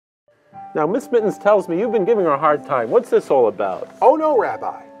Now, Miss Mittens tells me you've been giving her a hard time. What's this all about? Oh no,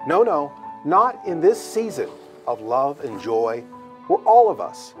 Rabbi. No, no. Not in this season of love and joy, where all of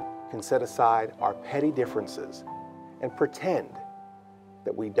us can set aside our petty differences and pretend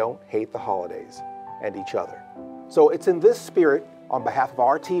that we don't hate the holidays and each other. So it's in this spirit, on behalf of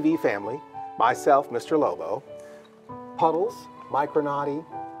our TV family, myself, Mr. Lobo, Puddles, Micronaughty,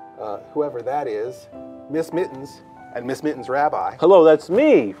 whoever that is, Miss Mittens, and Miss Mittens Rabbi. Hello, that's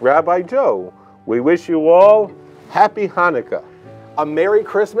me, Rabbi Joe. We wish you all Happy Hanukkah. A Merry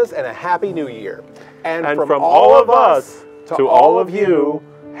Christmas and a Happy New Year. And from all of us to all of you,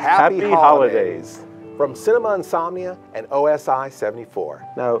 Happy Holidays. From Cinema Insomnia and OSI 74.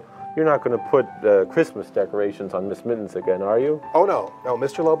 Now, you're not going to put Christmas decorations on Miss Mittens again, are you? Oh, no. No,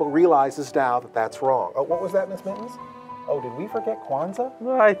 Mr. Lobo realizes now that that's wrong. Oh, what was that, Miss Mittens? Oh, did we forget Kwanzaa?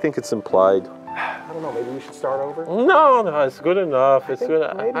 Well, I think it's implied. I don't know. Maybe we should start over? No, it's good enough. It's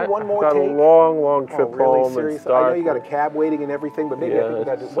good. Maybe one more take. I've got a long trip home. Serious? And start. I know you got a cab waiting and everything, but maybe I think we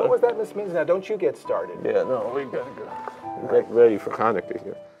got to do. What was that, Miss Mittens? Now, don't you get started. Yeah, no, we got to go. Get ready for Hanukkah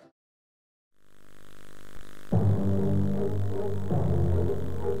here.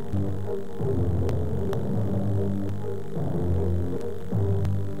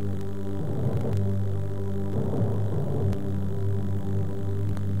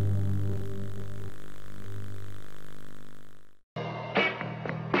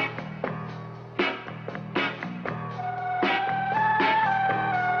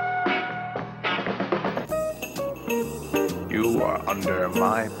 You are under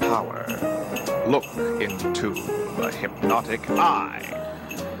my power. Look into the hypnotic eye.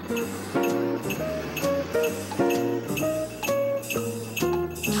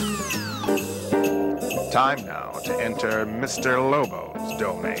 Time now to enter Mr. Lobo's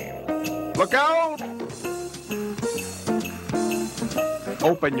domain. Look out!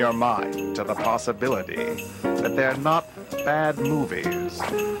 Open your mind to the possibility that they're not bad movies,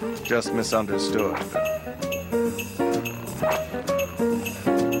 just misunderstood.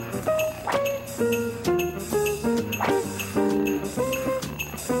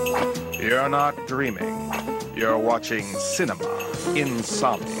 You're not dreaming. You're watching Cinema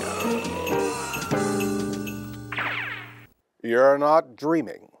Insomnia. You're not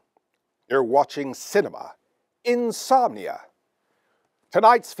dreaming. You're watching Cinema Insomnia.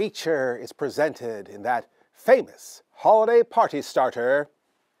 Tonight's feature is presented in that famous holiday party starter,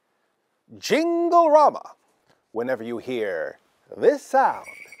 Jingle-Rama. Whenever you hear this sound,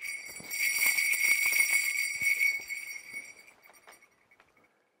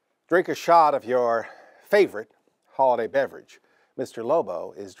 drink a shot of your favorite holiday beverage. Mr.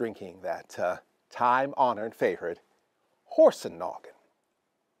 Lobo is drinking that time-honored favorite, horse and noggin.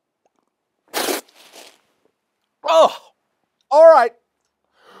 Oh, all right.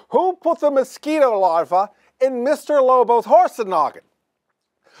 Who put the mosquito larva in Mr. Lobo's horse and noggin?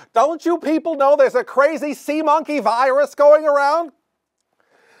 Don't you people know there's a crazy sea monkey virus going around?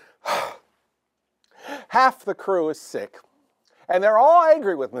 Half the crew is sick, and they're all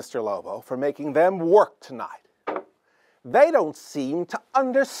angry with Mr. Lobo for making them work tonight. They don't seem to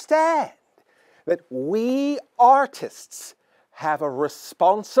understand that we artists have a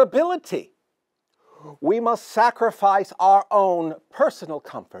responsibility. We must sacrifice our own personal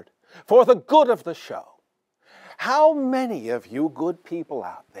comfort for the good of the show. How many of you good people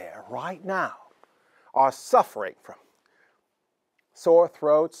out there right now are suffering from sore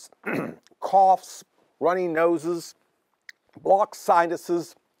throats, coughs, runny noses, blocked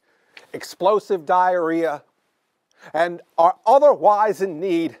sinuses, explosive diarrhea, and are otherwise in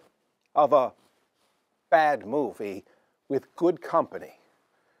need of a bad movie with good company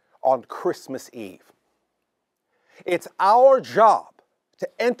on Christmas Eve? It's our job to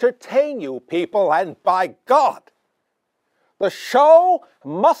entertain you people, and by God, the show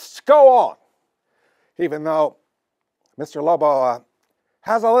must go on. Even though Mr. Lobo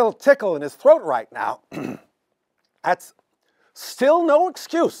has a little tickle in his throat right now, that's still no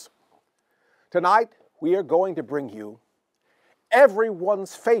excuse. Tonight, we are going to bring you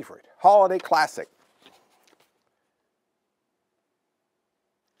everyone's favorite holiday classic,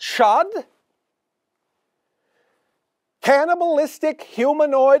 Chud? Cannibalistic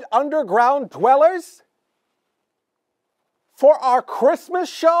humanoid underground dwellers? For our Christmas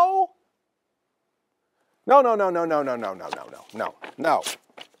show? No.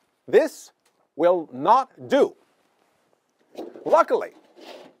 This will not do. Luckily,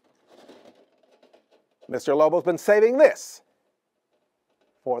 Mr. Lobo's been saving this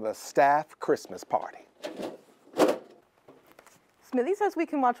for the staff Christmas party. Smithy says we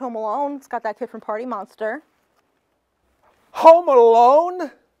can watch Home Alone. It's got that kid from Party Monster. Home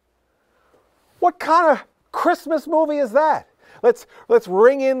Alone? What kind of Christmas movie is that? Let's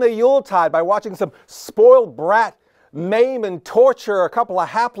ring in the Yuletide by watching some spoiled brat maim and torture a couple of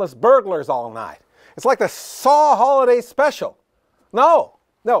hapless burglars all night. It's like the Saw holiday special. No.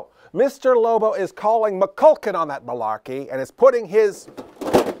 Mr. Lobo is calling McCulkin on that malarkey and is putting his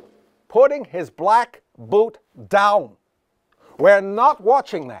black boot down. We're not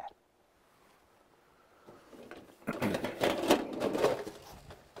watching that.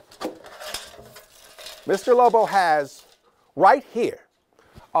 Mr. Lobo has, right here,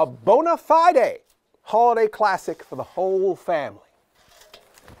 a bona fide holiday classic for the whole family.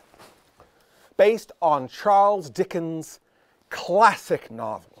 Based on Charles Dickens' classic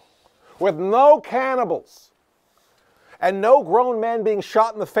novel, with no cannibals and no grown men being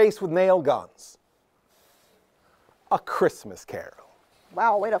shot in the face with nail guns. A Christmas Carol.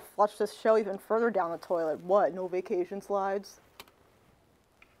 Wow, way to flush this show even further down the toilet. What, no vacation slides?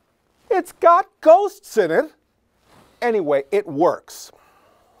 It's got ghosts in it. Anyway, it works.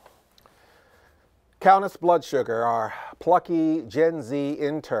 Countess Bloodsugar, our plucky Gen Z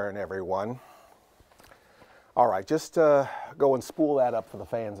intern, everyone. All right, just go and spool that up for the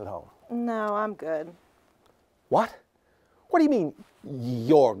fans at home. No, I'm good. What? What do you mean,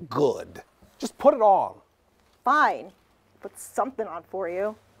 you're good? Just put it on. Fine. Put something on for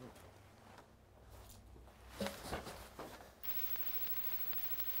you.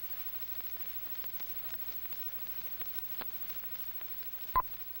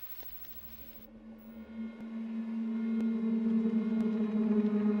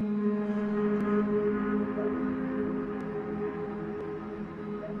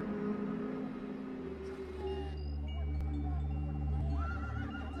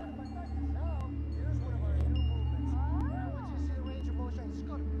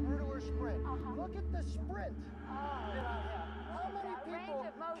 Look at the sprint that I have. How many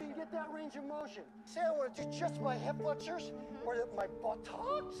people can get that range of motion? Say I want to do just my hip flexors or my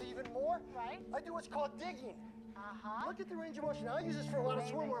buttocks even more. Right. I do what's called digging. Look at the range of motion. I use this for a lot of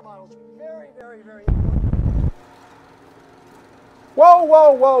swimwear models. Very, very, very important.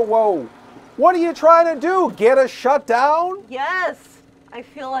 Whoa. What are you trying to do? Get us shut down? Yes. I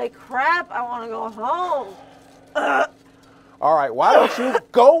feel like crap. I want to go home. All right, why don't you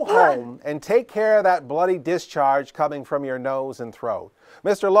go home and take care of that bloody discharge coming from your nose and throat?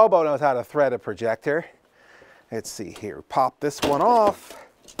 Mr. Lobo knows how to thread a projector. Let's see here. Pop this one off.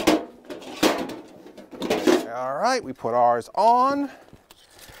 All right, we put ours on.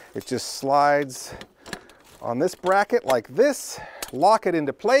 It just slides on this bracket like this. Lock it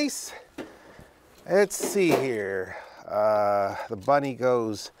into place. Let's see here. The bunny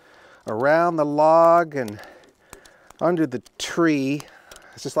goes around the log and under the tree.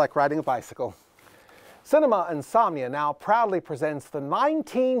 It's just like riding a bicycle. Cinema Insomnia now proudly presents the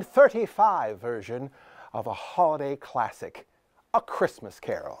 1935 version of a holiday classic, A Christmas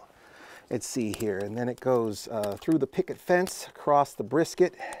Carol. Let's see here, and then it goes through the picket fence, across the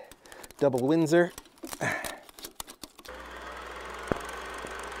brisket, double Windsor.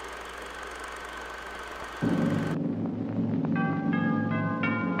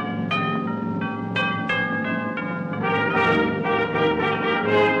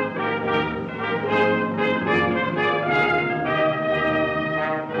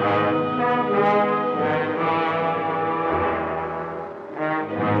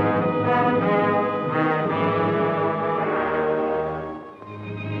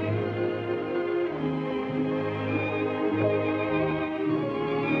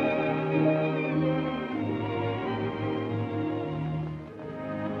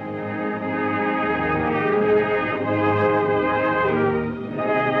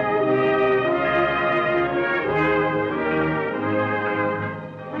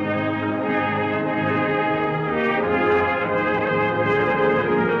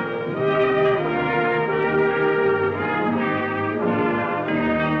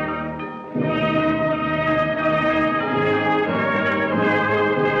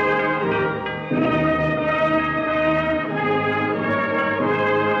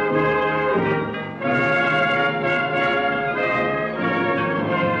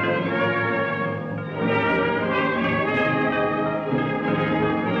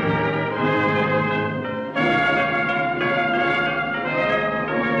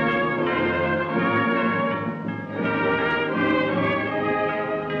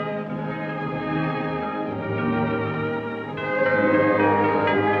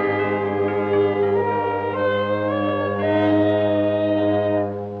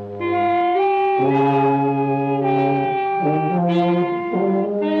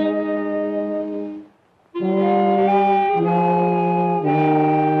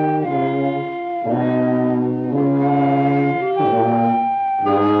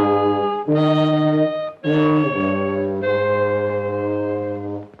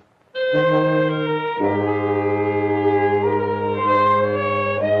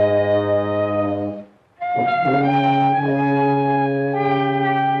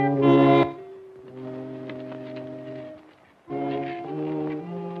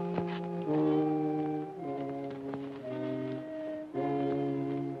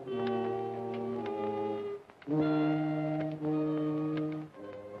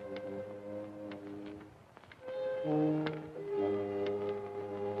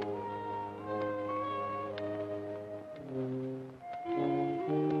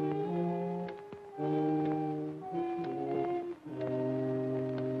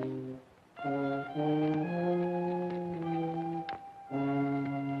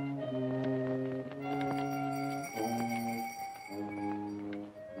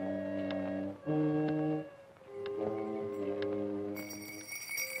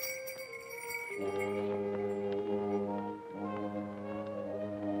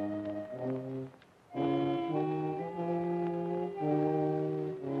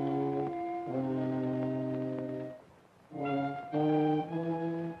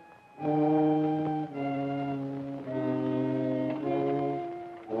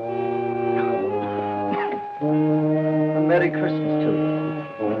 Christmas to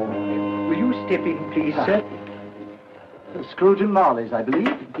you. Will you step in, please, sir? Scrooge and Marley's, I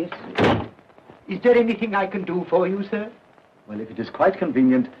believe. Yes, sir. Is there anything I can do for you, sir? Well, if it is quite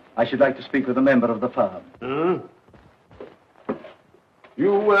convenient, I should like to speak with a member of the firm.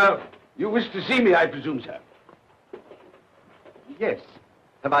 You wish to see me, I presume, sir? Yes.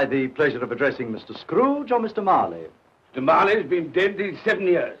 Have I the pleasure of addressing Mr. Scrooge or Mr. Marley? Mr. Marley's been dead these 7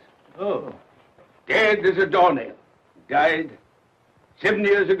 years. Oh. Dead as a doornail. Died 7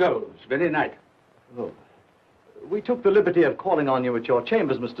 years ago, this very night. Oh. We took the liberty of calling on you at your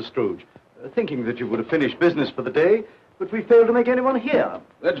chambers, Mr. Scrooge, thinking that you would have finished business for the day, but we failed to make anyone here.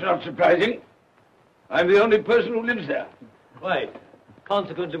 That's not surprising. I'm the only person who lives there. Right.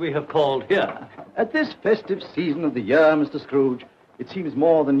 Consequently, we have called here. At this festive season of the year, Mr. Scrooge, it seems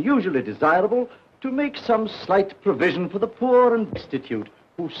more than usually desirable to make some slight provision for the poor and destitute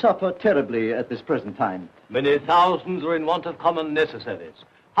who suffer terribly at this present time. Many thousands are in want of common necessaries.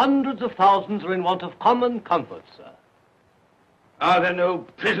 Hundreds of thousands are in want of common comforts, sir. Are there no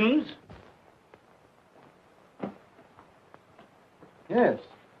prisons? Yes,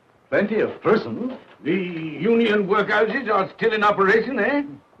 plenty of prisons. The union workhouses are still in operation, eh?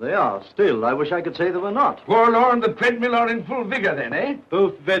 They are still. I wish I could say they were not. Forlorn, the treadmill are in full vigor then, eh?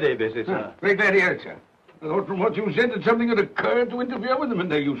 Both very busy, sir. Very glad to hear it, sir. I thought from what you said that something had occurred to interfere with them in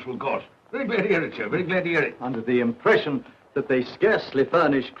their useful course. Very glad to hear it, sir. Very glad to hear it. Under the impression that they scarcely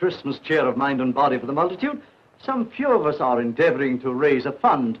furnish Christmas cheer of mind and body for the multitude, some few of us are endeavoring to raise a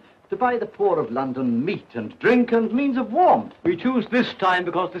fund to buy the poor of London meat and drink and means of warmth. We choose this time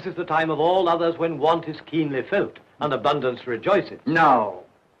because this is the time of all others when want is keenly felt and abundance rejoices. Now,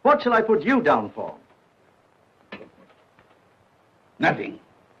 what shall I put you down for? Nothing.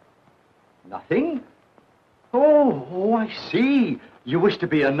 Nothing? Oh, I see. You wish to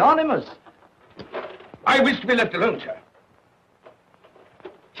be anonymous. I wish to be left alone, sir.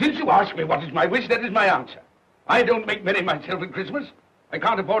 Since you ask me what is my wish, that is my answer. I don't make merry myself at Christmas. I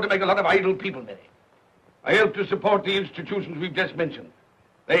can't afford to make a lot of idle people merry. I help to support the institutions we've just mentioned.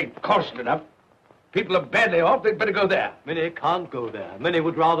 They cost enough. People are badly off, they'd better go there. Many can't go there. Many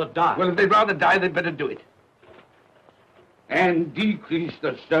would rather die. Well, if they'd rather die, they'd better do it. And decrease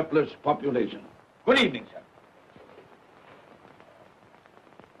the surplus population. Good evening, sir.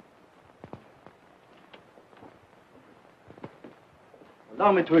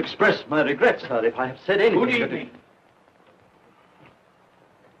 Allow me to express my regrets, sir, if I have said anything. Good evening.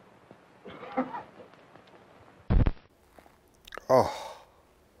 Oh.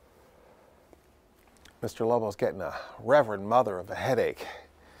 Mr. Lobo's getting a reverend mother of a headache.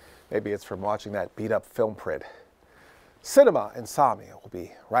 Maybe it's from watching that beat-up film print. Cinema Insomnia will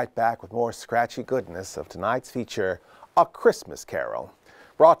be right back with more scratchy goodness of tonight's feature, A Christmas Carol,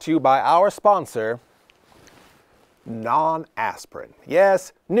 brought to you by our sponsor, non-aspirin.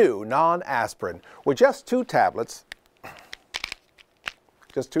 Yes, new non-aspirin with just two tablets,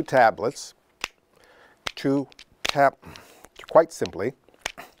 quite simply,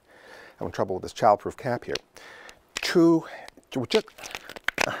 having trouble with this childproof cap here.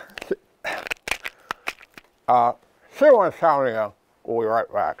 Cinema Insomnia, we'll be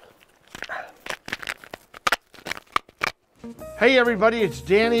right back. Hey everybody, it's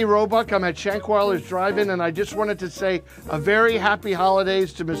Danny Roebuck. I'm at Shankweiler's Drive-In, and I just wanted to say a very happy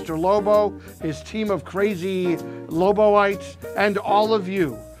holidays to Mr. Lobo, his team of crazy Loboites, and all of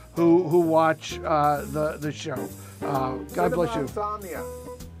you who watch the show. God bless you. Insomnia.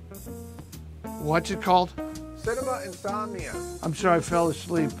 What's it called? Cinema Insomnia. I'm sorry, I fell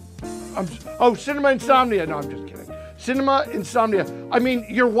asleep. Oh, Cinema Insomnia. No, I'm just kidding. Cinema Insomnia. I mean,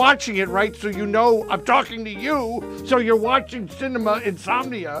 you're watching it, right? So you know I'm talking to you. So you're watching Cinema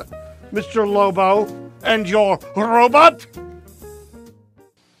Insomnia, Mr. Lobo, and your robot.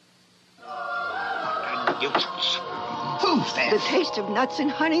 Who's there? The taste of nuts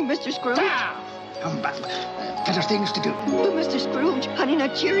and honey, Mr. Scrooge. Better things to do. But Mr. Scrooge, Honey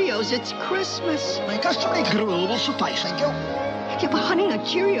Nut Cheerios, it's Christmas. My customary gruel will suffice, thank you. Yeah, but Honey Nut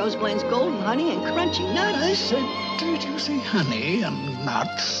Cheerios blends golden honey and crunchy nuts. I said, did you say honey and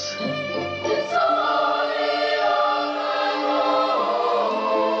nuts?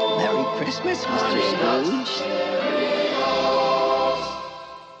 Merry Christmas, Mr. Scrooge.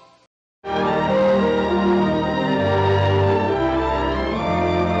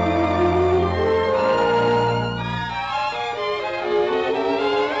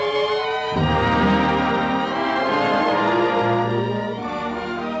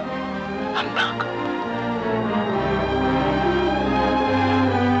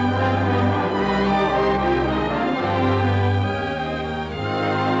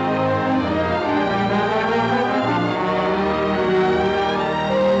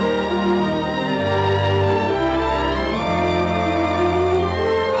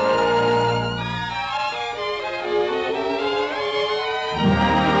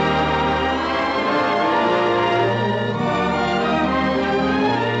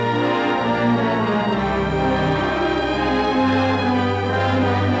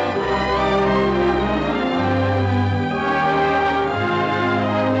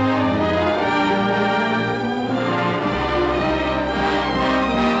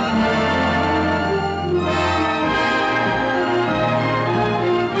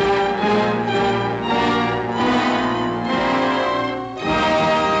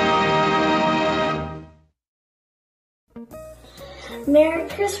 Merry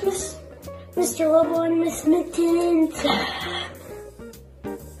Christmas, Mr. Lobo and Miss Mittens.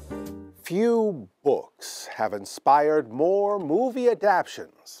 Few books have inspired more movie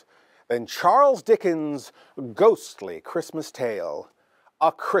adaptations than Charles Dickens' ghostly Christmas tale,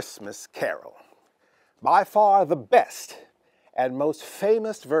 A Christmas Carol. By far the best and most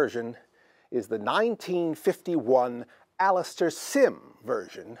famous version is the 1951 Alistair Sim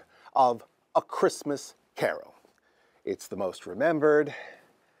version of A Christmas Carol. It's the most remembered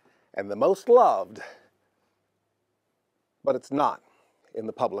and the most loved, but it's not in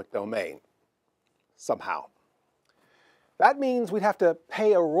the public domain, somehow. That means we'd have to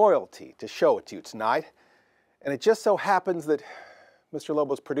pay a royalty to show it to you tonight, and it just so happens that Mr.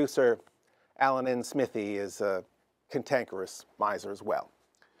 Lobo's producer, Alan N. Smithy, is a cantankerous miser as well.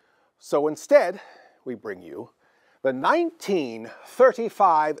 So instead, we bring you the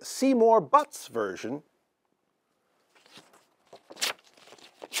 1935 Seymour Butts version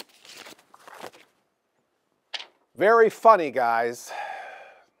very funny, guys.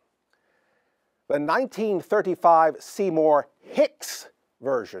 The 1935 Seymour Hicks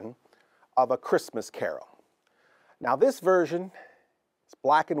version of A Christmas Carol. Now this version is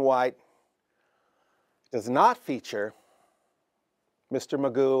black and white, does not feature Mr.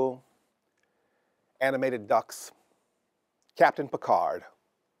 Magoo, animated ducks, Captain Picard,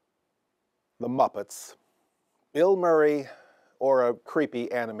 the Muppets, Bill Murray, or a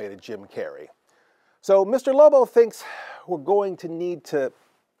creepy animated Jim Carrey. So Mr. Lobo thinks we're going to need to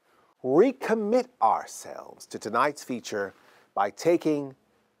recommit ourselves to tonight's feature by taking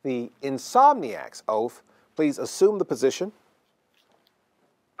the Insomniac's oath. Please assume the position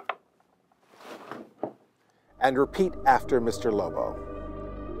and repeat after Mr. Lobo.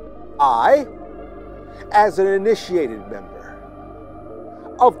 I, as an initiated member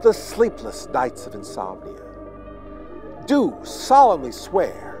of the Sleepless Nights of Insomnia, do solemnly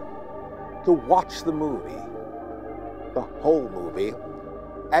swear to watch the movie, the whole movie,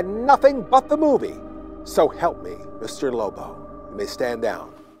 and nothing but the movie. So help me, Mr. Lobo. You may stand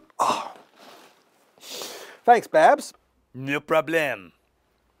down. Oh. Thanks, Babs. No problem.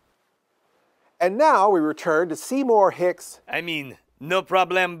 And now we return to Seymour Hicks. I mean, no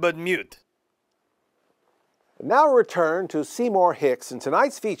problem but mute. Now we return to Seymour Hicks in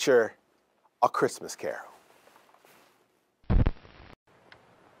tonight's feature, A Christmas Carol.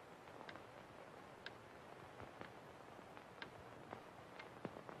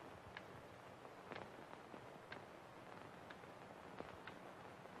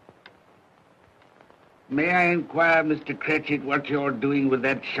 May I inquire, Mr. Cratchit, what you're doing with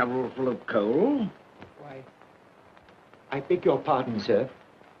that shovel full of coal? Why, I beg your pardon, sir,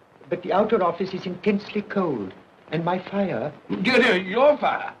 but the outer office is intensely cold, and my fire... Your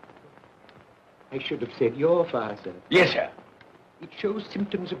fire? I should have said your fire, sir. Yes, sir. It shows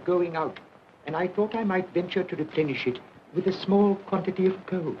symptoms of going out, and I thought I might venture to replenish it with a small quantity of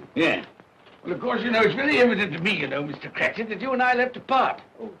coal. Yeah. Well, of course, it's very evident to me, Mr. Cratchit, that you and I left apart.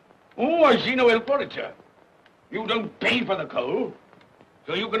 Oh, I see no help for it, sir. You don't pay for the coal,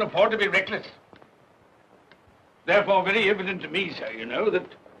 so you can afford to be reckless. Therefore, very evident to me, sir, that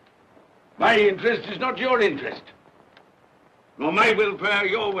my interest is not your interest. Nor my welfare,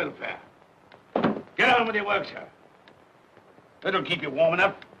 your welfare. Get on with your work, sir. That'll keep you warm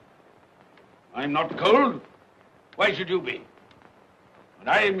enough. I'm not cold. Why should you be? And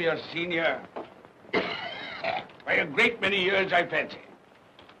I'm your senior by a great many years, I fancy.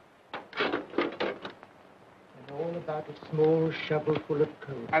 All about a small shovel full of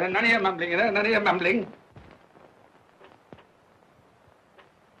coal. And none of your mumbling, none of your mumbling.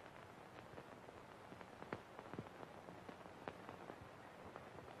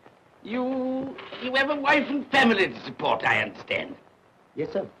 You have a wife and family to support, I understand.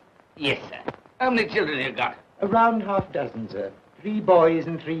 Yes, sir. Yes, sir. How many children you got? Around half dozen, sir. 3 boys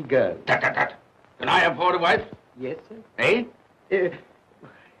and 3 girls. Tut. Can I afford a wife? Yes, sir. Eh?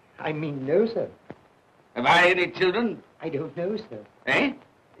 I mean, no, sir. Have I any children? I don't know, sir. Eh?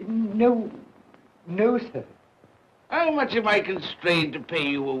 No, sir. How much am I constrained to pay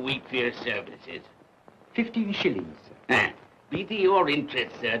you a week for your services? 15 shillings, sir. Be to your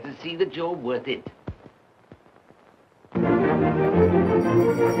interest, sir, to see that you're worth it.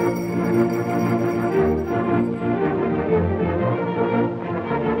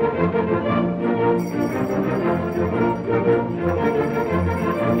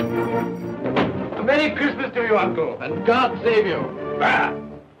 Merry Christmas to you, Uncle, and God save you. Bah!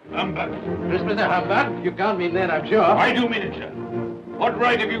 Humbug. Christmas a humbug? You can't mean that, I'm sure. I do mean it, sir. What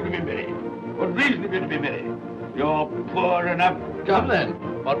right have you to be merry? What reason have you to be merry? You're poor enough. Come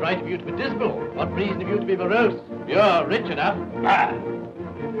then. What right have you to be dismal? What reason have you to be morose? You're rich enough. Ah.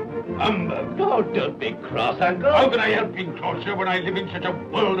 Humbug. Oh, don't be cross, Uncle. How can I help being cross, sir, when I live in such a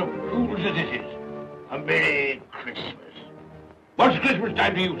world of fools as this is? A Merry Christmas. What's Christmas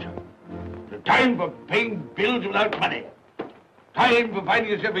time to you, sir? The time for paying bills without money. Time for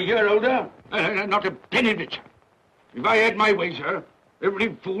finding yourself a year older? Not a penny of it, sir. If I had my way, sir,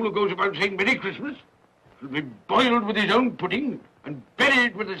 every fool who goes about saying Merry Christmas should be boiled with his own pudding and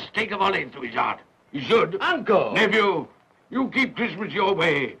buried with a stake of olive through his heart. He should. Uncle! Nephew, you keep Christmas your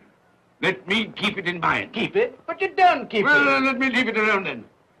way. Let me keep it in mine. Keep it? But you don't keep it. Well, let me leave it alone then.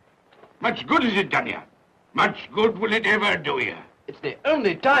 Much good has it done you? Much good will it ever do you? It's the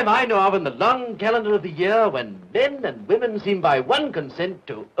only time I know of in the long calendar of the year when men and women seem by one consent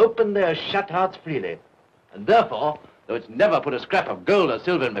to open their shut hearts freely. And therefore, though it's never put a scrap of gold or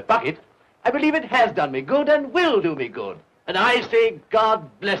silver in my pocket, I believe it has done me good and will do me good. And I say, God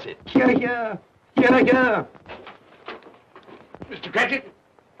bless it. Hear, hear. Hear, hear. Mr. Cratchit,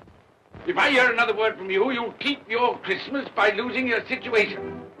 if I hear another word from you, you'll keep your Christmas by losing your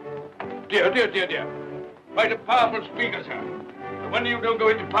situation. Dear, dear, dear, dear. Quite a powerful speaker, sir. No wonder you don't go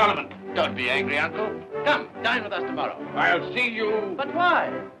into Parliament. Don't be angry, Uncle. Come, dine with us tomorrow. I'll see you... But why?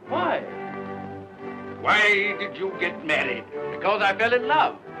 Why? Why did you get married? Because I fell in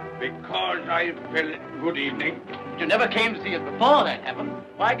love. Because I fell... Good evening. You never came to see us before that happened.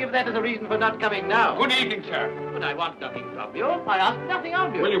 Why give that as a reason for not coming now? Good evening, sir. But I want nothing from you. I ask nothing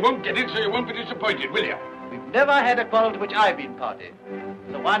of you. Well, you won't get it, so you won't be disappointed, will you? We've never had a quarrel to which I've been party.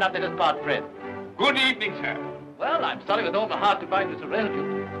 So why not let us part friends? Good evening, sir. Well, I'm sorry with all my heart to find this a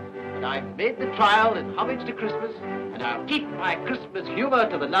relative. But I've made the trial in homage to Christmas, and I'll keep my Christmas humor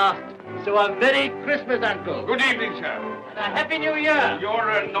to the last. So a Merry Christmas, Uncle. Good evening, sir. And a Happy New Year. You're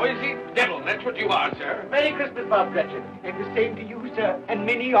a noisy devil, that's what you are, sir. Merry Christmas, Bob Cratchit. And the same to you, sir, and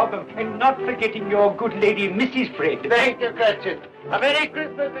many of them. And not forgetting your good lady, Mrs. Fred. Thank you, Cratchit. A Merry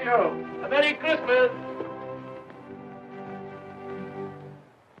Christmas to you. A Merry Christmas.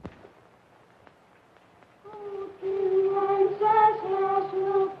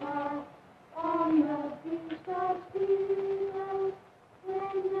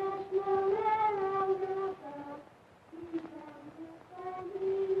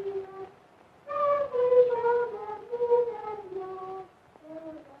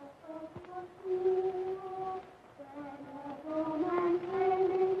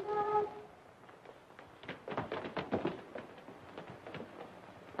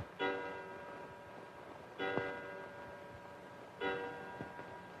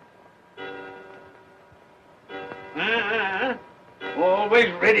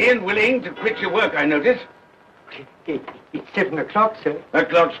 Always ready and willing to quit your work, I notice. It's 7 o'clock, sir. That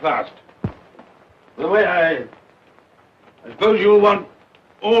clock's fast. By the way, I suppose you'll want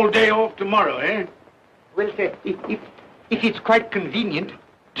all day off tomorrow, eh? Well, sir, if it's quite convenient.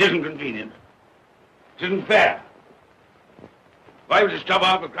 It isn't convenient. It isn't fair. If I were to stop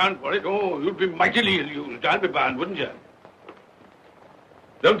half a crown for it, oh, you'd be mightily ill-used, I'll be bound, wouldn't you?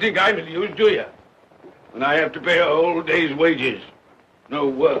 Don't think I'm ill-used, do you? When I have to pay a whole day's wages. No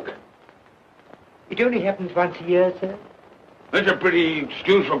work. It only happens once a year, sir. That's a pretty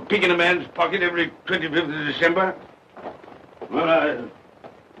excuse for picking a man's pocket every 25th of December. Well,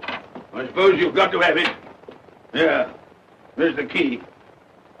 I suppose you've got to have it. Yeah, there's the key.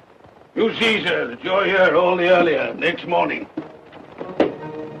 You see, sir, that you're here all the earlier next morning.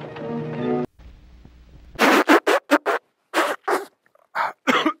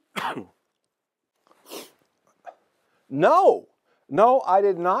 No, I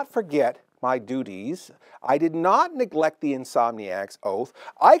did not forget my duties. I did not neglect the insomniac's oath.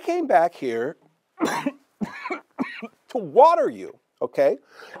 I came back here to water you, okay?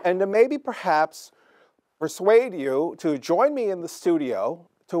 And to maybe perhaps persuade you to join me in the studio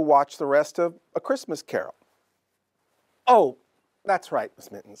to watch the rest of A Christmas Carol. Oh, that's right,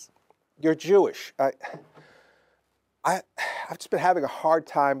 Miss Mittens. You're Jewish. I've just been having a hard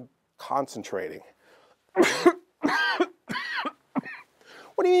time concentrating.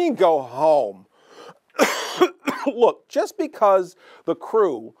 What do you mean go home? Look, just because the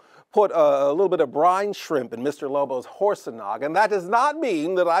crew put a little bit of brine shrimp in Mr. Lobo's horse-a-noggin, that does not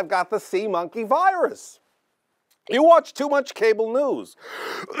mean that I've got the sea monkey virus. You watch too much cable news.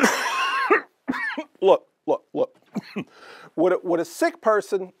 Look. Would a sick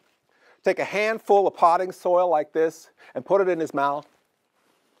person take a handful of potting soil like this and put it in his mouth?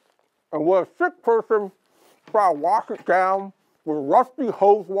 And would a sick person try to wash it down with rusty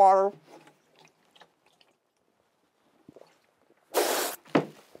hose water?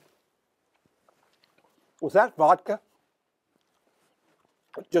 Was that vodka?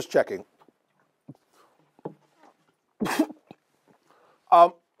 Just checking.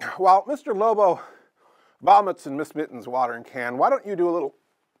 While Mr. Lobo vomits in Miss Mitten's watering can, why don't you do a little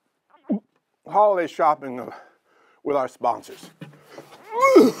holiday shopping with our sponsors?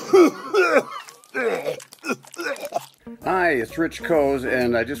 Hi, it's Rich Coase,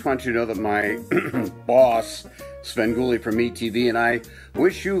 and I just want you to know that my boss, Sven Gulli from ETV, and I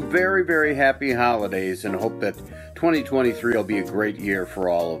wish you very, very happy holidays and hope that 2023 will be a great year for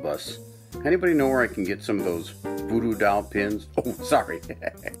all of us. Anybody know where I can get some of those voodoo doll pins? Oh, sorry.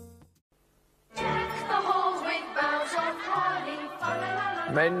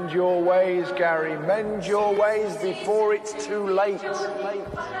 Mend your ways, Gary. Mend your ways before it's too late.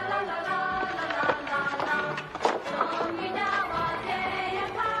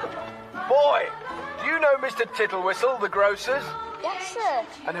 Boy, do you know Mr. Tittlewhistle, the grocer's? Yes, sir.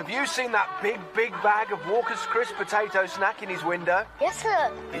 And have you seen that big bag of Walker's Crisp potato snack in his window? Yes,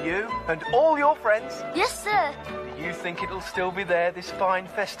 sir. For you and all your friends? Yes, sir. Do you think it'll still be there this fine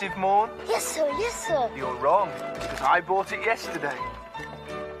festive morn? Yes, sir. Yes, sir. You're wrong, because I bought it yesterday.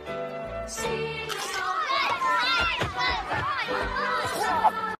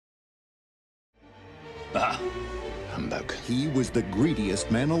 Humbug. He was the greediest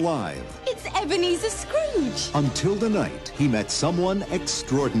man alive. It's Ebenezer Scrooge. Until the night he met someone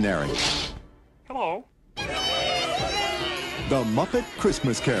extraordinary. Hello. The Muppet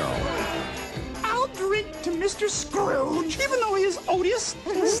Christmas Carol. I'll drink to Mr. Scrooge, even though he is odious,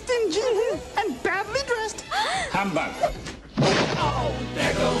 stingy, and badly dressed. Humbug. Oh,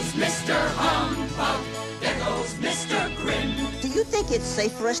 there goes Mr. Humbug. There goes Mr. Grin. Do you think it's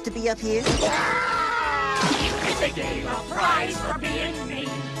safe for us to be up here? If they gave a prize for being mean,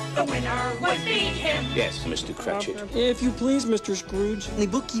 the winner would be him. Yes, Mr. Cratchit. If you please, Mr. Scrooge, the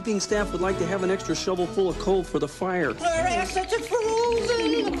bookkeeping staff would like to have an extra shovel full of coal for the fire. Our assets are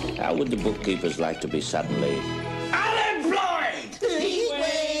frozen. How would the bookkeepers like to be suddenly Unemployed! Heat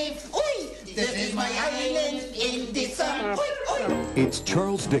wave. Oi! This is my island in the sun. It's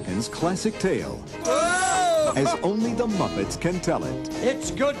Charles Dickens' classic tale, as only the Muppets can tell it.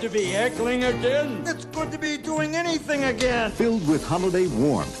 It's good to be heckling again. It's good to be doing anything again. Filled with holiday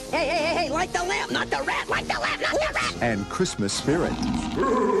warmth Hey, light the lamp, not the rat, light the lamp, not the rat. and Christmas spirit.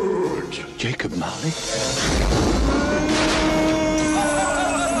 Jacob Marley?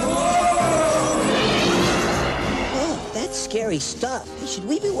 Oh, that's scary stuff. Should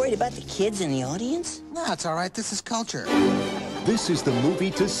we be worried about the kids in the audience? No, it's all right. This is culture. This is the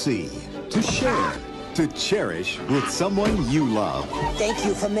movie to see, to share, to cherish with someone you love. Thank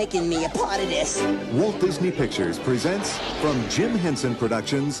you for making me a part of this. Walt Disney Pictures presents, from Jim Henson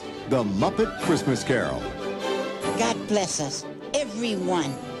Productions, The Muppet Christmas Carol. God bless us,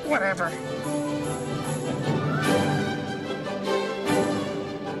 everyone. Whatever.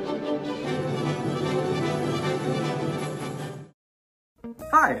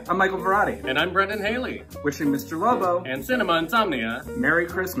 Hi, I'm Michael Verratti. And I'm Brendan Haley. Wishing Mr. Lobo and Cinema Insomnia Merry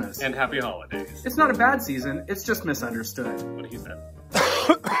Christmas. and Happy Holidays. It's not a bad season, it's just misunderstood. What he said.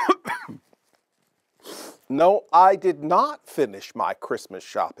 No, I did not finish my Christmas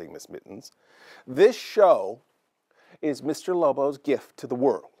shopping, Miss Mittens. This show is Mr. Lobo's gift to the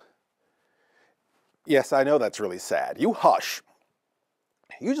world. Yes, I know that's really sad. You hush.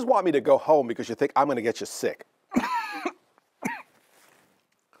 You just want me to go home because you think I'm going to get you sick.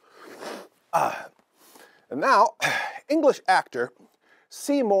 And now, English actor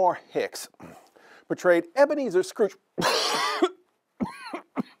Seymour Hicks portrayed Ebenezer Scrooge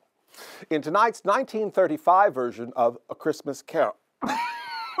in tonight's 1935 version of A Christmas Carol.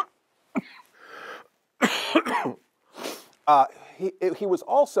 He was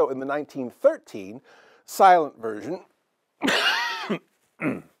also in the 1913 silent version.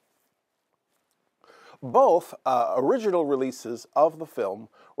 Both original releases of the film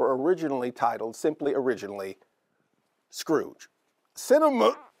were originally titled, simply originally, Scrooge.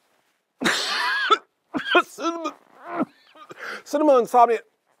 Cinema Insomnia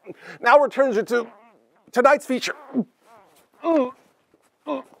now returns you to tonight's feature.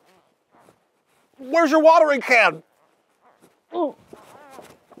 Where's your watering can?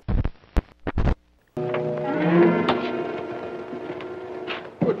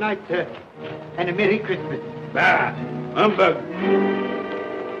 Good night, sir, and a Merry Christmas. Bah! Humbug!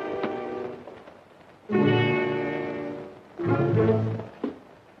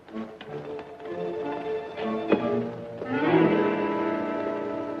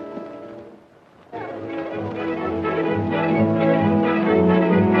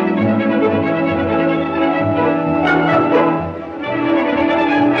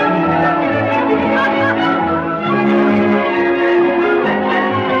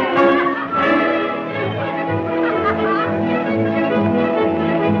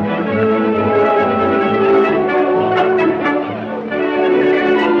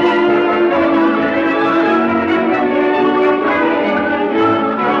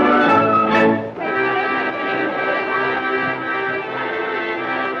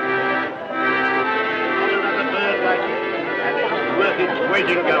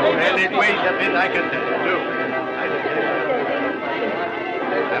 you go. And it weighs a bit, I can do.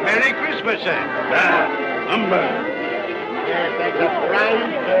 A Merry Christmas, sir. Humbug. Yes, that's a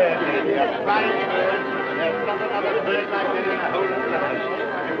fine bird, Andy, a fine bird. There's not another bird like that in the whole of the house.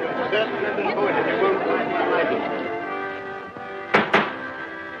 You certainly have been good, and you won't find one like it.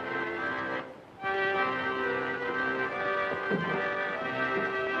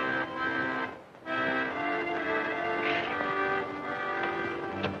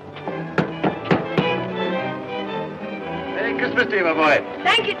 Merry Christmas to you, my boy.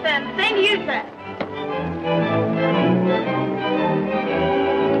 Thank you, sir. Same to you, sir.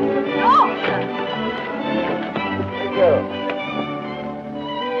 Oh, sir. There you go.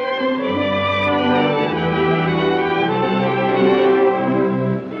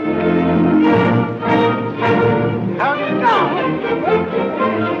 How do you do?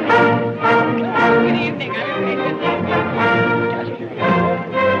 Good evening.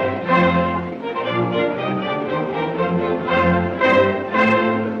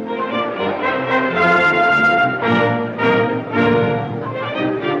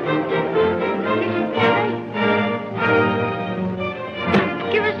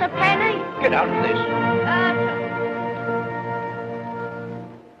 Give us a penny. Get out of this.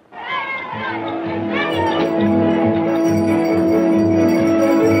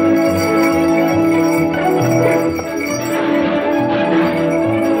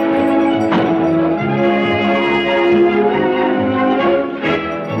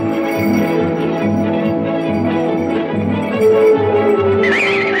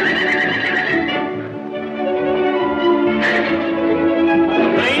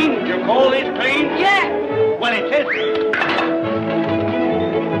 Plane? You call this plane? Yeah. Well, it is.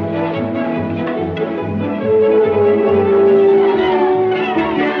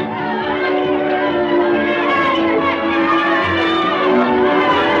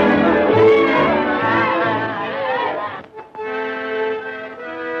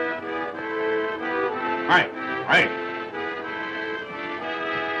 Right.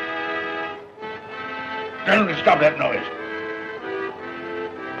 Tell them to stop that noise.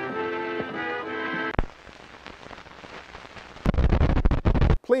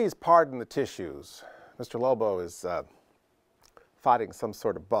 Please pardon the tissues. Mr. Lobo is fighting some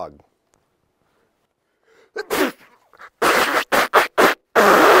sort of bug.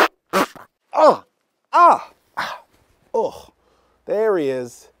 Oh, there he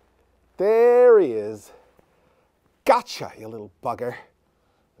is. There he is. Gotcha, you little bugger.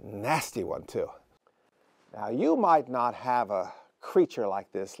 Nasty one, too. Now, you might not have a creature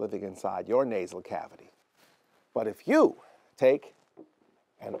like this living inside your nasal cavity, but if you take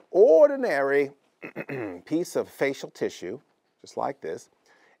an ordinary piece of facial tissue, just like this,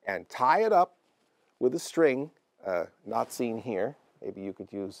 and tie it up with a string, not seen here. Maybe you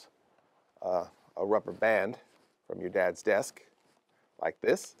could use a rubber band from your dad's desk, like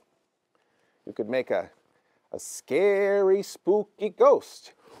this. You could make a scary, spooky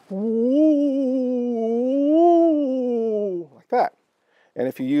ghost. Ooh, like that. And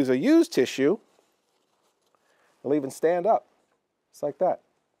if you use a used tissue, it'll even stand up, just like that.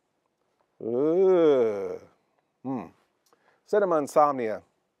 Cinema Insomnia.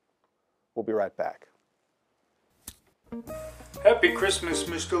 We'll be right back. Happy Christmas,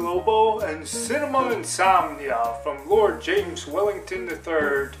 Mr. Lobo, and Cinema Insomnia from Lord James Wellington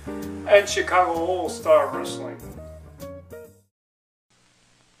III and Chicago All-Star Wrestling.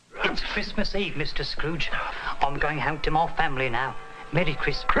 It's Christmas Eve, Mr. Scrooge. I'm going home to my family now. Merry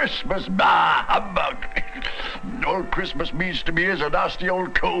Christmas. Christmas, bah, humbug. All Christmas means to me is a nasty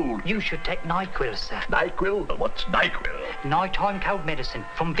old cold. You should take NyQuil, sir. NyQuil? What's NyQuil? Nighttime cold medicine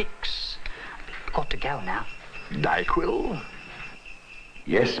from Vicks. Got to go now. NyQuil?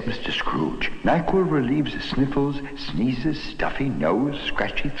 Yes, Mr. Scrooge. NyQuil relieves sniffles, sneezes, stuffy nose,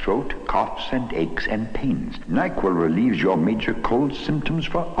 scratchy throat, coughs and aches and pains. NyQuil relieves your major cold symptoms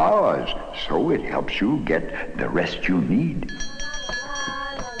for hours, so it helps you get the rest you need.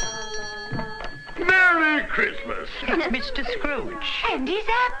 Merry Christmas! It's Mr. Scrooge. And he's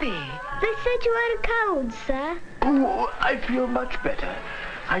happy. They said you had a cold, sir. Oh, I feel much better.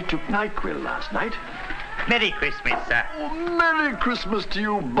 I took NyQuil last night. Merry Christmas, sir. Oh, Merry Christmas to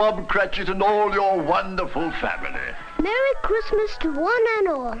you, Bob Cratchit, and all your wonderful family. Merry Christmas to one and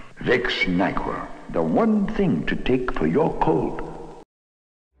all. Vicks NyQuil, the one thing to take for your cold.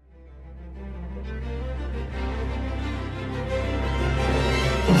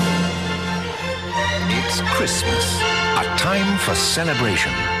 It's Christmas, a time for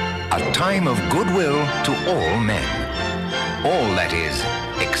celebration, a time of goodwill to all men. All, that is,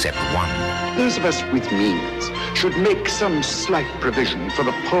 except except one. Those of us with means should make some slight provision for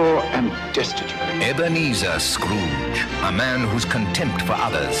the poor and destitute. Ebenezer Scrooge, a man whose contempt for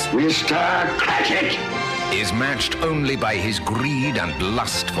others, Mr. Cratchit, is matched only by his greed and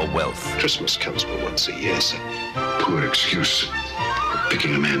lust for wealth. Christmas comes but once a year, sir. Poor excuse for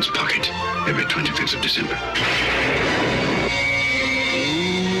picking a man's pocket every 25th of December.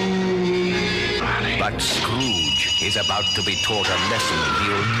 But Scrooge is about to be taught a lesson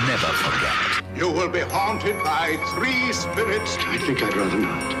he'll never forget. You will be haunted by three spirits. I think I'd rather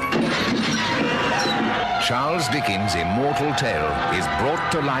not. Charles Dickens' immortal tale is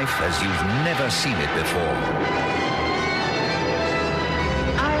brought to life as you've never seen it before.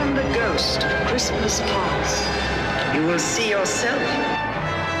 I am the ghost of Christmas past. You will see yourself.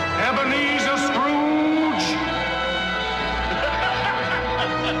 Ebenezer Scrooge!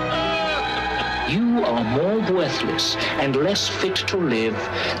 You are more worthless and less fit to live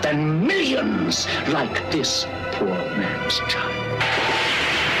than millions like this poor man's child.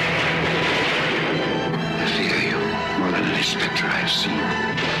 I fear you more than any specter I've seen.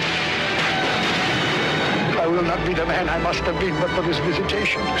 I will not be the man I must have been but for this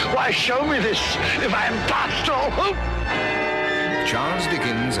visitation. Why show me this if I am past all hope? Charles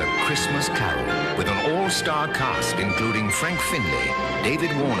Dickens' A Christmas Carol, with an all-star cast including Frank Finlay,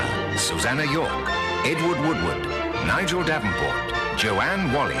 David Warner, Susanna York, Edward Woodward, Nigel Davenport,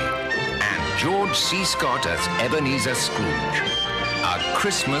 Joanne Whalley, and George C. Scott as Ebenezer Scrooge. A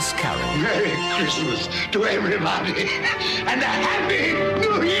Christmas Carol. Merry Christmas to everybody, and a Happy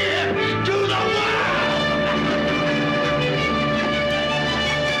New Year to the world!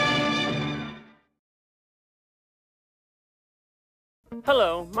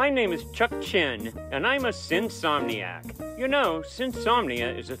 Hello, my name is Chuck Chin, and I'm a Cinsomniac. You know,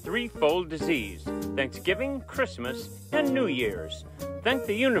 Cinsomnia is a threefold disease: Thanksgiving, Christmas, and New Year's. Thank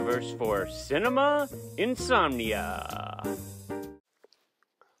the universe for Cinema Insomnia.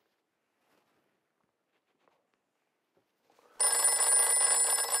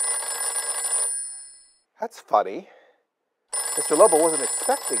 That's funny. Mr. Lobo wasn't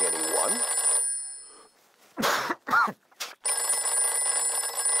expecting anyone.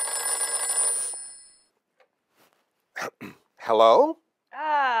 Hello?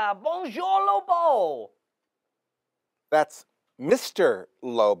 Ah, bonjour, Lobo. That's Mr.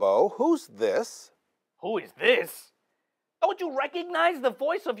 Lobo. Who's this? Who is this? Don't you recognize the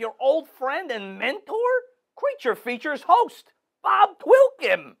voice of your old friend and mentor? Creature Features host, Bob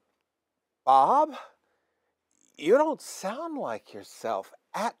Twilkim. Bob? You don't sound like yourself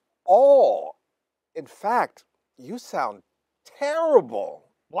at all. In fact, you sound terrible.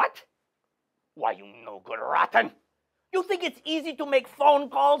 What? Why, you no good rotten. You think it's easy to make phone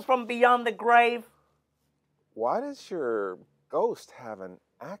calls from beyond the grave? Why does your ghost have an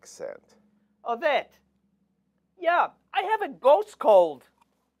accent? Oh, that. Yeah, I have a ghost cold.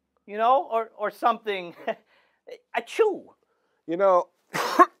 You know, or something. Achoo. You know,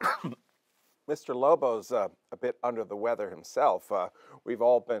 Mr. Lobo's a bit under the weather himself. We've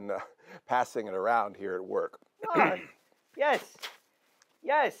all been passing it around here at work. Yes.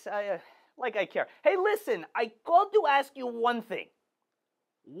 Yes, like I care. Hey, listen, I called to ask you one thing.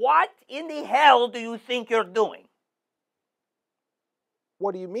 What in the hell do you think you're doing?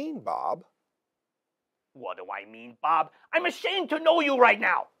 What do you mean, Bob? What do I mean, Bob? I'm ashamed to know you right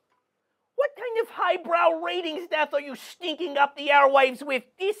now. What kind of highbrow ratings death are you stinking up the airwaves with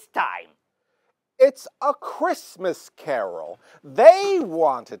this time? It's A Christmas Carol. They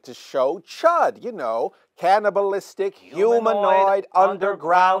wanted to show Chud, you know, cannibalistic, humanoid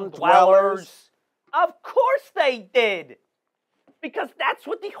underground dwellers. Of course they did. Because that's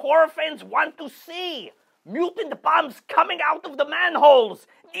what the horror fans want to see. Mutant bombs coming out of the manholes,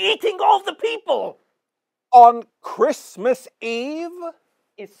 eating all the people. On Christmas Eve?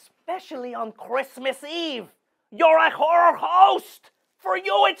 Especially on Christmas Eve. You're a horror host. For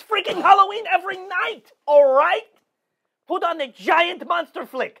you, it's freaking Halloween every night, all right? Put on a giant monster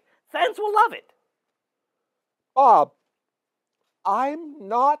flick. Fans will love it. Bob, I'm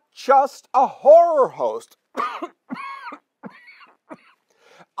not just a horror host.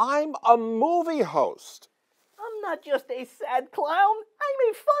 I'm a movie host. I'm not just a sad clown.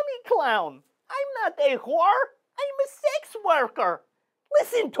 I'm a funny clown. I'm not a whore. I'm a sex worker.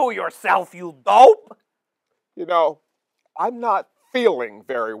 Listen to yourself, you dope. You know, I'm not feeling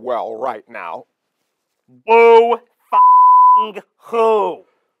very well right now. Boo f***ing who?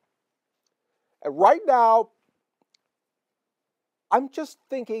 And right now, I'm just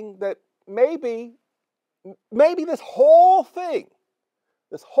thinking that maybe this whole thing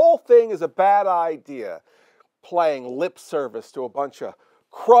is a bad idea. Playing lip service to a bunch of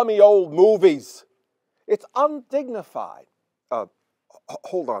crummy old movies. It's undignified.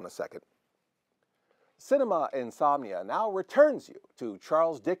 Hold on a second. Cinema Insomnia now returns you to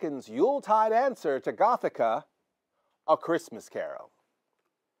Charles Dickens' Yuletide answer to Gothica, A Christmas Carol.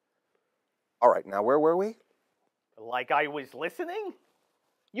 All right, now where were we? Like I was listening?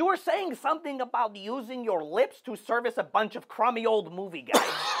 You were saying something about using your lips to service a bunch of crummy old movie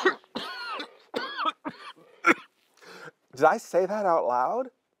guys. Did I say that out loud?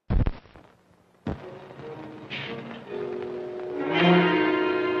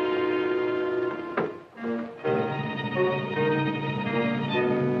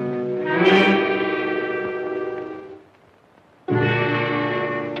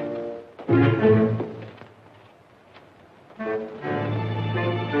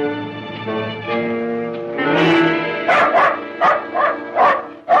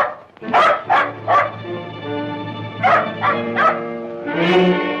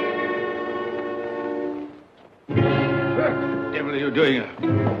 What the devil are you doing?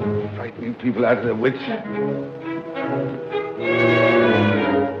 Frightening people out of their wits.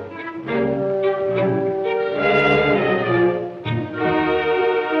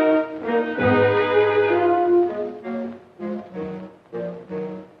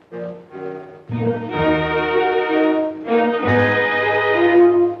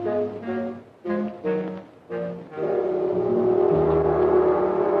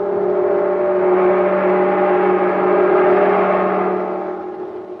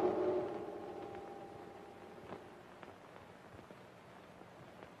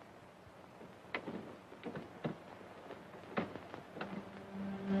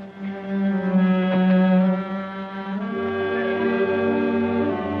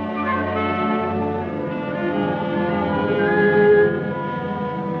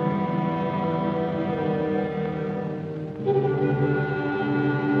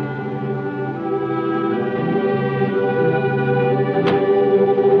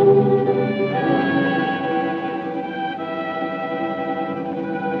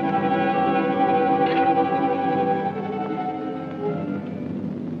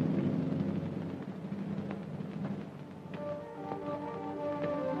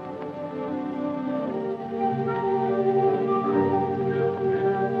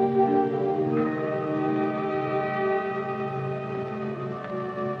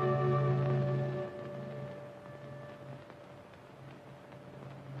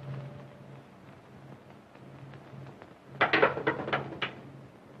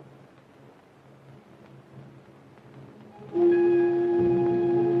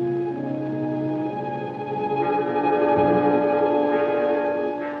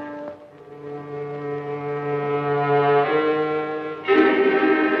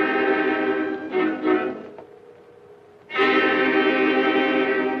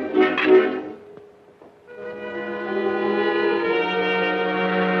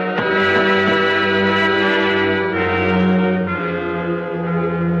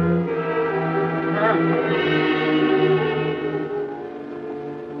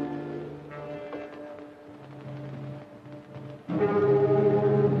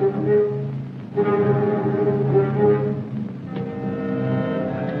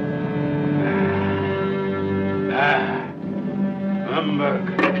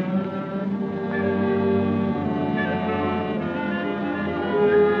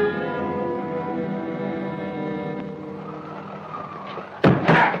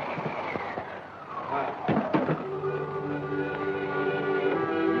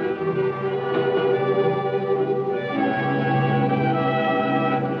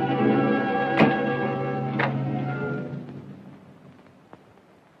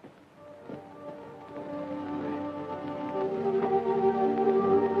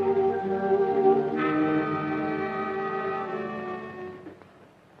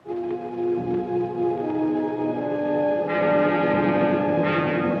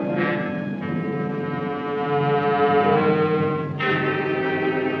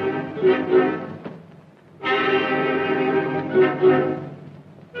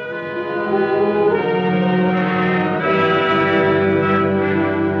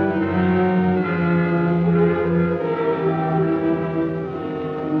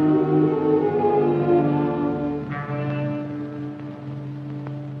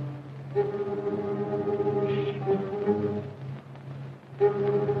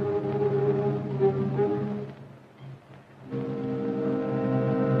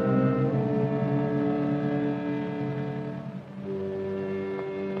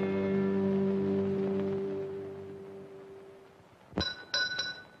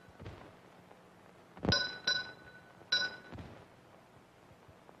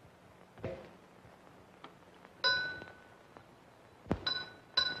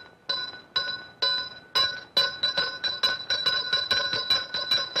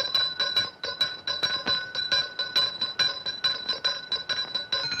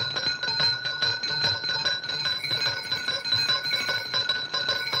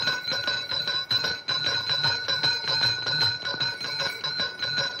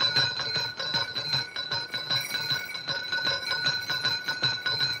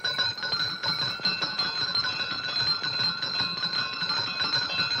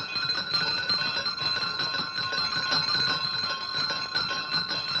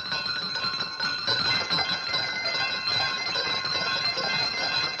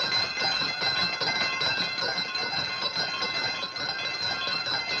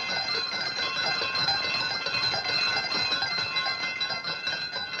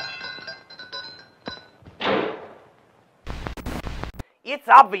 It's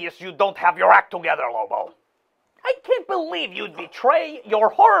obvious you don't have your act together, Lobo. I can't believe you'd betray your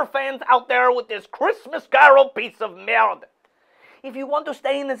horror fans out there with this Christmas Carol piece of merde. If you want to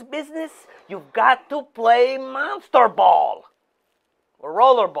stay in this business, you've got to play Monster Ball. Or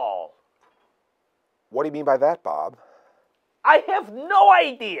Rollerball. What do you mean by that, Bob? I have no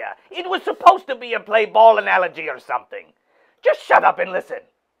idea. It was supposed to be a play ball analogy or something. Just shut up and listen.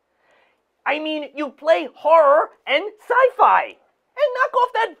 I mean, you play horror and sci-fi. And knock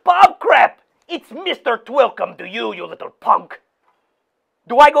off that Bob crap. It's Mr. Twilcomb to you, you little punk.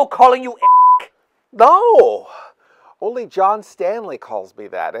 Do I go calling you No. Only John Stanley calls me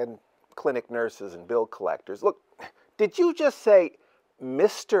that, and clinic nurses and bill collectors. Look, did you just say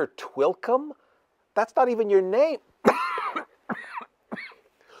Mr. Twilcomb? That's not even your name.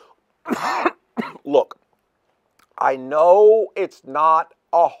 Look, I know it's not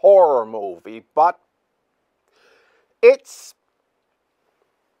a horror movie, but it's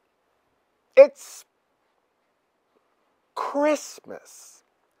Christmas.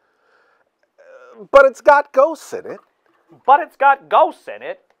 But it's got ghosts in it. But it's got ghosts in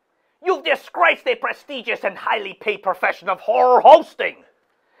it? You've disgraced a prestigious and highly paid profession of horror hosting.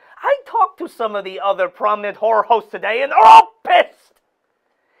 I talked to some of the other prominent horror hosts today, and they're all pissed.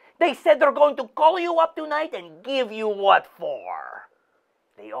 They said they're going to call you up tonight and give you what for.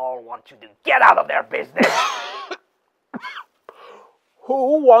 They all want you to get out of their business.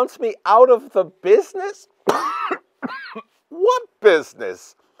 Who wants me out of the business? What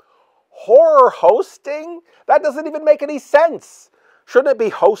business? Horror hosting? That doesn't even make any sense. Shouldn't it be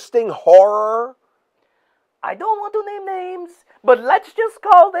hosting horror? I don't want to name names, but let's just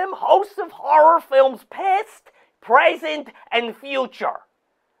call them hosts of horror films past, present, and future.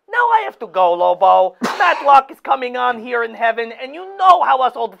 Now I have to go, Lobo. Matlock is coming on here in heaven, and you know how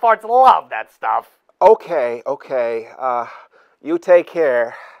us old farts love that stuff. Okay. You take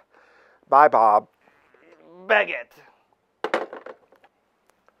care. Bye, Bob. Beg it.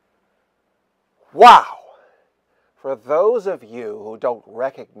 Wow! For those of you who don't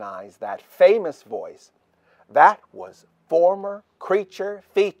recognize that famous voice, that was former Creature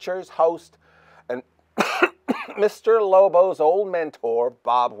Features host and Mr. Lobo's old mentor,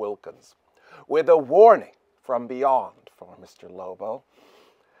 Bob Wilkins, with a warning from beyond for Mr. Lobo.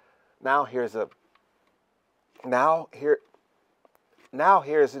 Now here's an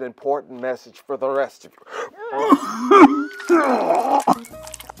important message for the rest of you.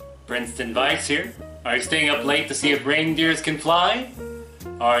 Princeton Vice here. Are you staying up late to see if reindeers can fly?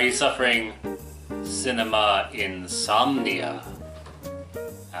 Or are you suffering cinema insomnia?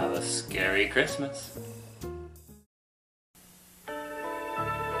 Have a scary Christmas.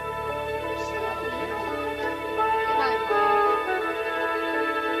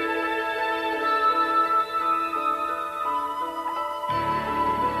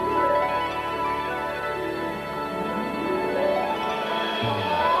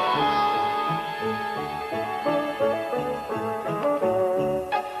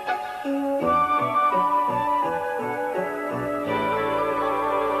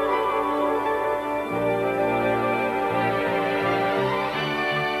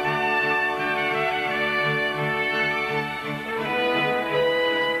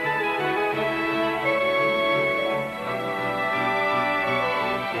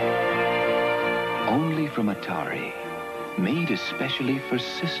 From Atari, made especially for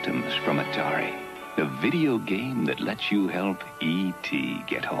systems from Atari. The video game that lets you help E.T.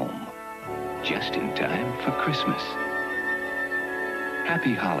 get home. Just in time for Christmas.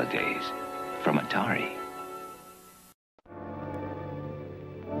 Happy holidays from Atari.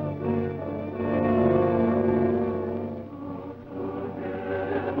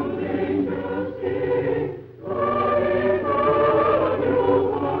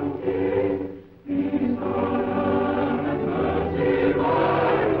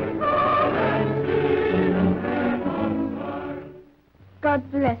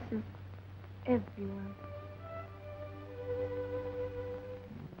 God blesses everyone.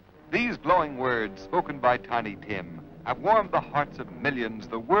 These glowing words spoken by Tiny Tim have warmed the hearts of millions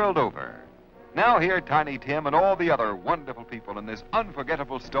the world over. Now hear Tiny Tim and all the other wonderful people in this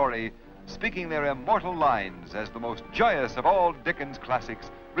unforgettable story speaking their immortal lines as the most joyous of all Dickens classics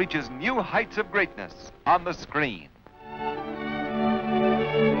reaches new heights of greatness on the screen.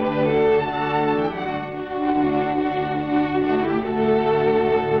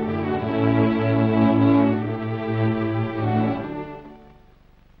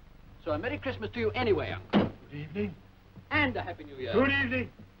 So a Merry Christmas to you anyway, Uncle. Good evening. And a Happy New Year. Good evening.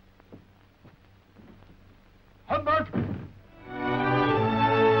 Humbug!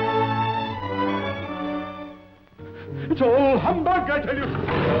 It's all humbug, I tell you.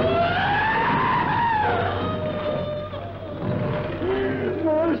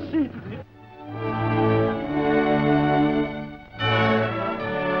 Mercy.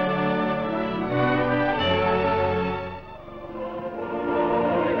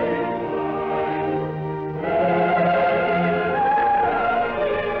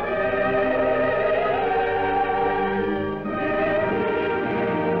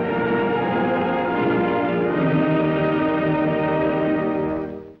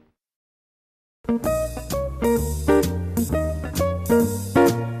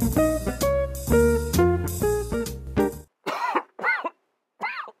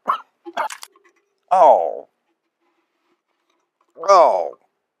 Oh.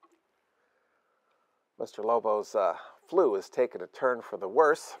 Mr. Lobo's flu has taken a turn for the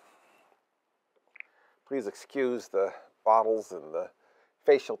worse. Please excuse the bottles and the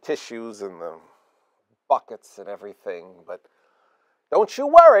facial tissues and the buckets and everything, but don't you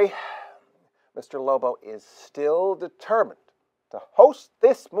worry. Mr. Lobo is still determined to host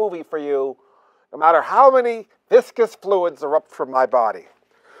this movie for you, no matter how many viscous fluids erupt from my body.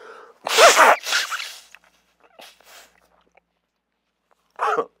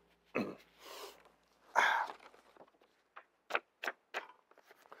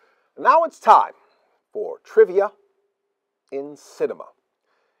 Now it's time for Trivia in Cinema.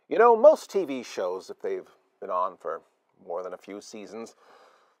 You know, most TV shows, if they've been on for more than a few seasons,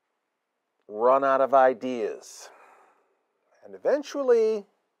 run out of ideas. And eventually,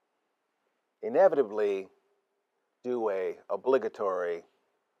 inevitably, do a obligatory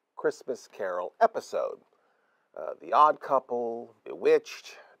Christmas Carol episode. The Odd Couple,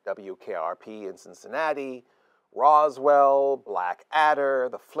 Bewitched, WKRP in Cincinnati, Roswell, Black Adder,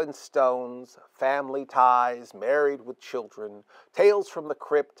 The Flintstones, Family Ties, Married with Children, Tales from the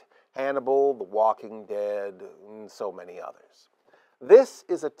Crypt, Hannibal, The Walking Dead, and so many others. This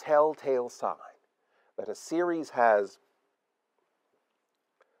is a telltale sign that a series has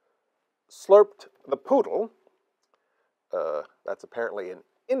slurped the poodle. That's apparently an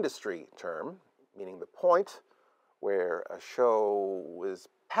industry term, meaning the point where a show is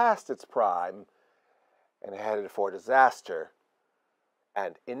past its prime and headed for disaster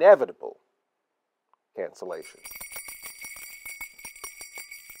and inevitable cancellation.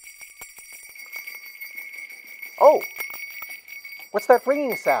 Oh, what's that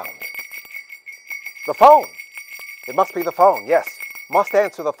ringing sound? The phone. It must be the phone, yes. Must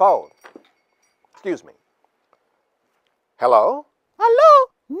answer the phone. Excuse me. Hello? Hello,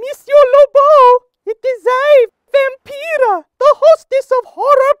 Monsieur Lobo. It is I, Vampira, the hostess of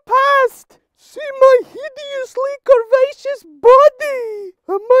Horror Past. See my hideously curvaceous body.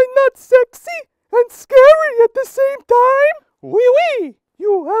 Am I not sexy and scary at the same time? Oui, oui.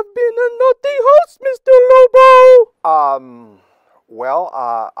 You have been a naughty host, Mr. Lobo. Well,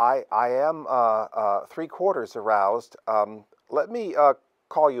 I am 3/4 aroused. Let me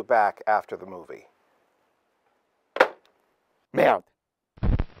call you back after the movie. Merde.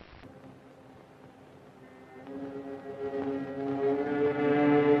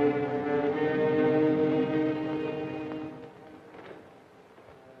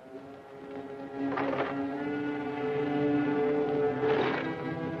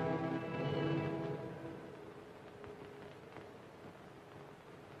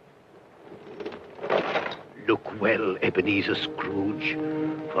 Look well, Ebenezer Scrooge,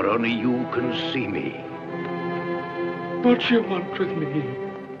 for only you can see me. What you want with me?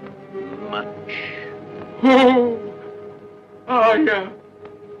 Much. Oh, yeah.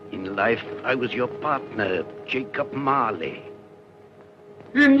 In life, I was your partner, Jacob Marley.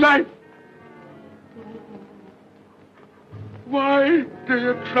 In life? Why do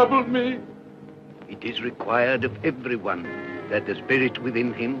you trouble me? It is required of everyone that the spirit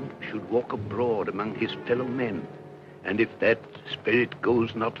within him should walk abroad among his fellow men. And if that spirit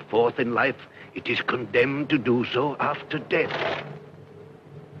goes not forth in life, it is condemned to do so after death.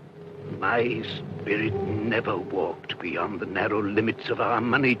 My spirit never walked beyond the narrow limits of our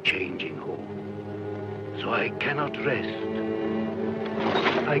money-changing hall. So I cannot rest.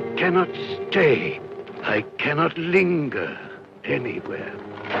 I cannot stay. I cannot linger anywhere.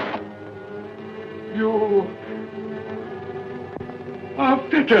 You are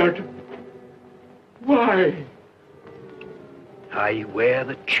fettered. Why? I wear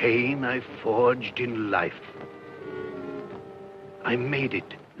the chain I forged in life. I made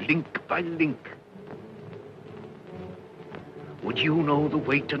it link by link. Would you know the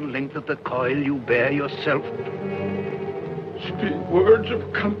weight and length of the coil you bear yourself? Speak words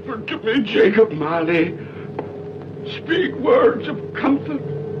of comfort to me, Jacob Marley. Speak words of comfort.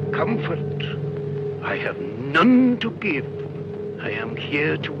 Comfort? I have none to give. I am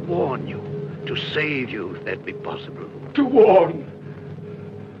here to warn you, to save you if that be possible. To warn.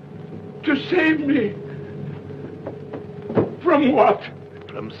 To save me. From what?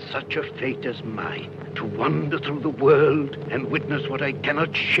 From such a fate as mine, to wander through the world and witness what I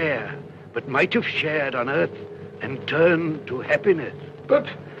cannot share, but might have shared on earth and turn to happiness. But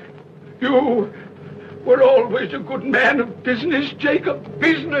you were always a good man of business, Jacob.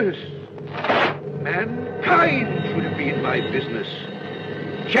 Business? Mankind should have been my business.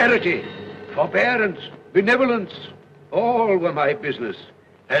 Charity, forbearance, benevolence, all were my business,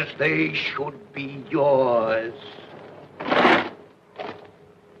 as they should be yours.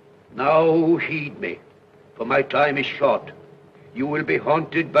 Now heed me, for my time is short. You will be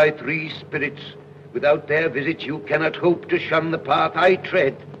haunted by 3 spirits. Without their visit, you cannot hope to shun the path I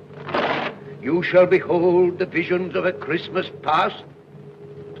tread. You shall behold the visions of a Christmas past,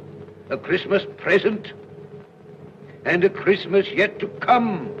 a Christmas present, and a Christmas yet to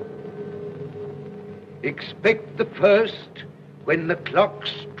come. Expect the first when the clock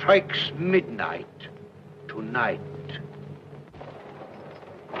strikes midnight tonight.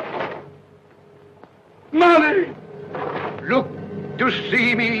 Molly! Look to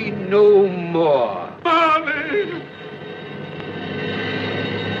see me no more. Molly!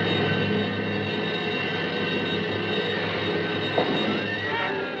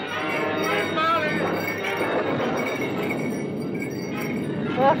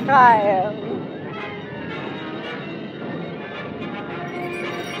 Raphael.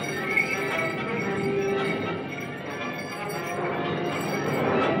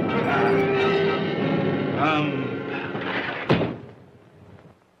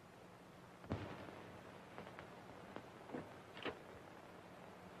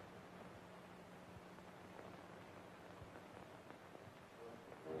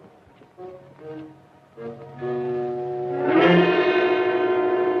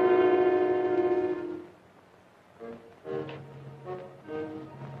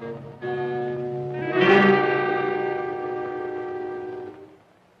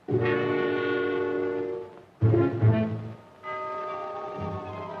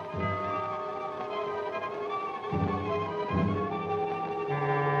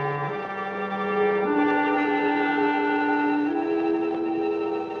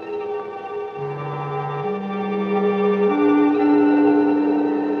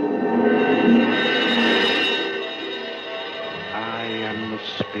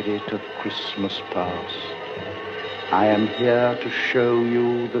 Christmas past. I am here to show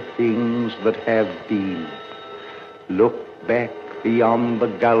you the things that have been. Look back beyond the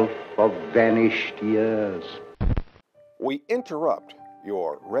gulf of vanished years. We interrupt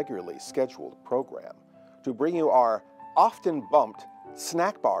your regularly scheduled program to bring you our often bumped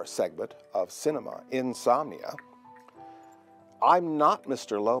snack bar segment of Cinema Insomnia. I'm not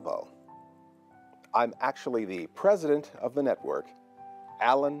Mr. Lobo. I'm actually the president of the network,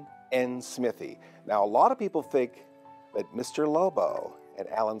 Alan N. Smithy. Now, a lot of people think that Mr. Lobo and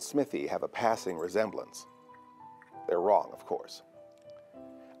Alan Smithy have a passing resemblance. They're wrong, of course.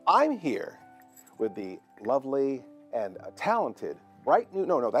 I'm here with the lovely and talented, bright new,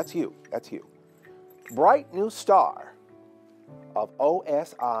 no, that's you, bright new star of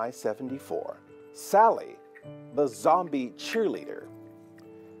OSI 74, Sally, the zombie cheerleader.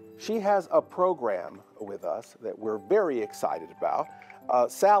 She has a program with us that we're very excited about.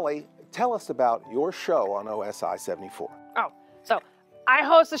 Sally, tell us about your show on OSI 74. Oh, so I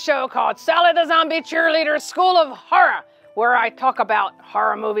host a show called Sally the Zombie Cheerleader School of Horror, where I talk about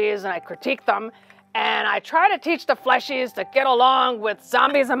horror movies and I critique them. And I try to teach the fleshies to get along with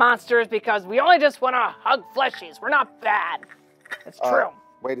zombies and monsters because we only just want to hug fleshies. We're not bad. It's true.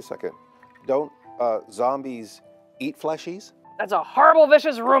 Wait a second. Don't zombies eat fleshies? That's a horrible,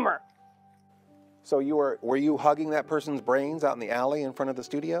 vicious rumor. So were you hugging that person's brains out in the alley in front of the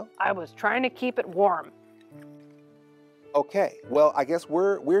studio? I was trying to keep it warm. Okay, well, I guess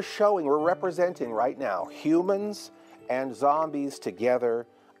we're representing right now humans and zombies together,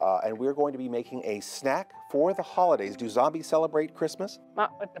 and we're going to be making a snack for the holidays. Do zombies celebrate Christmas?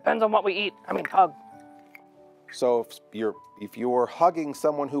 It depends on what we eat. I mean, hug. So if you're hugging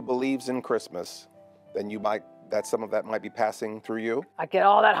someone who believes in Christmas, then some of that might be passing through you? I get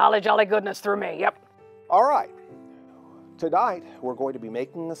all that holly jolly goodness through me, yep. All right. Tonight, we're going to be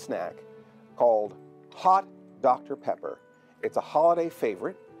making a snack called Hot Dr. Pepper. It's a holiday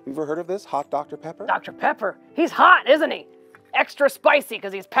favorite. You ever heard of this, Hot Dr. Pepper? Dr. Pepper? He's hot, isn't he? Extra spicy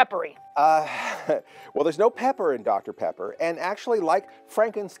because he's peppery. Well, there's no pepper in Dr. Pepper, and actually, like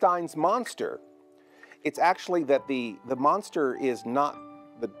Frankenstein's monster, it's actually that the monster is not,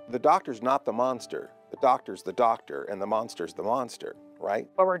 the doctor's not the monster. The doctor's the doctor, and the monster's the monster, right?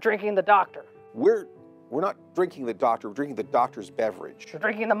 But we're drinking the doctor. We're not drinking the doctor. We're drinking the doctor's beverage. We're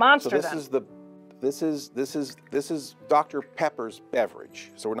drinking the monster. So this is Dr. Pepper's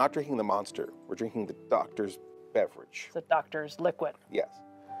beverage. So we're not drinking the monster. We're drinking the doctor's beverage. The doctor's liquid. Yes.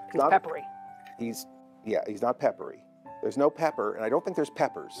 He's peppery. He's not peppery. There's no pepper, and I don't think there's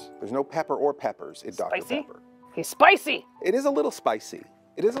peppers. There's no pepper or peppers in Dr. Pepper. He's spicy. It is a little spicy.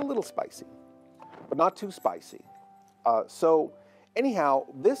 It is a little spicy, but not too spicy. So anyhow,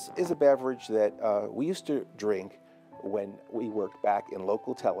 this is a beverage that we used to drink when we worked back in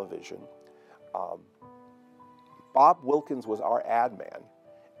local television. Bob Wilkins was our ad man,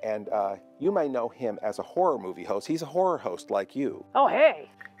 and you may know him as a horror movie host. He's a horror host like you. Oh, hey.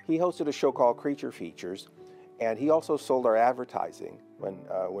 He hosted a show called Creature Features, and he also sold our advertising when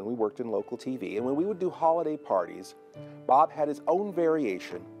we worked in local TV. And when we would do holiday parties, Bob had his own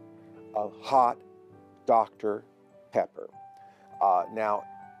variation of hot Dr. Pepper. Now,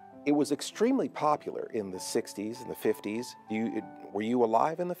 it was extremely popular in the 60s and the 50s. Were you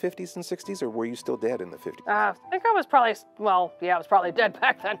alive in the 50s and 60s, or were you still dead in the 50s? I think I was probably, well, yeah, I was probably dead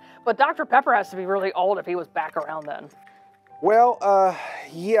back then. But Dr. Pepper has to be really old if he was back around then. Well,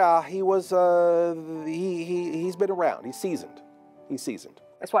 yeah, he was, he's been around. He's seasoned. He's seasoned.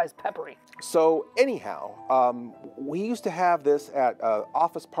 That's why it's peppery. So anyhow, we used to have this at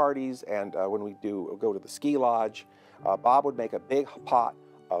office parties, and when we go to the ski lodge, Bob would make a big pot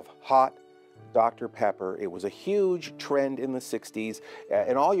of hot Dr. Pepper. It was a huge trend in the 60s.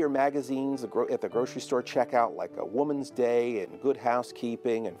 In all your magazines at the grocery store checkout, like a Woman's Day and Good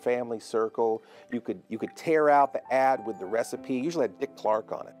Housekeeping and Family Circle, you could tear out the ad with the recipe. Usually had Dick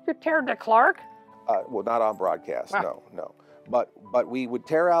Clark on it. You tear Dick Clark? Well, not on broadcast, no. But we would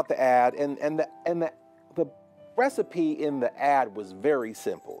tear out the ad, and the recipe in the ad was very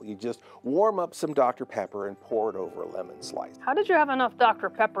simple. You just warm up some Dr. Pepper and pour it over a lemon slice. How did you have enough Dr.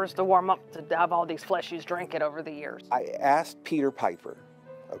 Peppers to warm up to have all these fleshies drink it over the years? I asked Peter Piper,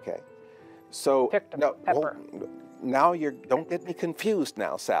 okay? So, Pepper. Now don't get me confused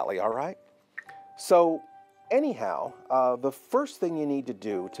now, Sally, all right? So, anyhow, the first thing you need to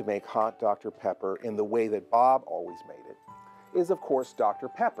do to make hot Dr. Pepper in the way that Bob always made it is, of course, Dr.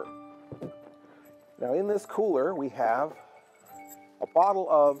 Pepper. Now, in this cooler, we have a bottle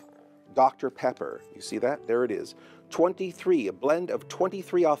of Dr. Pepper. You see that? There it is. 23, a blend of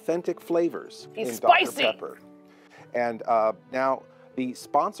 23 authentic flavors in Dr. Pepper. And now, the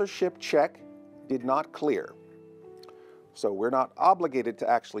sponsorship check did not clear. So we're not obligated to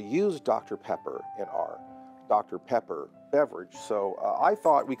actually use Dr. Pepper in our Dr. Pepper beverage. So I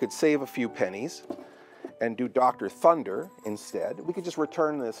thought we could save a few pennies and do Dr. Thunder instead. We could just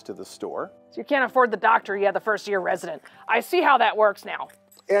return this to the store. So you can't afford the doctor, you have the first-year resident. I see how that works now.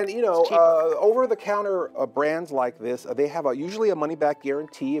 And, you know, over-the-counter brands like this, they have usually a money-back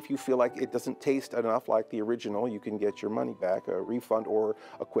guarantee. If you feel like it doesn't taste enough like the original, you can get your money back, a refund or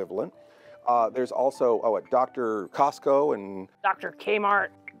equivalent. There's also at Dr. Costco and Dr. Kmart.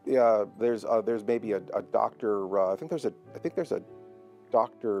 Yeah, there's maybe a Dr. I think there's a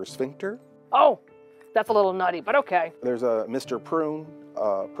Dr. Sphincter. Oh, that's a little nutty, but okay. There's a Mr. Prune,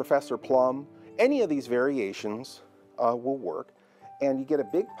 Professor Plum. Any of these variations will work. And you get a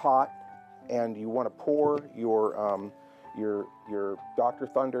big pot, and you want to pour your Dr.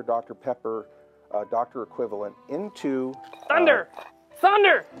 Thunder, Dr. Pepper, Dr. equivalent into Thunder!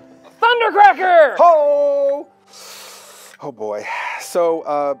 Thunder! Thundercracker! Ho! Oh boy.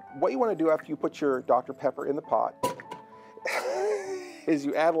 So what you want to do after you put your Dr. Pepper in the pot is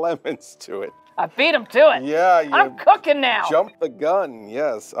you add lemons to it. I beat him to it. Yeah, I'm cooking now. Jump the gun,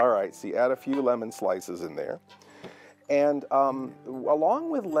 yes. All right, so you add a few lemon slices in there. And along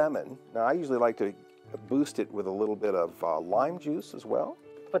with lemon, now I usually like to boost it with a little bit of lime juice as well.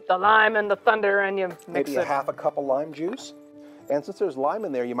 Put the lime and the thunder and you mix Maybe it. a half a cup of lime juice. And since there's lime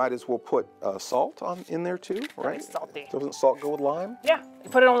in there, you might as well put salt in there too, right? Nice salty. Doesn't salt go with lime? Yeah, you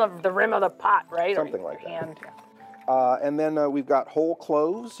put it on the rim of the pot, right? Something like that. Hand. And then we've got whole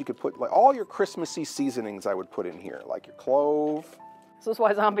cloves. You could put like all your Christmassy seasonings I would put in here, like your clove. This is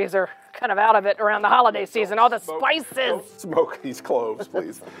why zombies are kind of out of it around the holiday season. All the spices. Don't smoke these cloves,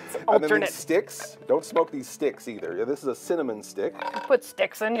 please. And then these sticks. Don't smoke these sticks either. This is a cinnamon stick. You put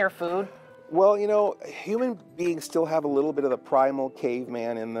sticks in your food. Well, you know, human beings still have a little bit of the primal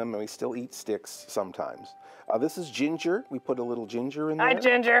caveman in them, and we still eat sticks sometimes. This is ginger. We put a little ginger in there. Hi,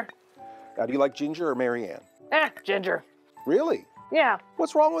 Ginger. Now, do you like ginger or Mary Ann? Ginger. Really? Yeah.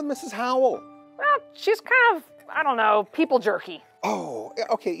 What's wrong with Mrs. Howell? Well, she's kind of, I don't know, people jerky. Oh,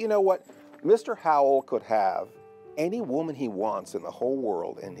 okay, you know what? Mr. Howell could have any woman he wants in the whole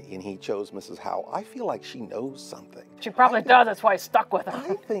world, and he chose Mrs. Howell, I feel like she knows something. She probably does. That's why he's stuck with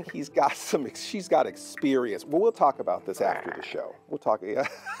her. I think she's got experience. Well, we'll talk about this after the show. We'll talk about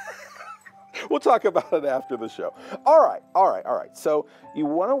it after the show. All right. So you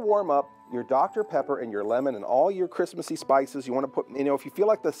want to warm up your Dr. Pepper and your lemon and all your Christmassy spices. You want to put, if you feel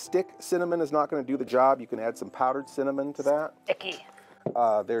like the stick cinnamon is not going to do the job, you can add some powdered cinnamon to that. Sticky.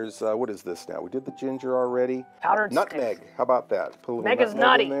 There's, what is this now? We did the ginger already. Powdered nutmeg. stick. How about that? Put a little Meg is nutmeg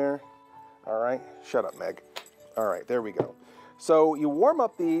nutty. in there. All right. Shut up, Meg. All right, there we go. So you warm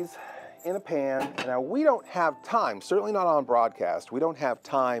up these in a pan. Now, we don't have time, certainly not on broadcast, we don't have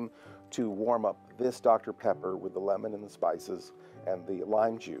time to warm up this Dr. Pepper with the lemon and the spices and the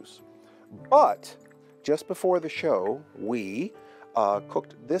lime juice. But just before the show, we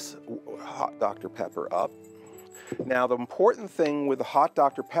cooked this hot Dr. Pepper up. Now, the important thing with the hot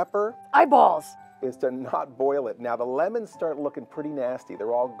Dr. Pepper... Eyeballs! ...is to not boil it. Now, the lemons start looking pretty nasty.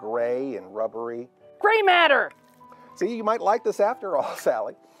 They're all gray and rubbery. Gray matter! See, you might like this after all,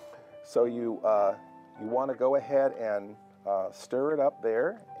 Sally. So you want to go ahead and stir it up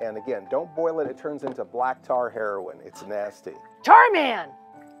there. And again, don't boil it. It turns into black tar heroin. It's nasty. Tarman!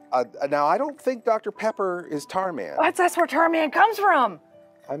 Now, I don't think Dr. Pepper is Tarman. That's where Tarman comes from.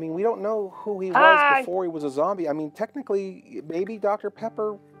 I mean, we don't know who he was before he was a zombie. I mean, technically, maybe Dr.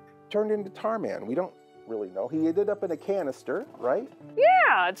 Pepper turned into Tarman. We don't really know. He ended up in a canister, right?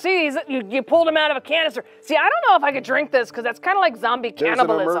 Yeah. See, you pulled him out of a canister. See, I don't know if I could drink this because that's kind of like zombie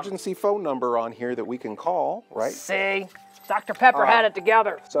cannibalism. There's an emergency phone number on here that we can call, right? See, Dr. Pepper had it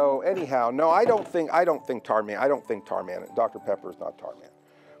together. So anyhow, no, I don't think Tarman. I don't think Tarman. Dr. Pepper is not Tarman.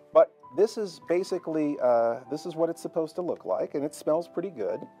 But this is basically, this is what it's supposed to look like, and it smells pretty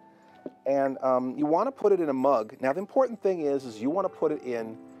good. And you want to put it in a mug. Now, the important thing is you want to put it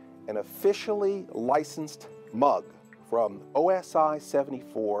in an officially licensed mug from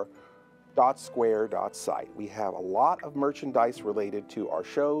OSI74.square.site. We have a lot of merchandise related to our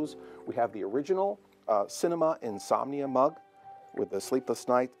shows. We have the original Cinema Insomnia mug with the Sleepless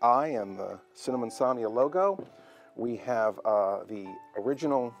Night Eye and the Cinema Insomnia logo. We have the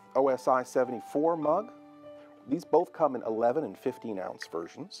original OSI 74 mug. These both come in 11 and 15 ounce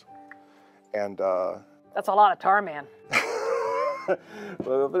versions. And that's a lot of Tarman.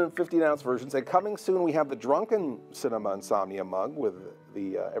 11 and 15 ounce versions. And coming soon, we have the Drunken Cinema Insomnia mug with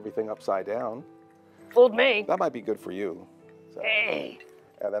the everything upside down. Fooled me. That might be good for you. So. Hey.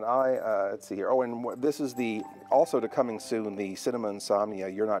 And then let's see here. Oh, and this is also to coming soon, the Cinema Insomnia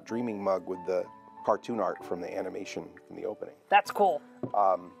You're Not Dreaming mug with the cartoon art from the animation in the opening. That's cool.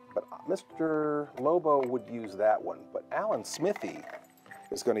 But Mr. Lobo would use that one. But Alan Smithy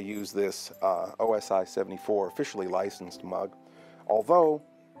is going to use this OSI 74 officially licensed mug. Although,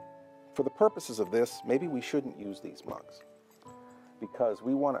 for the purposes of this, maybe we shouldn't use these mugs. Because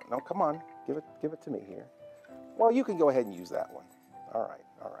we want to... No, come on. Give it to me here. Well, you can go ahead and use that one. All right.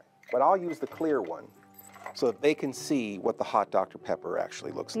 But I'll use the clear one so that they can see what the hot Dr. Pepper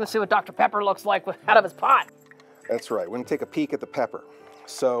actually looks like. Let's see what Dr. Pepper looks like out of his pot. That's right. We're going to take a peek at the pepper.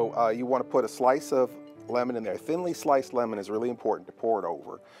 So you want to put a slice of lemon in there. Thinly sliced lemon is really important to pour it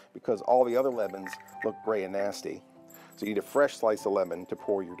over because all the other lemons look gray and nasty. So you need a fresh slice of lemon to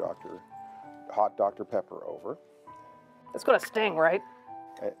pour your hot Dr. Pepper over. It's going to sting, right?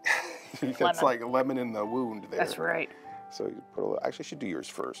 That's like a lemon in the wound there. That's right. So you put a little, actually, you should do yours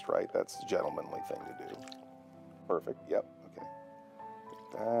first, right? That's a gentlemanly thing to do. Perfect. Yep. Okay.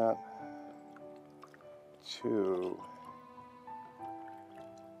 Put that. 2,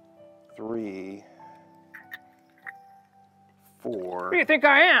 3, 4. Who do you think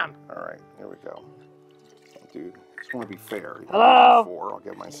I am? All right. Here we go. Dude, just want to be fair. Hello. 4. I'll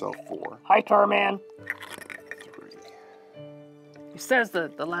give myself 4. Hi, Tarman. 3. He says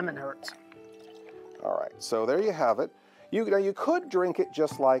the lemon hurts. All right. So there you have it. Now, you could drink it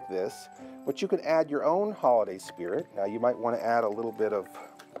just like this, but you can add your own holiday spirit. Now, you might want to add a little bit of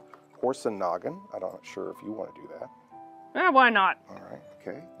horse and noggin. I'm not sure if you want to do that. Why not? All right,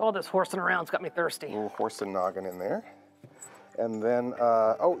 okay. All this horsing around's got me thirsty. A little horse and noggin in there. And then,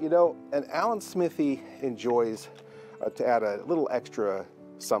 and Alan Smithy enjoys to add a little extra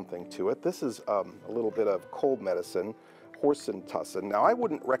something to it. This is a little bit of cold medicine, horse and tussin. Now, I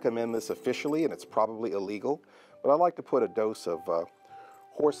wouldn't recommend this officially, and it's probably illegal, but I like to put a dose of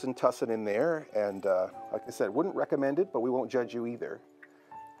horse and tussin in there, and like I said, wouldn't recommend it, but we won't judge you either.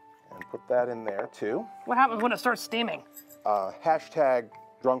 And put that in there too. What happens when it starts steaming? Hashtag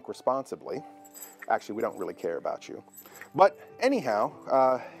drunk responsibly. Actually, we don't really care about you. But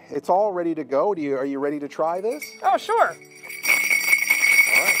anyhow, it's all ready to go. Are you ready to try this? Oh, sure.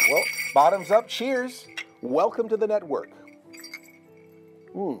 All right, well, bottoms up, cheers. welcome to the network.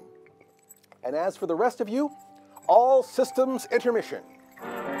 And as for the rest of you, all systems intermission.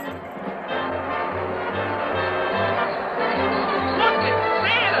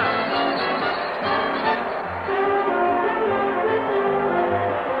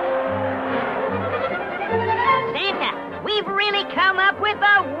 Santa, we've really come up with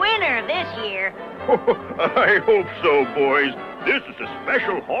a winner this year. I hope so, boys. This is a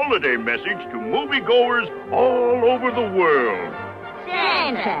special holiday message to moviegoers all over the world.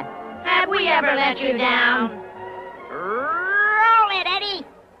 Santa, have we ever let you down? Roll it, Eddie.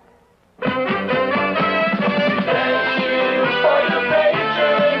 Thank you for your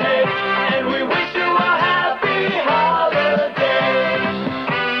patronage, and we wish you a happy holiday.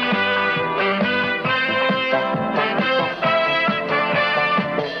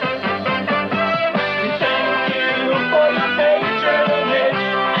 Thank you for your patronage,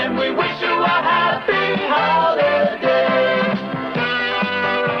 and we wish you a happy holiday.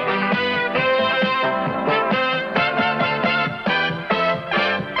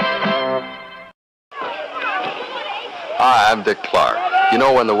 Hi, I'm Dick Clark. You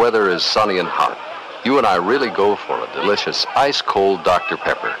know, when the weather is sunny and hot, you and I really go for a delicious ice-cold Dr.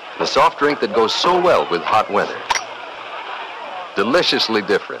 Pepper, the soft drink that goes so well with hot weather. Deliciously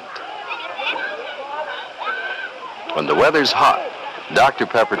different. When the weather's hot, Dr.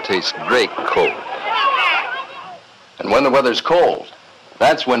 Pepper tastes great cold. And when the weather's cold,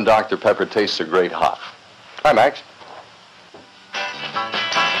 that's when Dr. Pepper tastes so great hot. Hi, Max.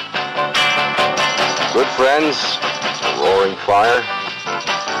 Good friends, a roaring fire,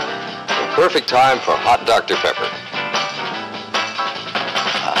 the perfect time for hot Dr. Pepper.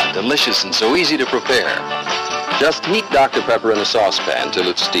 Delicious and so easy to prepare. Just heat Dr. Pepper in a saucepan till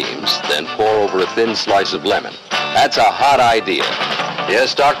it steams, then pour over a thin slice of lemon. That's a hot idea.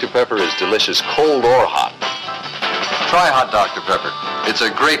 Yes, Dr. Pepper is delicious cold or hot. Try hot Dr. Pepper. It's a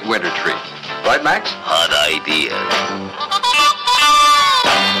great winter treat. Right, Max? Hot idea.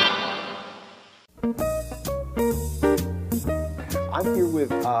 I'm here with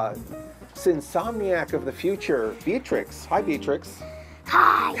Insomniac of the future, Beatrix. Hi, Beatrix.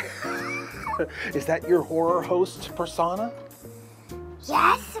 Hi. Is that your horror host persona?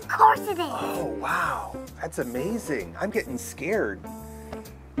 Yes, of course it is. Oh, wow. That's amazing. I'm getting scared.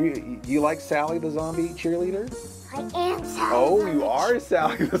 Do you like Sally the zombie cheerleader? I am Sally. Oh, you are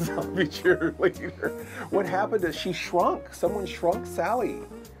Sally the zombie cheerleader. What happened? She shrunk. Someone shrunk Sally.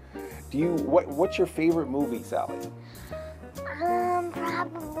 What's your favorite movie, Sally?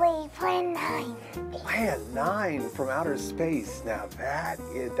 Probably Plan 9. Plan 9 from outer space. Now that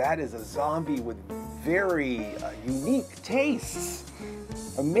is a zombie with very unique tastes.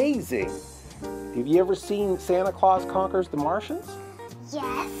 Amazing. Have you ever seen Santa Claus Conquers the Martians?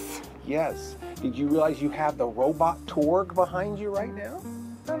 Yes. Yes. Did you realize you have the robot Torg behind you right now?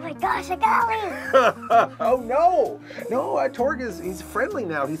 Oh my gosh, I gotta leave. Oh no! No, Torg he's friendly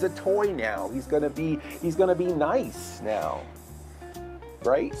now. He's a toy now. He's gonna be nice now.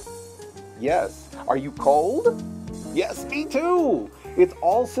 Right? Yes. Are you cold? Yes, me too. It's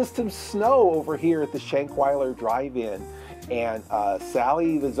all systems snow over here at the Shankweiler Drive-In. And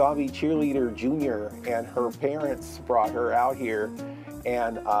Sally, the zombie cheerleader junior, and her parents brought her out here,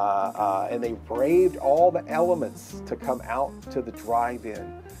 and they braved all the elements to come out to the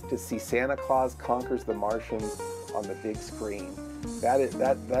drive-in to see Santa Claus Conquers the Martians on the big screen. That is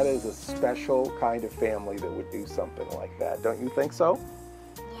a special kind of family that would do something like that. Don't you think so?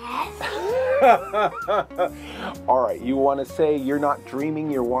 Yes. All right, you want to say you're not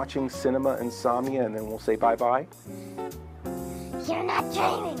dreaming, you're watching Cinema Insomnia, and then we'll say bye-bye? You're not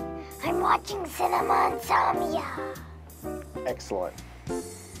dreaming. I'm watching Cinema Insomnia. Excellent.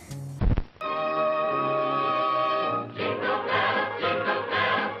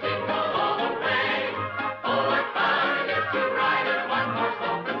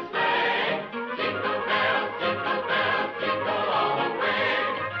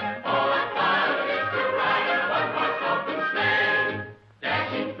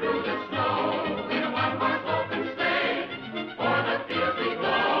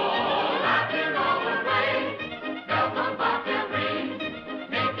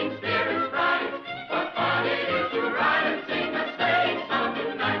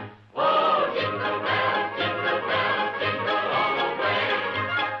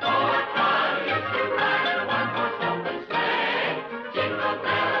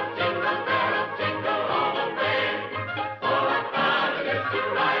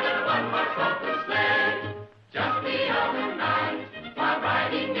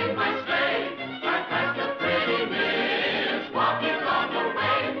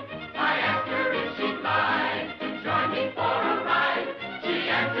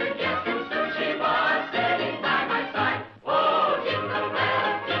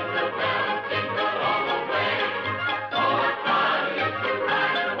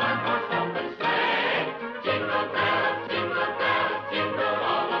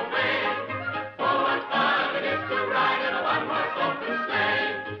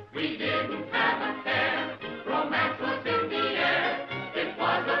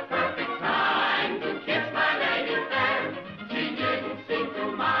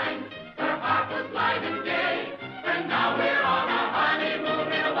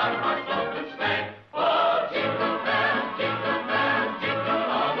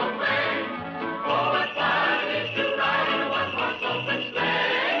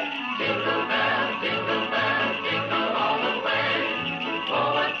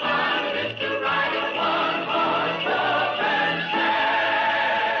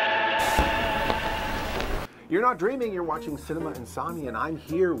 not dreaming. You're watching Cinema Insomnia, and I'm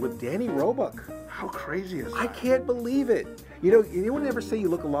here with Danny Roebuck. How crazy is that? I can't believe it. You know, anyone ever say you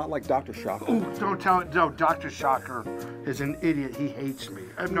look a lot like Dr. Shocker? Oh, don't tell it. No, Dr. Shocker is an idiot. He hates me.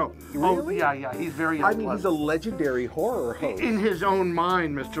 No. Really? Oh, yeah. He's very I mean, he's a legendary horror host. In his own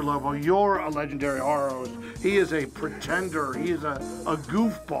mind, Mr. Lobo, you're a legendary horror host. He is a pretender. He is a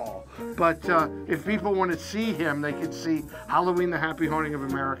goofball. But if people want to see him, they could see Halloween, The Happy Haunting of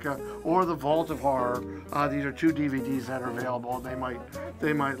America, or The Vault of Horror. These are 2 DVDs that are available. They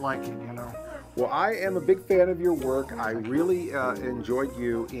might like it, you know. Well, I am a big fan of your work. I really enjoyed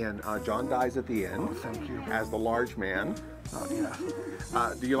you in John Dies at the End. Oh, thank you. As the large man. Oh,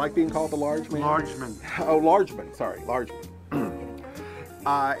 yeah. Do you like being called the large man? Largeman. Oh, largeman. Sorry, largeman.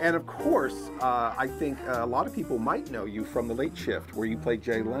 And of course, I think a lot of people might know you from The Late Shift, where you played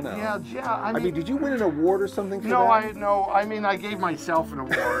Jay Leno. Yeah. I mean, did you win an award or something for that? No. I mean, I gave myself an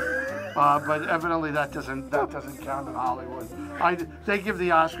award. But evidently that doesn't count in Hollywood. They give the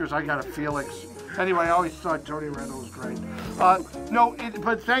Oscars. I got a Felix. Anyway, I always thought Tony Randall was great.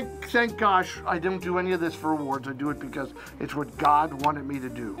 But thank gosh I don't do any of this for awards. I do it because it's what God wanted me to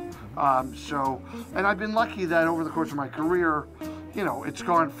do. And I've been lucky that over the course of my career, you know, it's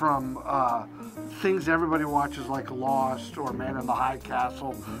gone from things everybody watches like Lost or Man in the High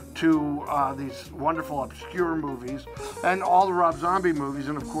Castle to these wonderful obscure movies and all the Rob Zombie movies.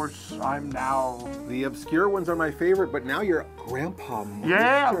 And of course, I'm now... The obscure ones are my favorite, but now you're Grandpa Munster.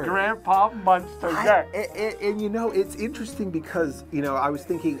 Yeah, Grandpa Munster. And you know, it's interesting because, you know, I was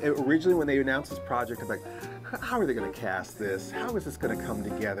thinking originally when they announced this project, I'm like, how are they going to cast this? How is this going to come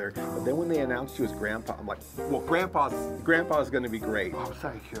together? But then when they announced you as Grandpa, I'm like, well, Grandpa's going to be great. Oh,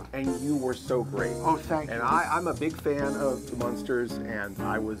 thank you. And you were so great. Oh, thank you. And I'm a big fan of the Munsters, and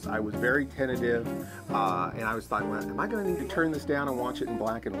I was very tentative, and I was thought, well, am I going to need to turn this down and watch it in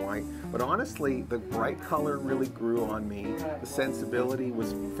black and white? But honestly, the bright color really grew on me. The sensibility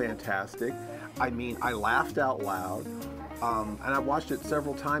was fantastic. I mean, I laughed out loud. And I've watched it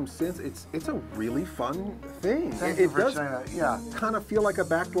several times since. It's a really fun thing. Thank you for saying that. Yeah. Kind of feel like a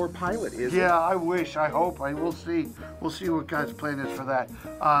backdoor pilot, isn't it? Yeah, I wish. I hope. We'll see. We'll see what God's plan is for that.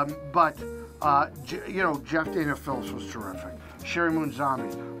 You know, Jeff Dana Phillips was terrific. Sherry Moon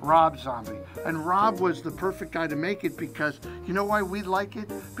Zombie, Rob Zombie. And Rob was the perfect guy to make it because, you know why we like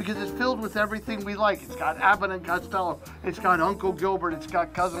it? Because it's filled with everything we like. It's got Abbott and Costello. It's got Uncle Gilbert. It's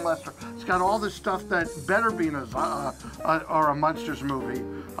got Cousin Lester. It's got all this stuff that better be in a Munsters movie.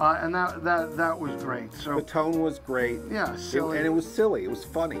 And that was great. So the tone was great. Yeah, silly. And it was silly. It was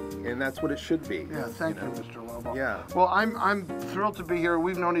funny. And that's what it should be. Yeah, thank you, Mr. Lobo. Yeah. Well, I'm thrilled to be here.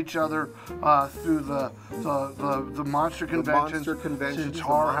 We've known each other through the Monster Convention. Since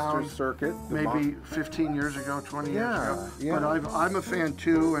Horror Hound circuit, maybe 15 years ago, 20 years ago. Yeah. But I'm a fan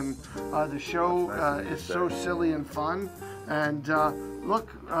too, and the show is so silly and fun. And look,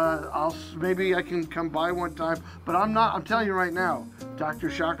 maybe I can come by one time, but I'm not. I'm telling you right now,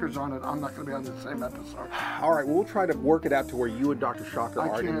 Dr. Shocker's on it. I'm not going to be on the same episode. All right, we'll try to work it out to where you and Dr. Shocker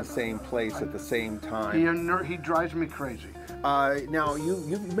are in the same place at the same time. He drives me crazy. Now,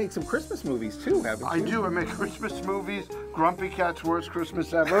 you've made some Christmas movies too, haven't you? I do. I make Christmas movies. Grumpy Cat's Worst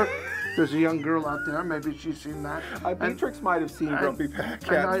Christmas Ever. There's a young girl out there. Maybe she's seen that. Beatrix might have seen Grumpy Cat's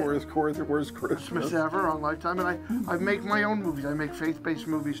Worst Christmas Ever on Lifetime. And I make my own movies. I make faith-based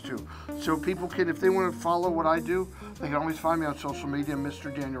movies too. So people can, if they want to follow what I do, they can always find me on social media,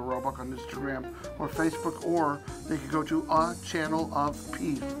 Mr. Daniel Roebuck on Instagram or Facebook, or they can go to A Channel of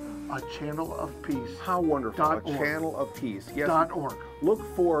Peace. A Channel of Peace. How wonderful. A Channel of Peace. Yes. .org. Look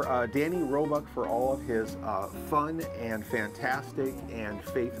for Danny Roebuck for all of his fun and fantastic and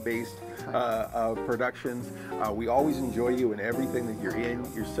faith-based productions. We always enjoy you in everything that you're in.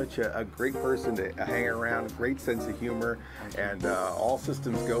 You're such a great person to hang around, great sense of humor, and all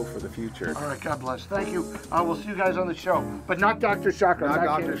systems go for the future. All right, God bless. Thank you. We'll see you guys on the show, but not Dr. Shocker. Not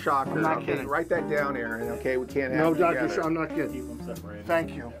Dr. Shocker. I'm not kidding. Write that down, Aaron, okay? We can't have No, it Dr. together. Shocker, I'm not kidding. Keep them separated.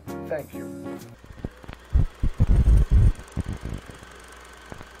 Thank you. Thank you.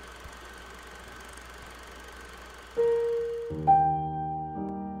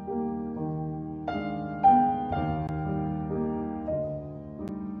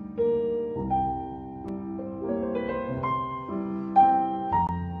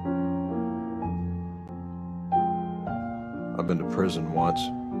 I've been to prison once.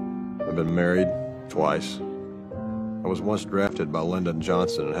 I've been married twice. I was once drafted by Lyndon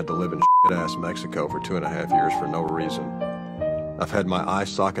Johnson and had to live in shit-ass Mexico for 2.5 years for no reason. I've had my eye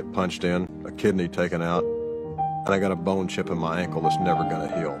socket punched in, a kidney taken out, and I got a bone chip in my ankle that's never gonna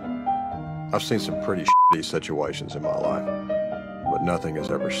heal. I've seen some pretty shitty situations in my life, but nothing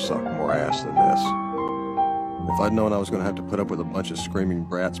has ever sucked more ass than this. If I'd known I was going to have to put up with a bunch of screaming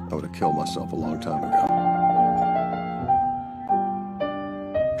brats, I would have killed myself a long time ago.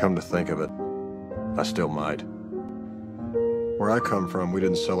 Come to think of it, I still might. Where I come from, we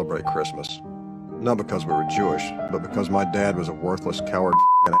didn't celebrate Christmas. Not because we were Jewish, but because my dad was a worthless, coward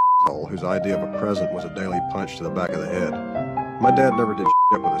asshole whose idea of a present was a daily punch to the back of the head. My dad never did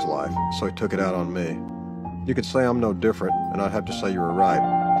shit with his life, so he took it out on me. You could say I'm no different, and I'd have to say you were right.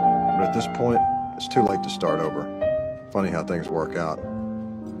 But at this point, it's too late to start over. Funny how things work out.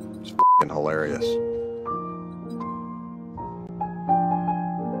 It's f***ing hilarious.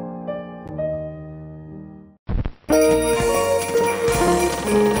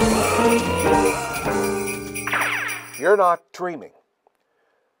 You're not dreaming.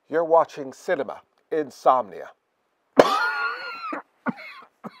 You're watching Cinema Insomnia.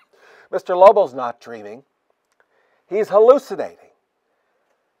 Mr. Lobo's not dreaming. He's hallucinating.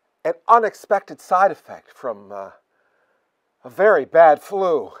 An unexpected side effect from a very bad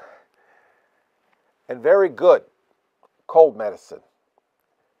flu and very good cold medicine.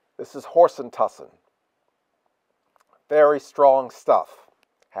 This is horse and tussin. Very strong stuff.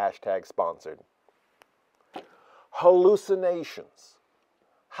 Hashtag sponsored. Hallucinations.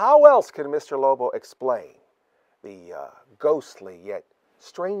 How else can Mr. Lobo explain the ghostly yet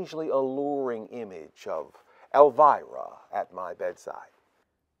strangely alluring image of Elvira at my bedside?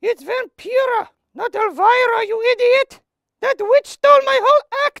 It's Vampira, not Elvira, you idiot! That witch stole my whole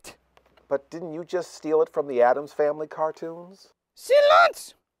act! But didn't you just steal it from the Addams Family cartoons?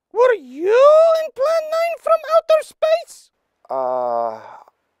 Silence! Were you in Plan 9 from outer space?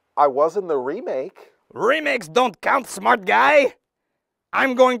 I was in the remake. Remakes don't count, smart guy.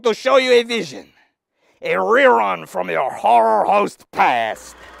 I'm going to show you a vision. A rerun from your horror host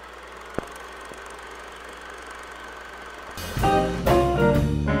past.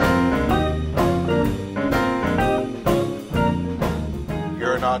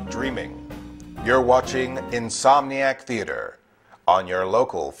 You're not dreaming. You're watching Insomniac Theater on your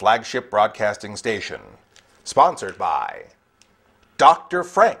local flagship broadcasting station. Sponsored by Dr.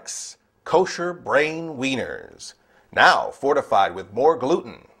 Frank's Kosher Brain Wieners. Now fortified with more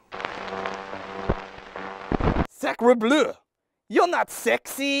gluten. Sacre bleu! You're not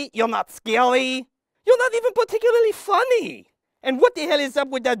sexy, you're not scary, you're not even particularly funny. And what the hell is up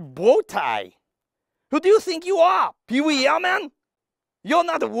with that bow tie? Who do you think you are, Pee-wee Herman? You're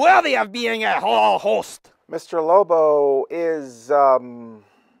not worthy of being a horror host. Mr. Lobo is,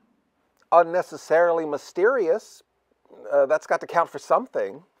 unnecessarily mysterious. That's got to count for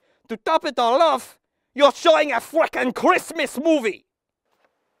something. To top it all off, you're showing a frickin' Christmas movie.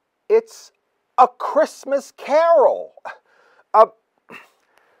 It's a Christmas Carol.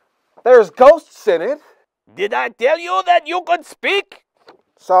 There's ghosts in it. Did I tell you that you could speak?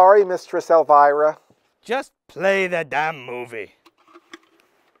 Sorry, Mistress Elvira. Just play the damn movie.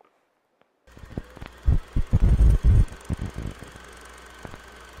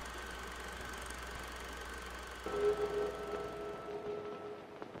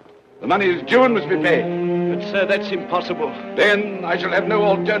 The money is due and must be paid. But, sir, that's impossible. Then I shall have no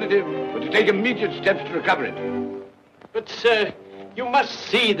alternative but to take immediate steps to recover it. But, sir, you must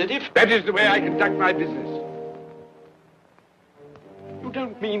see that if... That is the way I conduct my business. You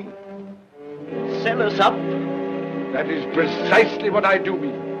don't mean... sell us up? That is precisely what I do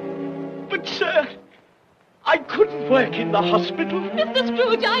mean. But, sir, I couldn't work in the hospital. Mr.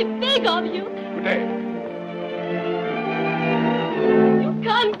 Scrooge, I beg of you. Good day. You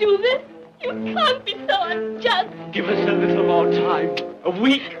can't do this. You can't be so unjust. Give us a little more time. A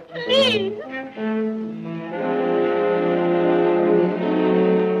week. Please.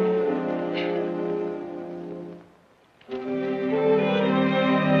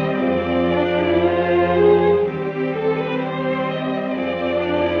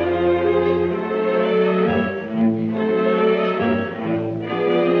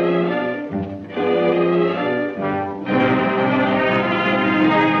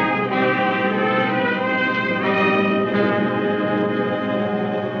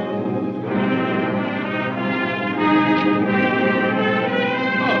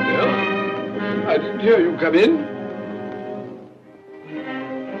 Here you come in.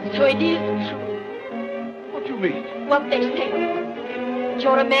 So it is true. What do you mean? What they say.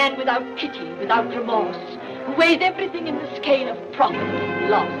 You're a man without pity, without remorse, who weighs everything in the scale of profit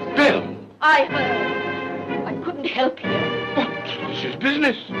and loss. Bill! I heard. I couldn't help you. But this is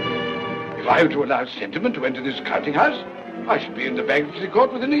business. If I were to allow sentiment to enter this counting house, I should be in the bankruptcy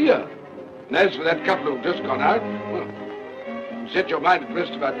court within a year. And as for that couple who've just gone out, well, set your mind at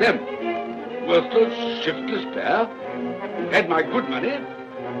rest about them. Worthless, shiftless pair. Had my good money.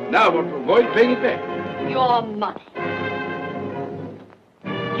 Now I want to avoid paying it back. Your money.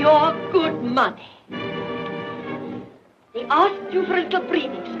 Your good money. They asked you for a little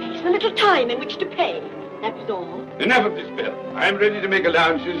breathing space, a little time in which to pay. That was all. Enough of this, Belle. I am ready to make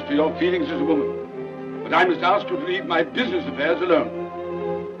allowances for your feelings as a woman. But I must ask you to leave my business affairs alone.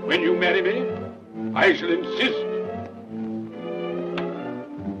 When you marry me, I shall insist.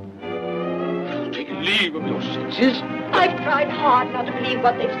 Take leave of your senses. I've tried hard not to believe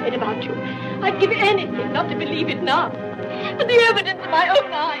what they've said about you. I'd give anything not to believe it now. But the evidence of my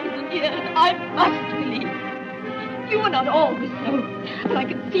own eyes and ears, I must believe. You are not always so. And I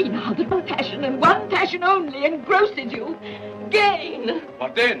can see now that one passion and one passion only engrosses you. Gain.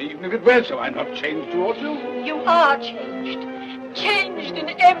 What then? Even if it were so, I'm not changed towards you. You are changed. Changed in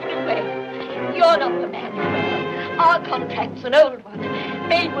every way. You're not the man you were. Our contract's an old one,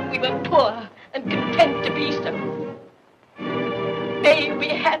 made when we were poor and content to be so. May you be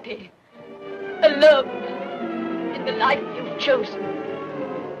happy, alone, in the life you've chosen.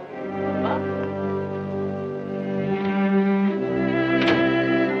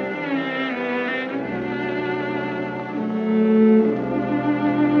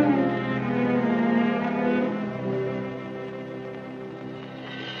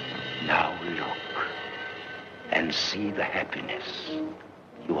 Now look and see the happiness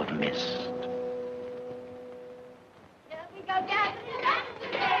you have missed.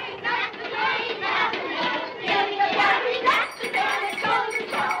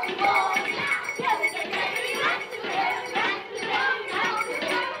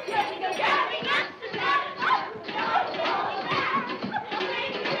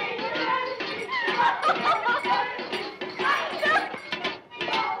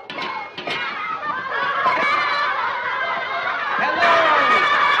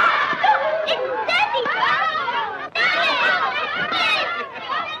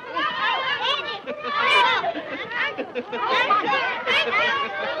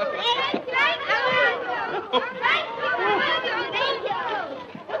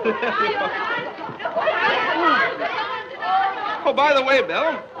 Oh, by the way,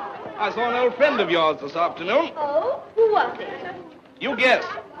 Bill, I saw an old friend of yours this afternoon. Oh? Who was it? You guess.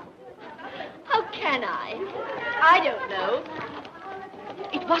 How can I? I don't know.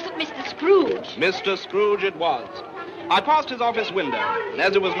 It wasn't Mr. Scrooge. Mr. Scrooge it was. I passed his office window, and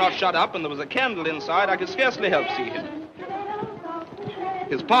as it was not shut up and there was a candle inside, I could scarcely help see him.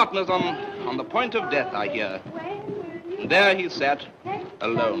 His partner's on the point of death, I hear. And there he sat,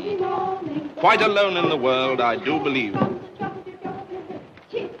 alone. Quite alone in the world, I do believe.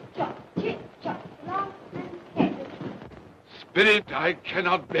 Spirit, I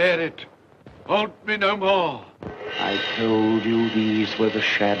cannot bear it. Haunt me no more. I told you these were the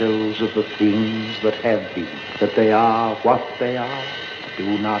shadows of the things that have been, that they are what they are.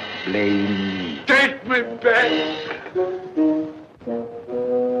 Do not blame me. Take me back.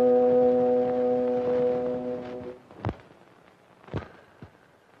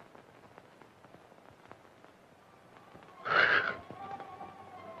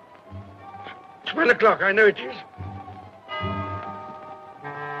 It's 1 o'clock, I know it is.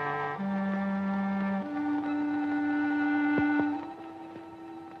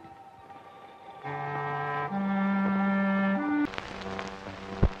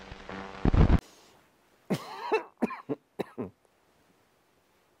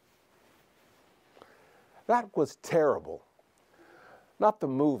 That was terrible. Not the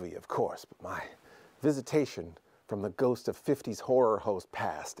movie, of course, but my visitation from the ghost of 50s horror host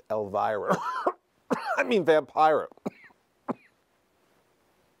past, Elvira. I mean, Vampira.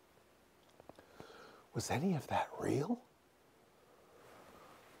 Was any of that real?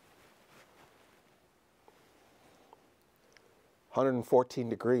 "114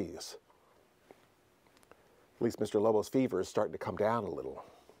 degrees. At least Mr. Lobo's fever is starting to come down a little.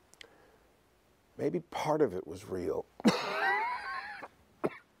 Maybe part of it was real.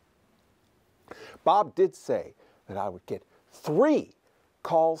 Bob did say that I would get 3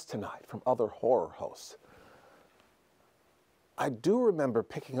 calls tonight from other horror hosts. I do remember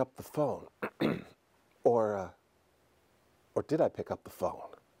picking up the phone. Or did I pick up the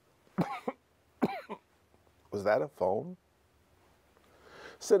phone? Was that a phone?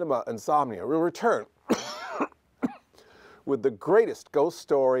 Cinema Insomnia will return with the greatest ghost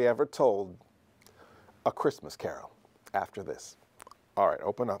story ever told, A Christmas Carol, after this. All right,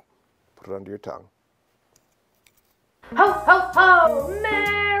 open up. Put it under your tongue. Ho, ho, ho!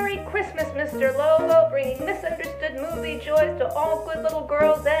 Merry Christmas, Mr. Lobo, bringing misunderstood movie joys to all good little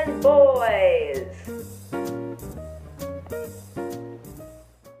girls and boys.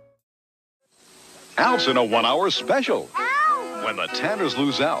 Al's in a 1-hour special. When the Tanners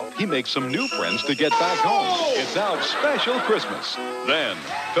lose Alf, he makes some new friends to get back home. It's Alf's special Christmas. Then,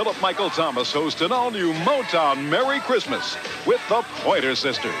 Philip Michael Thomas hosts an all-new Motown Merry Christmas with the Pointer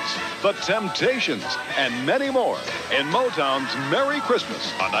Sisters, the Temptations, and many more in Motown's Merry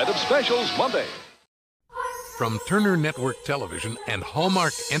Christmas, a night of specials Monday. From Turner Network Television and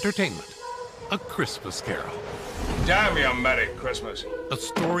Hallmark Entertainment, A Christmas Carol. Damn you, Merry Christmas. A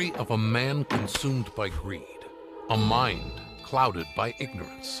story of a man consumed by greed, a mind clouded by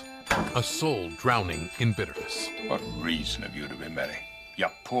ignorance, a soul drowning in bitterness. What reason have you to be merry?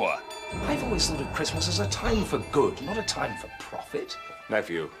 You're poor. I've always thought of Christmas as a time for good, not a time for profit.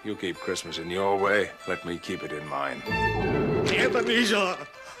 Nephew, you keep Christmas in your way. Let me keep it in mine. Ebenezer,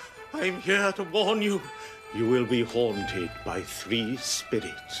 I'm here to warn you. You will be haunted by 3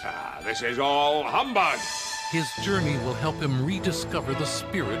 spirits. Ah, this is all humbug. His journey will help him rediscover the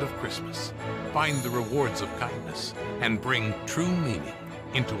spirit of Christmas, find the rewards of kindness, and bring true meaning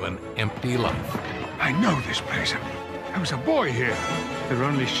into an empty life. I know this place. I was a boy here. They're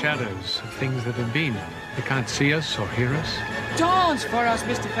only shadows of things that have been. They can't see us or hear us. Dance for us,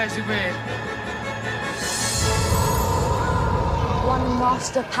 Mr. Fezziwig. One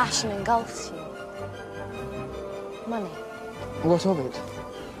master passion engulfs you. Money. What of it?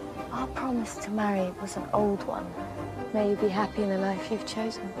 Our promise to marry was an old one. May you be happy in the life you've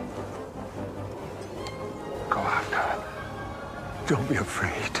chosen. Go after her. Don't be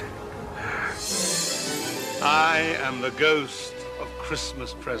afraid. I am the ghost of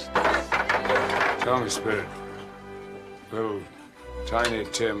Christmas presents. Tell me, Spirit, will Tiny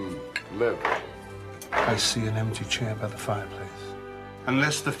Tim live? I see an empty chair by the fireplace.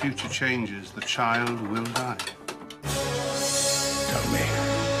 Unless the future changes, the child will die. Tell me,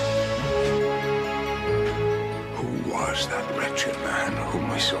 who was that wretched man whom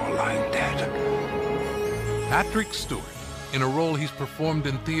we saw lying dead? Patrick Stewart, in a role he's performed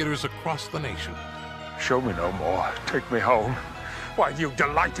in theaters across the nation. Show me no more. Take me home. Why, you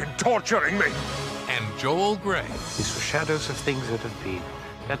delight in torturing me. And Joel Grey. These are shadows of things that have been.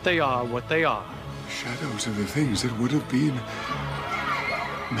 That they are what they are. Shadows of the things that would have been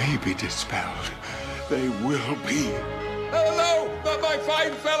may be dispelled. They will be. Hello, my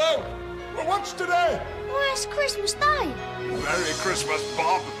fine fellow. Well, what's today? Well, it's Christmas Day. Merry Christmas,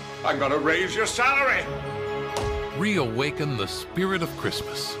 Bob. I'm going to raise your salary. Reawaken the spirit of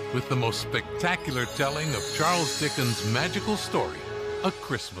Christmas with the most spectacular telling of Charles Dickens' magical story, A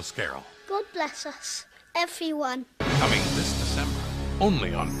Christmas Carol. God bless us, everyone. Coming this December,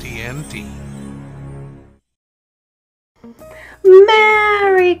 only on TNT.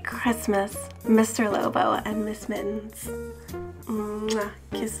 Merry Christmas, Mr. Lobo and Miss Mittens. Mwah.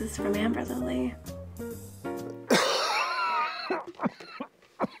 Kisses from Amber Lily.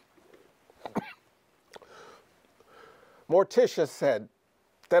 Morticia said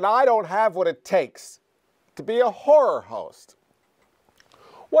that I don't have what it takes to be a horror host.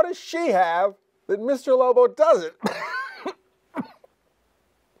 What does she have that Mr. Lobo doesn't?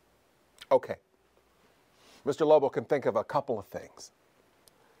 Okay. Mr. Lobo can think of a couple of things.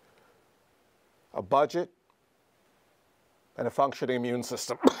 A budget and a functioning immune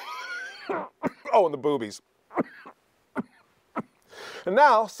system. Oh, and the boobies. And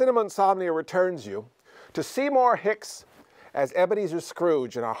now, Cinema Insomnia returns you to Seymour Hicks as Ebenezer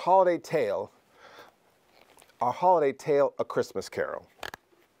Scrooge in our holiday tale, A Christmas Carol.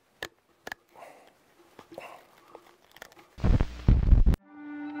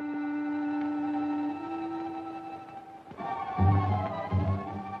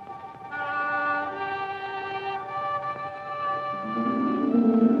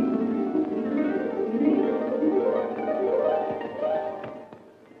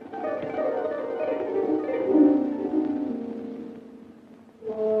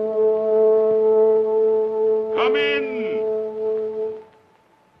 Come in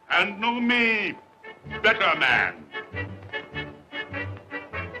and know me, better man.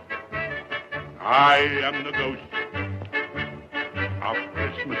 I am the ghost of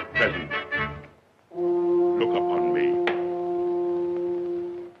Christmas present. Look upon me.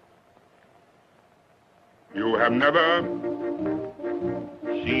 You have never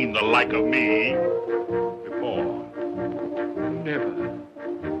seen the like of me before. Never.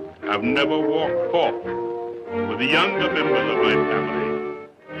 I've never walked forth with the younger members of my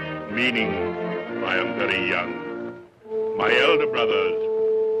family, meaning I am very young. My elder brothers,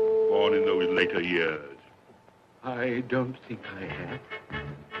 born in those later years. I don't think I have.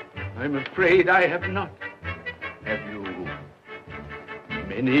 I'm afraid I have not. Have you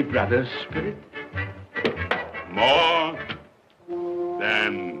many brothers, Spirit? More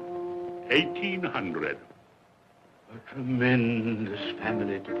than 1,800. A tremendous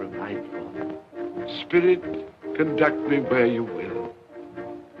family to provide for. Spirit, conduct me where you will.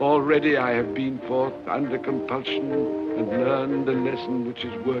 Already I have been forth under compulsion and learned the lesson which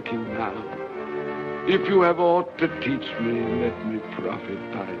is working now. If you have aught to teach me, let me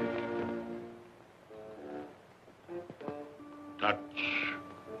profit by it. Touch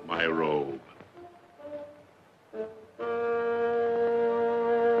my robe.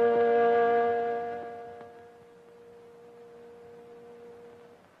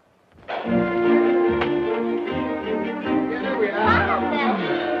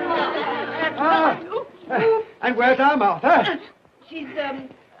 And where's our Martha? She's,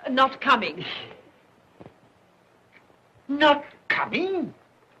 not coming. Not coming?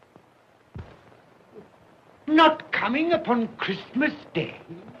 Not coming upon Christmas Day?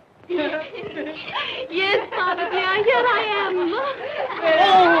 Yes, Father dear, here I am.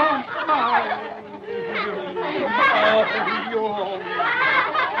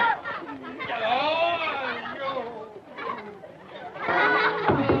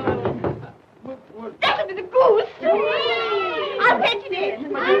 That'll be the goose. I'll fetch it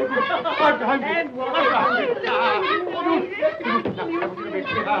in.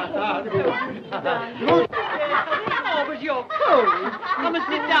 Oh, but you're cold. Come and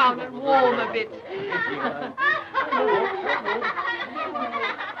sit down and warm a bit.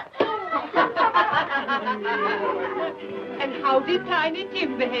 And how did Tiny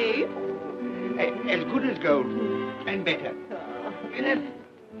Tim behave? As good as gold, and better.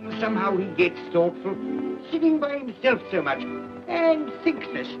 Somehow he gets thoughtful, sitting by himself so much, and thinks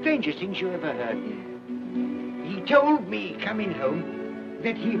the strangest things you ever heard. He told me, coming home,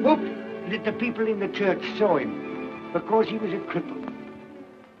 that he hoped that the people in the church saw him, because he was a cripple.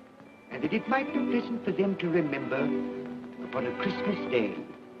 And that it might be pleasant for them to remember, upon a Christmas day,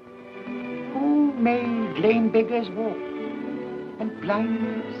 who made lame beggars walk, and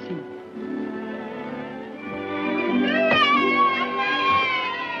blind see.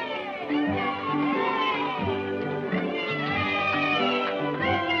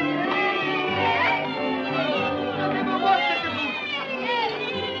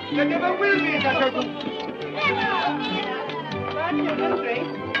 There never will be such a goose.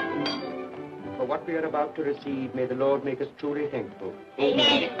 For what we are about to receive, may the Lord make us truly thankful.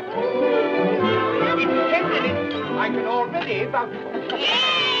 Amen. Its tenderness I can already vouch for.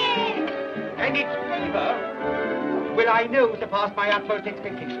 And its flavor will I know surpass my utmost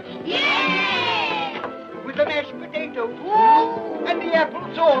expectations. With the mashed potato and the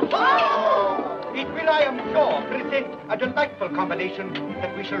apple sauce. It will, I am sure, present a delightful combination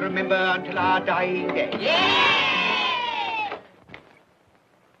that we shall remember until our dying day.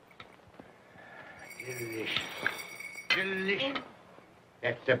 Delicious. Delicious.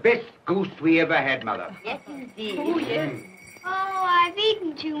 That's the best goose we ever had, Mother. Yes, indeed. Oh, yes. Oh, I've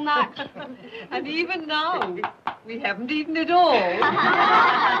eaten too much. And even now, we haven't eaten it all.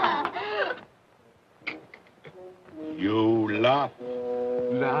 You laugh.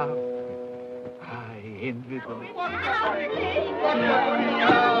 Laugh. I envy them.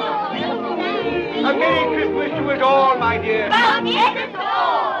 A Merry Christmas to us all, my dear. God bless us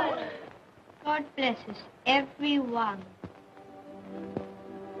all. God bless us, everyone.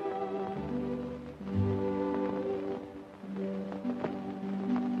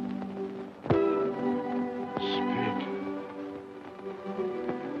 Spirit,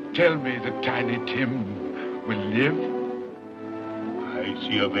 tell me that Tiny Tim will live. I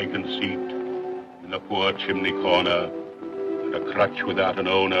see a vacant seat in a poor chimney corner, and a crutch without an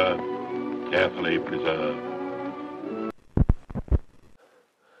owner, carefully preserved.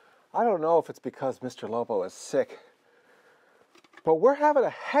 I don't know if it's because Mr. Lobo is sick, but we're having a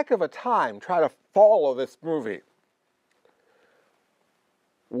heck of a time trying to follow this movie.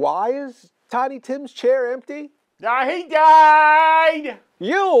 Why is Tiny Tim's chair empty? He died!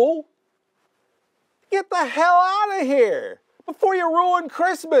 You? Get the hell out of here before you ruin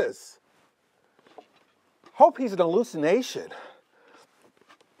Christmas. Hope he's an hallucination.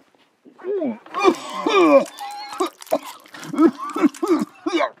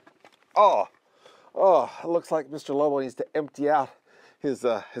 It looks like Mr. Lobo needs to empty out his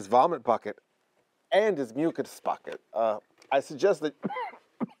vomit bucket and his mucus bucket. I suggest that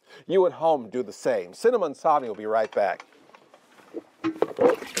you at home do the same. Cinema Insomnia will be right back.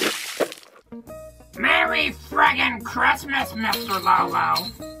 Merry friggin' Christmas, Mr. Lobo.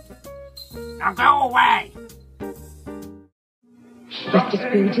 Now go away. Mr.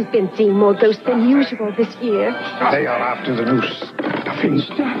 Scrooge has been seeing more ghosts than usual this year. They are after the noose. The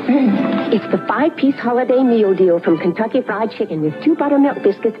Stuffing. It's the 5-piece holiday meal deal from Kentucky Fried Chicken with 2 buttermilk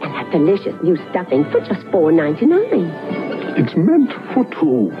biscuits and that delicious new stuffing for just $4.99. It's meant for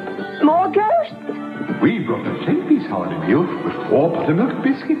 2. More ghosts? We brought a 10-piece holiday meal with 4 buttermilk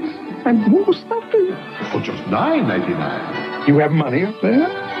biscuits and more stuffing for just $9.99. You have money up there?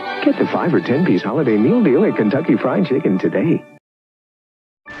 Get the 5 or 10-piece holiday meal deal at Kentucky Fried Chicken today.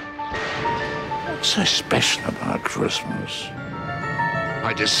 What's so special about Christmas?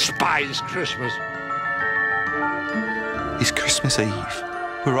 I despise Christmas. It's Christmas Eve.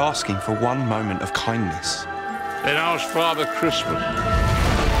 We're asking for one moment of kindness. Then ask Father Christmas.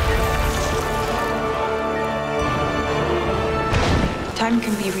 Time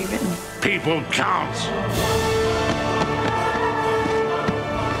can be rewritten. People can't.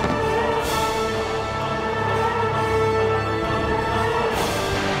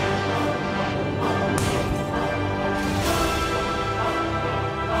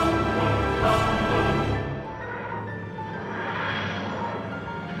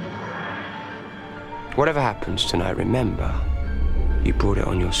 Whatever happens tonight, remember, you brought it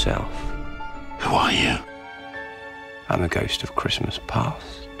on yourself. Who are you? I'm a ghost of Christmas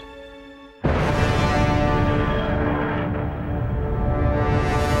past.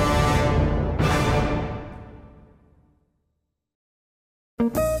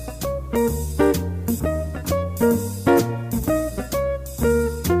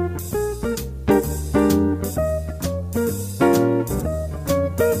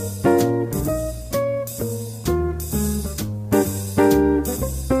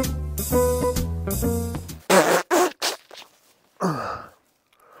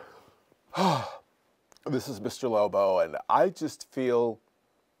 This is Mr. Lobo, and I just feel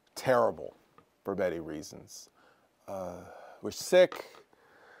terrible for many reasons. We're sick.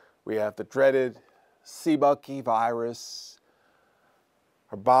 We have the dreaded sea monkey virus.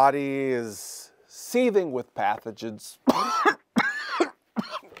 Our body is seething with pathogens.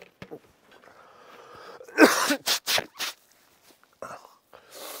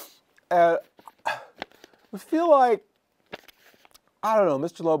 And we feel like, I don't know,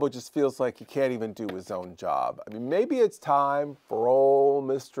 Mr. Lobo just feels like he can't even do his own job. I mean, maybe it's time for old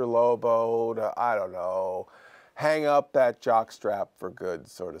Mr. Lobo to, I don't know, hang up that jockstrap for good,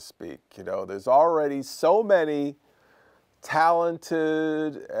 so to speak. You know, there's already so many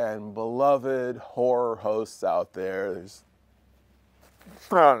talented and beloved horror hosts out there. There's,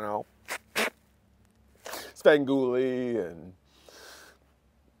 I don't know, Svengoolie and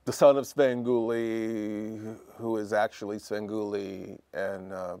the son of Svengoolie, who is actually Svengoolie,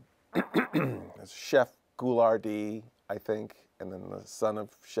 and Chef Goulardi, I think, and then the son of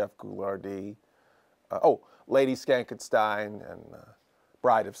Chef Goulardi. Lady Skankenstein and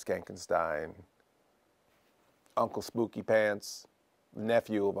Bride of Skankenstein. Uncle Spooky Pants,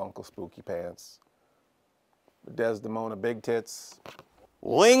 nephew of Uncle Spooky Pants. Desdemona Big Tits.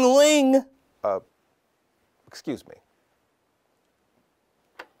 Ling Ling! Excuse me.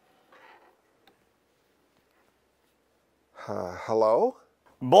 Hello?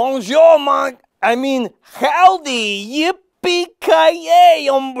 Bonjour, howdy, yippee-ki-yay,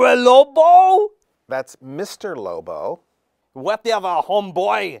 hombre Lobo! That's Mr. Lobo. Whatever,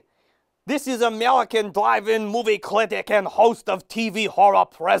 homeboy. This is American drive-in movie critic and host of TV Horror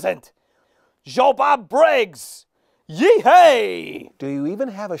Present, Joe Bob Briggs. Yee-hey! Do you even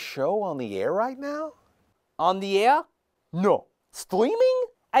have a show on the air right now? On the air? No. Streaming?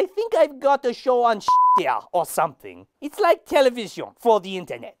 I think I've got a show on here or something. It's like television for the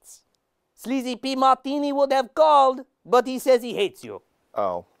internet. Sleazy P. Martini would have called, but he says he hates you.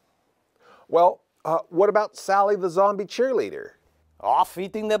 Oh. Well, what about Sally the Zombie Cheerleader? Off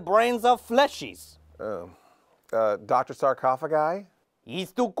eating the brains of fleshies. Oh. Dr. Sarcophagi?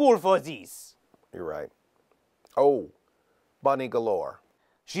 He's too cool for this. You're right. Oh, Bunny Galore.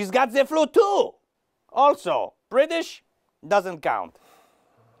 She's got the flu too. Also, British doesn't count.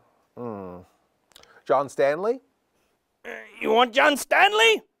 John Stanley? You want John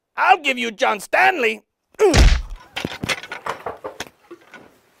Stanley? I'll give you John Stanley.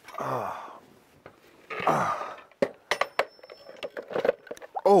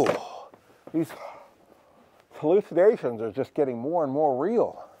 Oh, these hallucinations are just getting more and more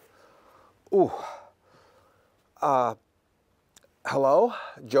real. Ooh. Hello?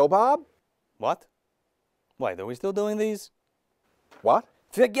 Joe Bob? What? Wait, are we still doing these? What?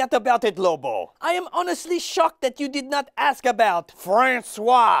 Forget about it, Lobo. I am honestly shocked that you did not ask about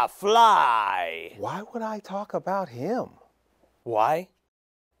Francois Fly. Why would I talk about him? Why?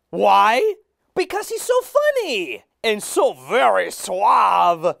 Why? Because he's so funny and so very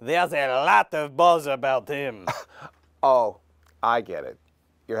suave. There's a lot of buzz about him. Oh, I get it.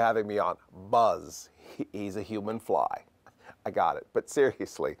 You're having me on Buzz. He's a human fly. I got it. But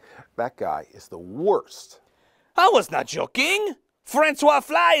seriously, that guy is the worst. I was not joking. Francois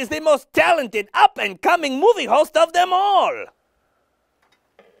Fly is the most talented, up-and-coming movie host of them all.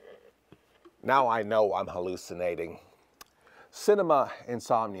 Now I know I'm hallucinating. Cinema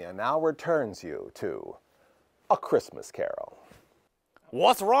Insomnia now returns you to A Christmas Carol.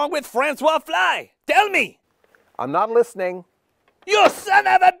 What's wrong with Francois Fly? Tell me. I'm not listening. You son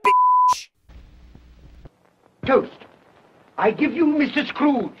of a bitch! Toast. I give you Mr.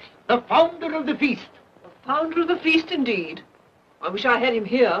 Scrooge, the founder of the feast. Founder of the feast, indeed. I wish I had him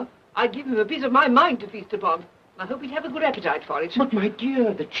here. I'd give him a piece of my mind to feast upon. I hope he'd have a good appetite for it. But, my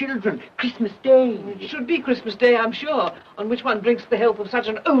dear, the children, Christmas Day. It should be Christmas Day, I'm sure, on which one drinks the health of such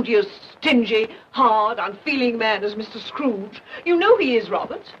an odious, stingy, hard, unfeeling man as Mr. Scrooge. You know he is,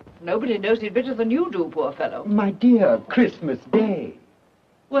 Robert. Nobody knows it better than you do, poor fellow. My dear, Christmas Day.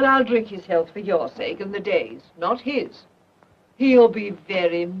 Well, I'll drink his health for your sake and the day's, not his. He'll be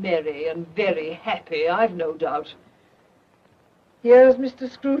very merry and very happy, I've no doubt. Here's Mr.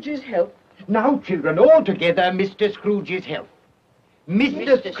 Scrooge's health. Now, children, all together, Mr. Scrooge's health.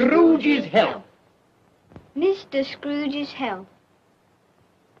 Mr. Scrooge's health. Mr. Scrooge's health.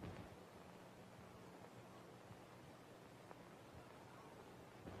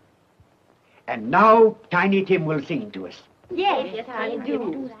 And now, Tiny Tim will sing to us. Yes, I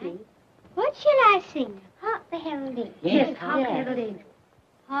do. What shall I sing? Hark the herald angels. Yes, hark the herald angels.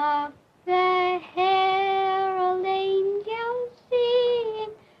 Hark the herald angels sing,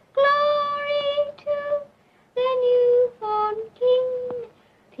 glory to the newborn King,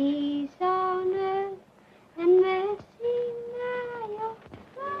 peace on earth and mercy nigh.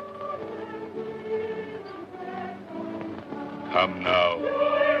 Come now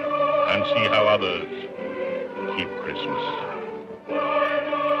and see how others keep Christmas.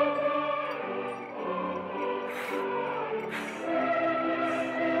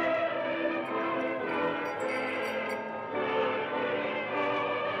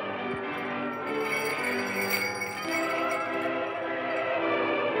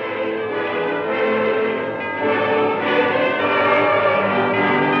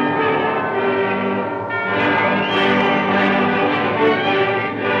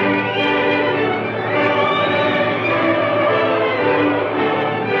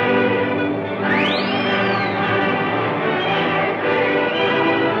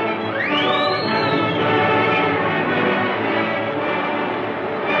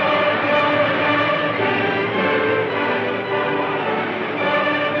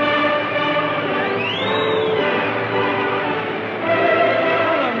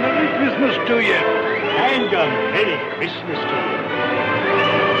 To you, and a Merry Christmas to you.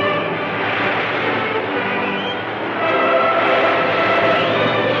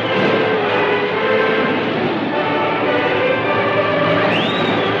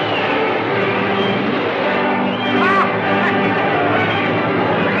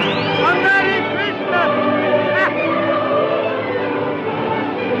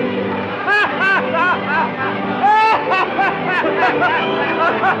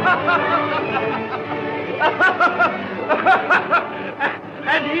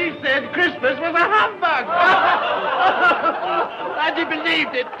 And he said Christmas was a humbug. And he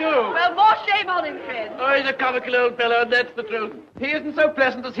believed it, too. Well, more shame on him, friend. Oh, he's a comical old fellow, and that's the truth. He isn't so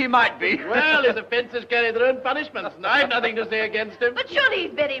pleasant as he might be. Well, his offences carry their own punishments, and I've nothing to say against him. But surely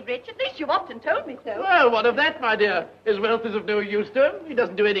he's very rich. At least you've often told me so. Well, what of that, my dear? His wealth is of no use to him. He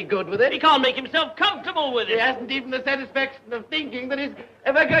doesn't do any good with it. He can't make himself comfortable with it. He hasn't even the satisfaction of thinking that he's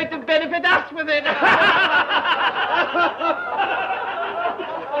ever going to benefit us with it.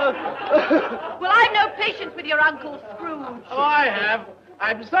 Well, I've no patience with your Uncle Scrooge. Oh, I have.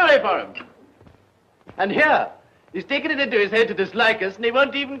 I'm sorry for him. And here, he's taken it into his head to dislike us, and he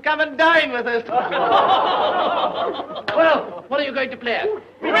won't even come and dine with us. Well, what are you going to play at?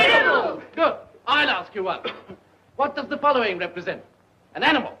 Riddles. Good. I'll ask you one. What does the following represent? An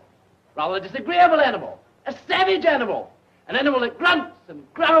animal. Rather a disagreeable animal. A savage animal. An animal that grunts and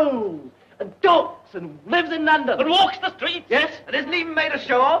growls and talks and lives in London. And walks the streets? Yes. And isn't even made a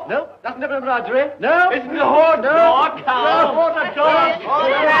show of? No. Doesn't have a embroidery? No. Isn't a horse? No. No. No. What a dog.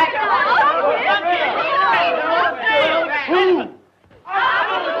 Who?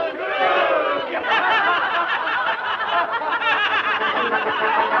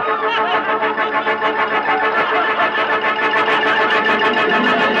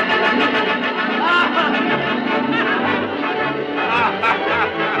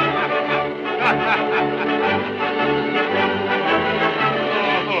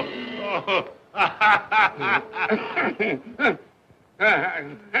 Look,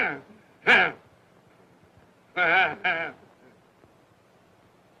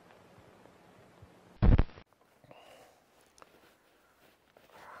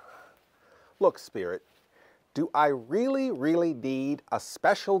 Spirit, do I really, really need a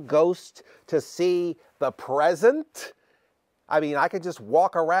special ghost to see the present? I mean, I could just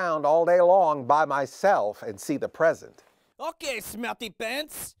walk around all day long by myself and see the present. Okay, Smelty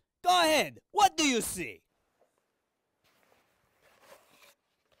Pants. Go ahead. What do you see?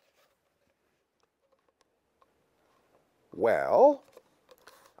 Well,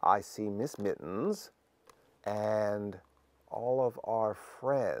 I see Miss Mittens and all of our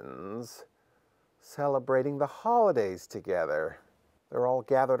friends celebrating the holidays together. They're all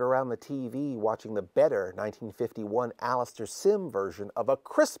gathered around the TV watching the better 1951 Alistair Sim version of A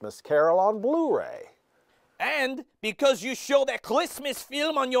Christmas Carol on Blu-ray. And because you show that Christmas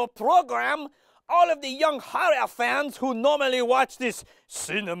film on your program, all of the young horror fans who normally watch this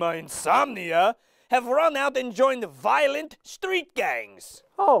Cinema Insomnia have run out and joined violent street gangs.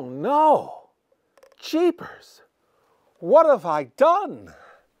 Oh no! Jeepers! What have I done?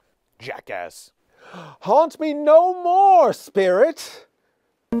 Jackass. Haunt me no more, Spirit!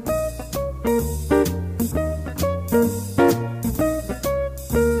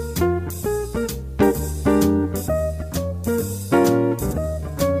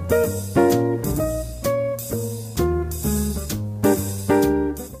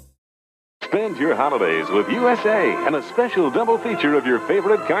 Spend your holidays with USA and a special double feature of your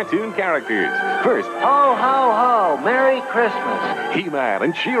favorite cartoon characters. First, Ho, ho, ho! Merry Christmas! He-Man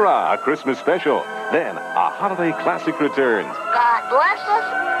and She-Ra, a Christmas special. Then, a holiday classic returns. God bless us,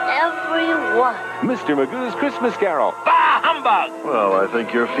 everyone. Mr. Magoo's Christmas Carol. Bah, humbug! Well, I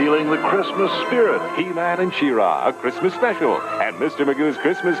think you're feeling the Christmas spirit. He-Man and She-Ra, a Christmas special. And Mr. Magoo's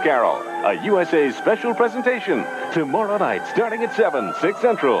Christmas Carol, a USA special presentation. Tomorrow night, starting at 7, 6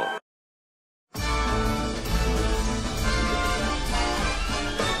 Central.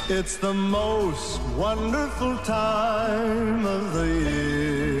 It's the most wonderful time of the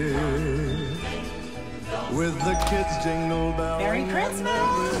year. With the kids jingle bells. Merry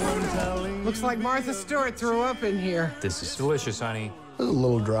Christmas! Looks like Martha Stewart threw up in here. This is delicious, honey. A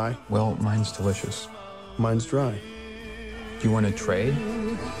little dry. Well, mine's delicious. Mine's dry. Do you want to trade?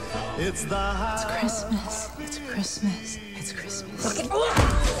 It's Christmas. It's Christmas. It's Christmas.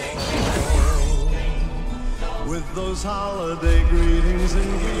 With those holiday greetings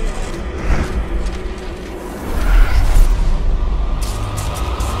and gifts.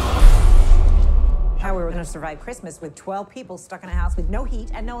 How we were going to survive Christmas with 12 people stuck in a house with no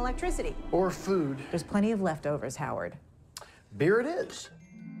heat and no electricity. Or food. There's plenty of leftovers, Howard. Beer it is.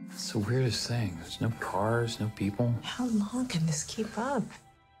 It's the weirdest thing. There's no cars, no people. How long can this keep up?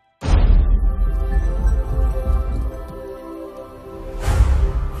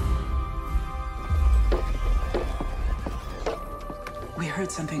 We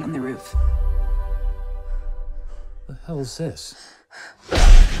heard something on the roof. The hell's this?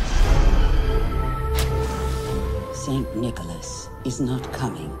 St. Nicholas is not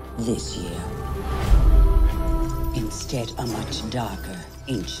coming this year. Instead, a much darker,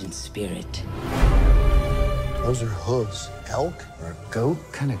 ancient spirit. Those are hooves. Elk or a goat?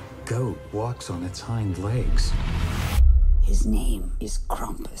 What kind of goat walks on its hind legs? His name is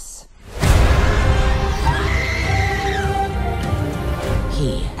Krampus.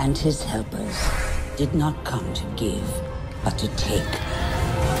 He and his helpers did not come to give, but to take.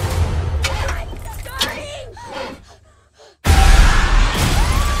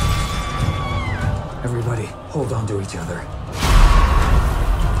 Everybody, hold on to each other.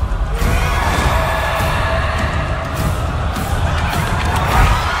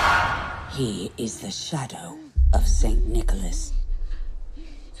 He is the shadow of St. Nicholas.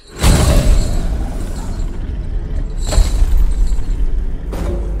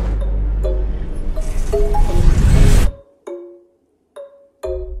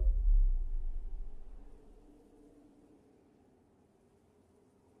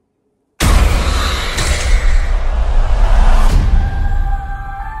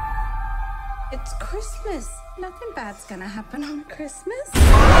 It's Christmas. Nothing bad's gonna happen on Christmas.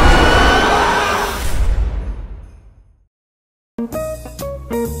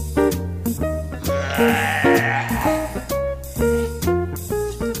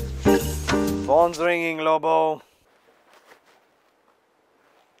 Phone's ringing, Lobo.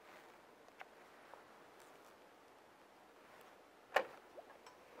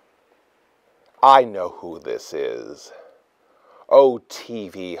 I know who this is. O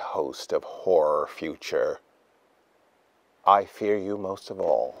TV host of horror future. I fear you most of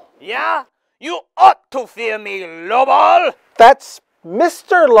all. Yeah? You ought to fear me, Lobo! That's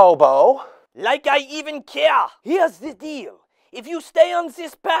Mr. Lobo! Like I even care. Here's the deal. If you stay on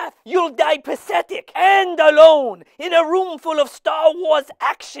this path, you'll die pathetic and alone in a room full of Star Wars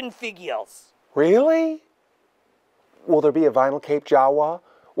action figures. Really? Will there be a vinyl cape Jawa?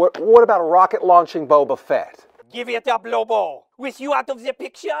 What about a rocket-launching Boba Fett? Give it up, Lobo. With you out of the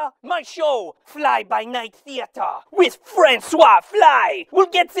picture, my show, Fly by Night Theater, with Francois Fly, will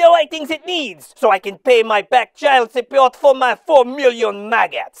get the ratings it needs so I can pay my back child support for my 4 million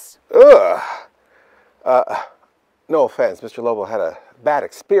maggots. Ugh. No offense, Mr. Lobo had a bad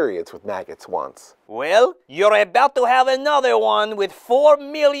experience with maggots once. Well, you're about to have another one with 4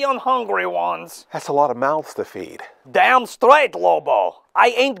 million hungry ones. That's a lot of mouths to feed. Damn straight, Lobo. I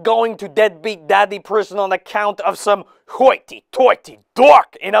ain't going to deadbeat daddy prison on account of some hoity-toity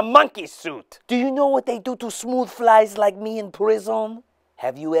dork in a monkey suit. Do you know what they do to smooth flies like me in prison?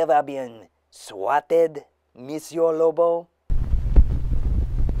 Have you ever been swatted, Monsieur Lobo?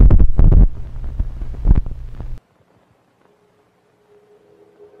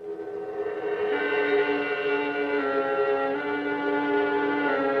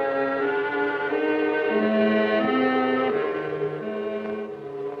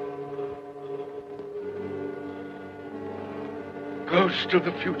 Ghost of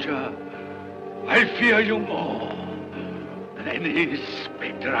the future, I fear you more than any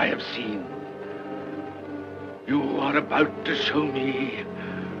specter I have seen. You are about to show me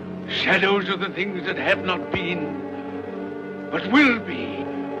shadows of the things that have not been, but will be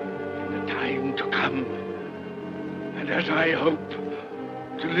in the time to come. And as I hope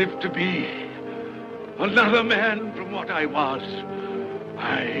to live to be another man from what I was,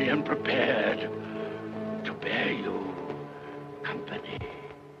 I am prepared to bear you company.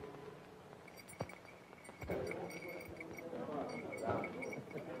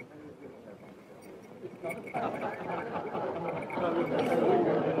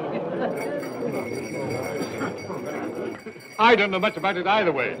 I don't know much about it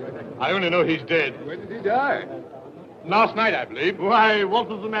either way. I only know he's dead. When did he die? Last night, I believe. Why, what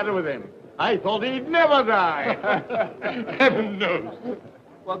was the matter with him? I thought he'd never die. Heaven knows.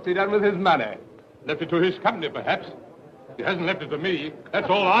 What's he done with his money? Left it to his company, perhaps. He hasn't left it to me. That's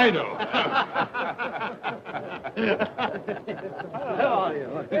all I know. How are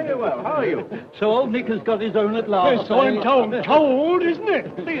you? Very well. How are you? So old Nick has got his own at last. Yes, so I'm told. Told, isn't it?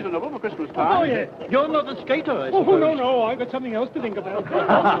 Seasonable for Christmas time. Oh, yeah. You're not a skater, I suppose. Oh, no. I've got something else to think about.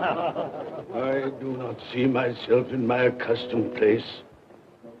 I do not see myself in my accustomed place.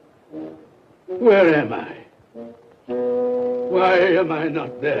 Where am I? Why am I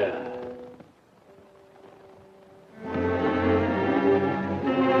not there?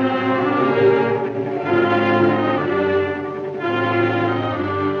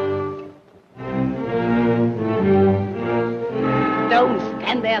 Don't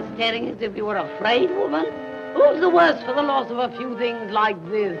stand there staring as if you were afraid, woman. Who's the worse for the loss of a few things like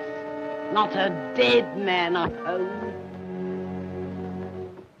this? Not a dead man, I hope.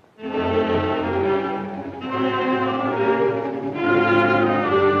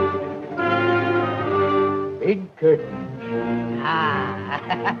 Big curtains.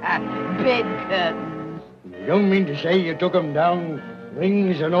 Ah, bed curtains. You don't mean to say you took 'em down,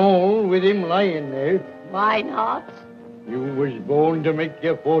 rings and all, with him lying there? Why not? You was born to make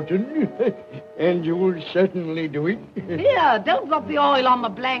your fortune, and you'll certainly do it. Here, don't drop the oil on the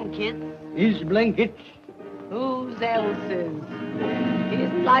blankets. His blankets? Whose else's? He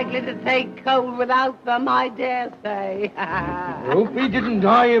isn't likely to take cold without them, I dare say. Hope he didn't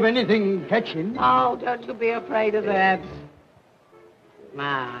die of anything catching. Oh, don't you be afraid of that.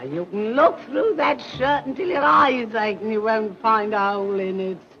 Now, you can look through that shirt until your eyes ache and you won't find a hole in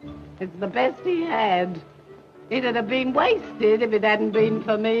it. It's the best he had. It'd have been wasted if it hadn't been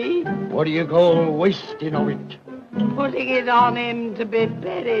for me. What do you call wasting of it? Putting it on him to be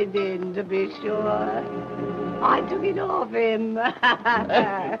buried in, to be sure. I took it off him.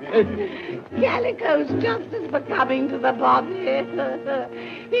 Calico's just as becoming to the body.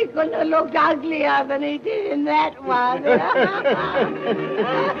 He couldn't have looked uglier than he did in that one.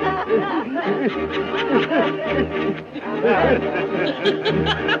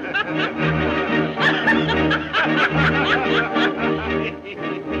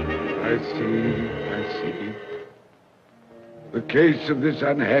 I see. The case of this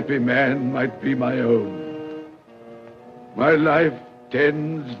unhappy man might be my own. My life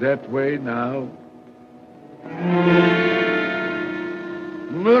tends that way now.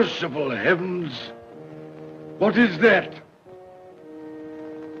 Merciful heavens! What is that?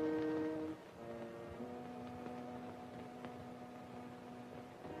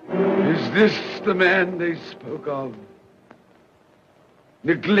 Is this the man they spoke of?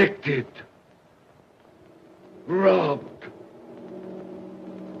 neglected, robbed,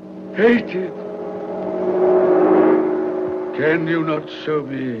 hated. Can you not show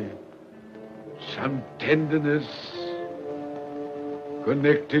me some tenderness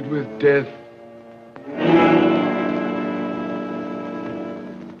connected with death?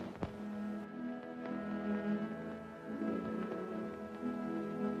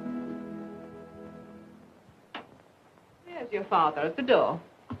 There's your father at the door.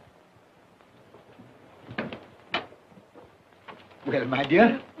 Well, my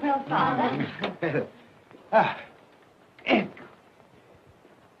dear. Well, Father.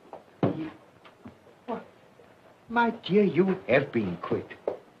 Well, my dear, you have been quit.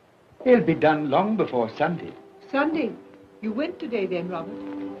 It'll be done long before Sunday. Sunday? You went today then, Robert?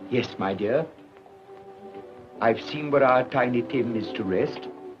 Yes, my dear. I've seen where our tiny Tim is to rest.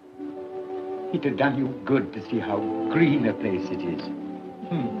 It had done you good to see how green a place it is.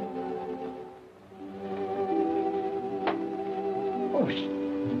 Oh,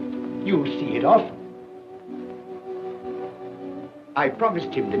 you'll see it often. I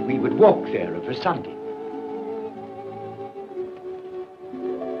promised him that we would walk there of a Sunday.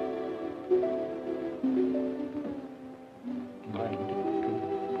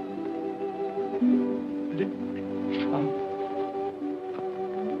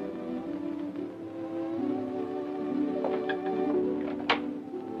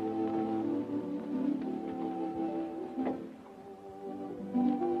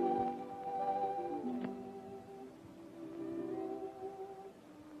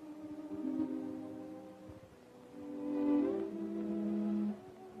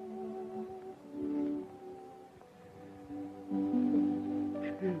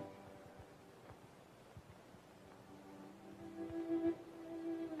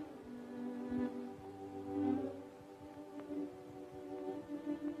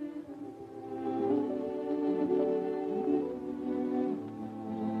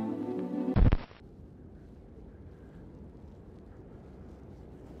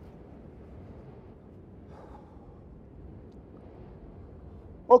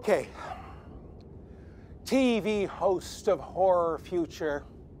 Okay, TV host of Horror Future,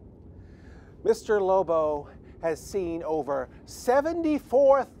 Mr. Lobo has seen over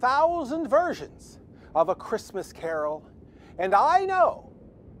 74,000 versions of A Christmas Carol, and I know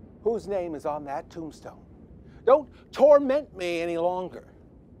whose name is on that tombstone. Don't torment me any longer.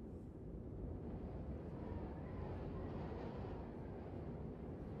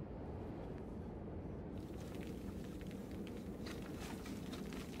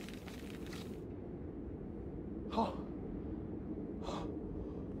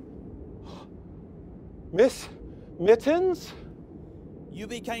 Miss Mittens? You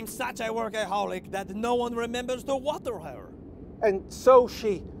became such a workaholic that no one remembers to water her. And so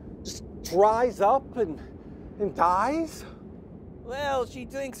she just dries up and dies? Well, she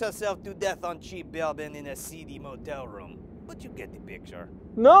drinks herself to death on cheap bourbon in a seedy motel room. But you get the picture.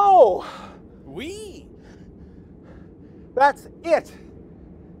 No! Oui! That's it!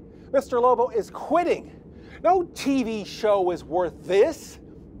 Mr. Lobo is quitting. No TV show is worth this.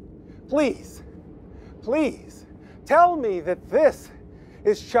 Please, please, tell me that this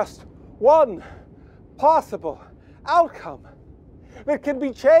is just one possible outcome that can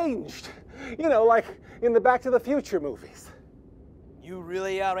be changed. You know, like in the Back to the Future movies. You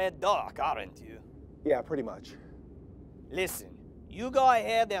really are a doc, aren't you? Yeah, pretty much. Listen, you go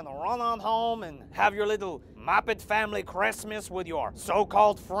ahead and run on home and have your little Muppet family Christmas with your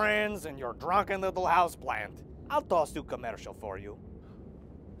so-called friends and your drunken little houseplant. I'll toss to commercial for you.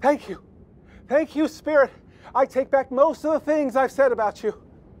 Thank you. Thank you, Spirit. I take back most of the things I've said about you.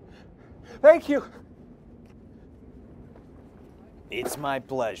 Thank you. It's my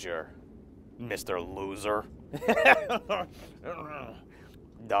pleasure, Mr. Loser.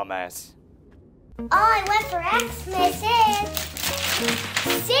 Dumbass. All I want for Xmas is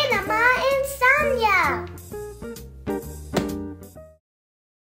Cinema Insomnia.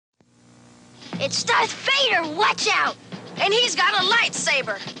 It's Darth Vader, watch out! And he's got a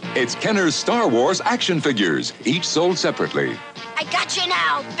lightsaber. It's Kenner's Star Wars action figures, each sold separately. I got you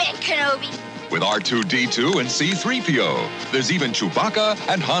now, Ben Kenobi. With R2-D2 and C-3PO. There's even Chewbacca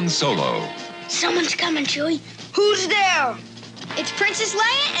and Han Solo. Someone's coming, Chewie. Who's there? It's Princess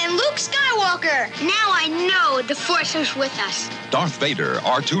Leia and Luke Skywalker. Now I know the Force is with us. Darth Vader,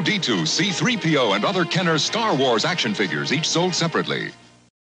 R2-D2, C-3PO, and other Kenner's Star Wars action figures, each sold separately.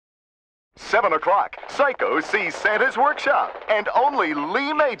 7 o'clock, Psycho sees Santa's workshop, and only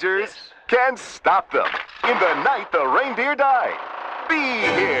Lee Majors can stop them. In the Night the Reindeer Died. be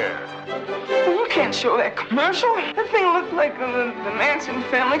here. You can't show that commercial. That thing looked like the Manson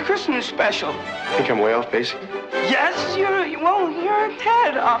family Christmas special. Think I'm way off base? Yes, you're a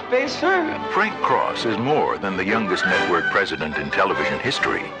tad off base, sir. Frank Cross is more than the youngest network president in television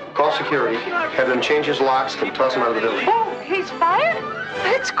history. Call security, have them change his locks, and toss him out of the building. Oh, he's fired?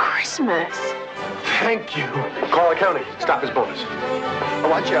 It's Christmas. Thank you. Call accounting. Stop his bonus.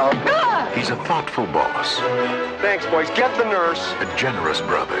 Watch out. He's a thoughtful boss. Thanks, boys. Get the nurse. A generous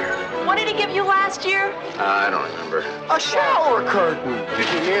brother. What did he give you last year? I don't remember. A shower curtain.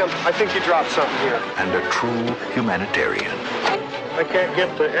 Ma'am, I think you dropped something here. And a true humanitarian. I can't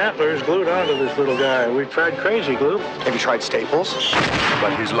get the antlers glued onto this little guy. We've tried crazy glue. Have you tried staples?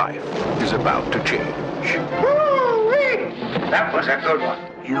 But his life is about to change. Woo-wee! That was a good one.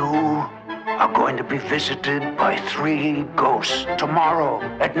 You are going to be visited by 3 ghosts tomorrow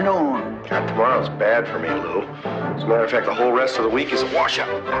at noon. God, tomorrow's bad for me, Lou. As a matter of fact, the whole rest of the week is a washout.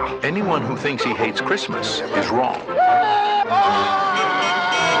 Ow. Anyone who thinks he hates Christmas is wrong.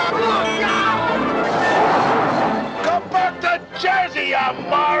 Come back to Jersey, you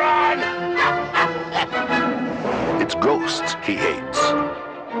moron! It's ghosts he hates.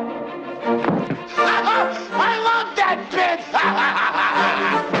 I love that bit!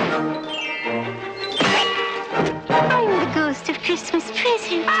 I'm the ghost of Christmas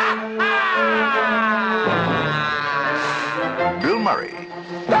present. Bill Murray.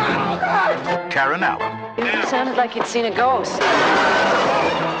 Karen Allen. It sounded like you'd seen a ghost.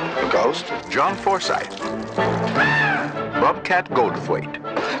 A ghost? John Forsythe. Bobcat Goldthwait.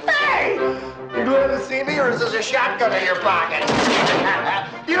 Hey! You glad to see me, or is this a shotgun in your pocket?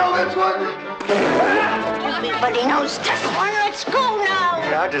 You know this one? Everybody knows this one. Let's go now.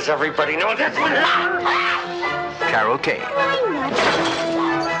 Yeah, does everybody know this one? Carol Kane.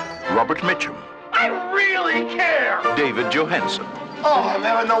 Robert Mitchum. I really care! David Johansen. Oh, I'm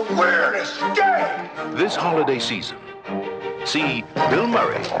having the weirdest day! This holiday season, see Bill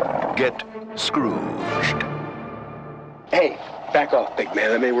Murray get Scrooged. Hey, back off, big man.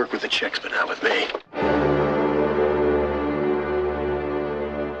 That may work with the chicks, but not with me.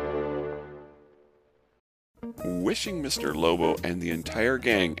 Wishing Mr. Lobo and the entire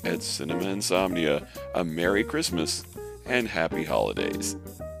gang at Cinema Insomnia a Merry Christmas and Happy Holidays.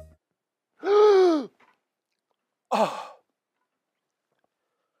 Oh.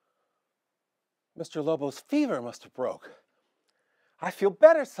 Mr. Lobo's fever must have broke. I feel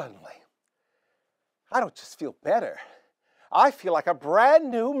better suddenly. I don't just feel better. I feel like a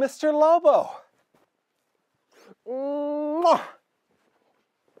brand new Mr. Lobo. Mwah.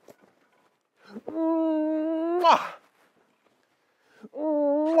 Mwah.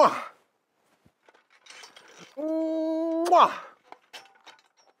 Mwah. Mwah.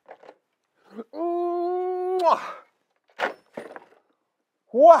 Mwah.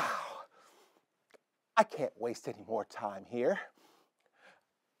 Wow. I can't waste any more time here.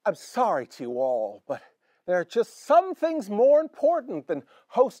 I'm sorry to you all, but there are just some things more important than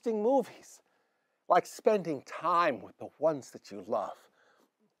hosting movies, like spending time with the ones that you love.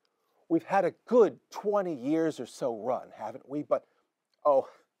 We've had a good 20 years or so run, haven't we? But, oh,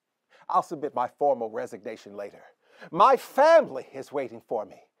 I'll submit my formal resignation later. My family is waiting for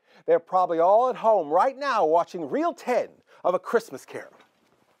me. They're probably all at home right now watching Reel 10 of A Christmas Carol.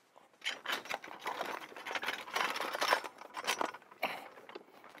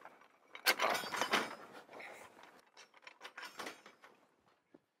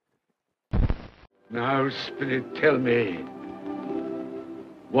 Now, Spirit, tell me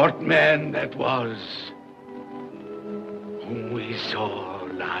what man that was whom we saw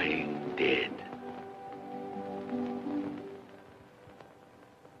lying dead.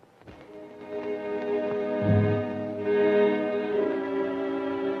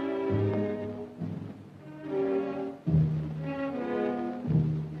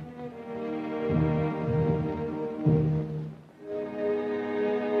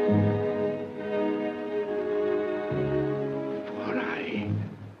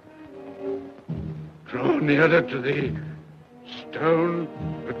 Nearer to the stone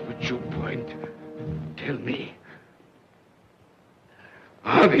at which you point, tell me,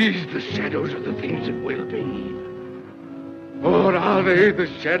 are these the shadows of the things that will be? Or are they the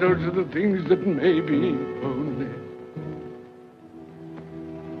shadows of the things that may be only?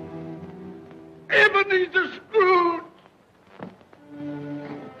 Ebenezer Scrooge!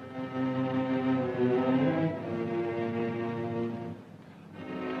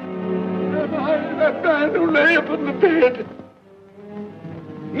 That man who lay upon the bed.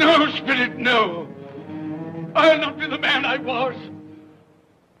 No, Spirit, no. I'll not be the man I was.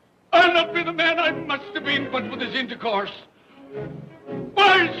 I'll not be the man I must have been but for this intercourse.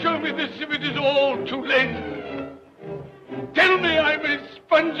 Why show me this if it is all too late? Tell me I may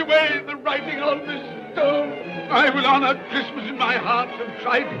sponge away the writing on this stone. I will honor Christmas in my heart and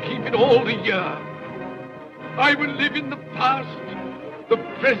try to keep it all the year. I will live in the past, the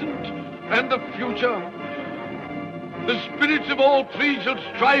present, and the future. The spirits of all three shall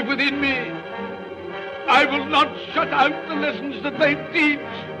strive within me. I will not shut out the lessons that they teach.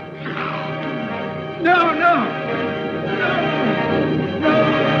 No, no.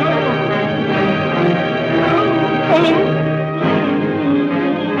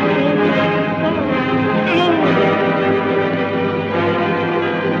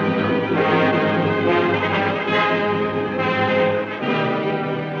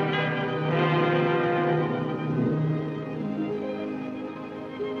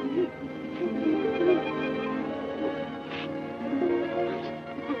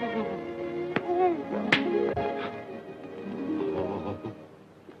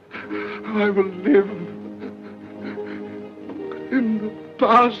 I will live in the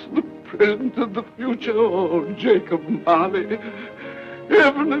past, the present, and the future. Oh, Jacob Marley,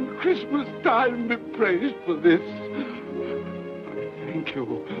 heaven and Christmas time be praised for this. I thank you.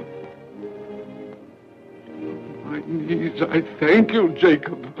 On my knees, I thank you,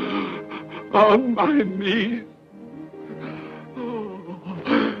 Jacob. On my knees.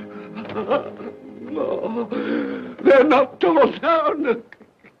 Oh, they're not torn down.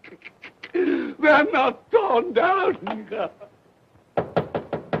 They're not torn down.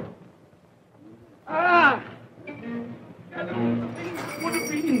 Ah! Would have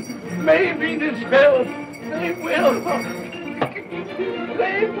been, maybe this spell. They will.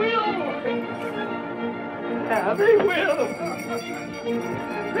 They will. Yeah, they will.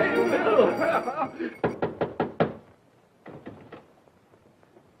 They will.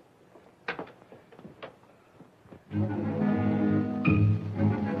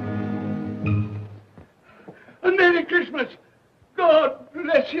 A Merry Christmas! God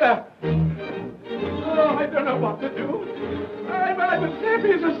bless you! Oh, I don't know what to do. I'm as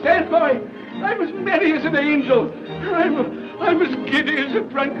happy as a sandboy. I'm as merry as an angel. I'm as giddy as a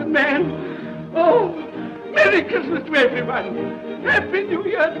drunken man. Oh, Merry Christmas to everyone! Happy New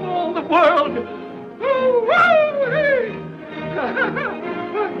Year to all the world! Oh, wow, hey!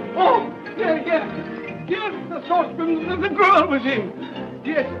 Oh, yeah. Here's the saucepan that the girl was in.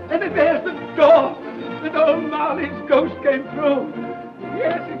 Yes, and there's the door. That old Marley's ghost came through.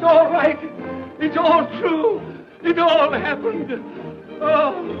 Yes, it's all right. It's all true. It all happened.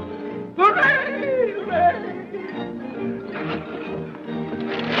 Oh, hooray! Hooray!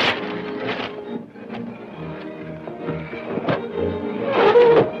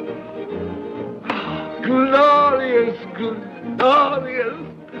 Glorious, glorious.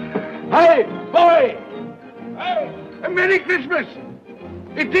 Hey, boy! Hey, a Merry Christmas!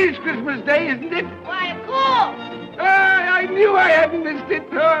 It is Christmas Day, isn't it? Why, of course. I knew I hadn't missed it.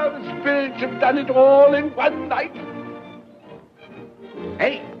 Oh, the spirits have done it all in one night.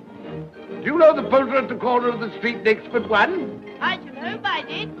 Hey, do you know the poulterer at the corner of the street next but one? I should hope I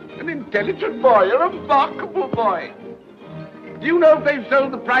did. An intelligent boy, a remarkable boy. Do you know if they've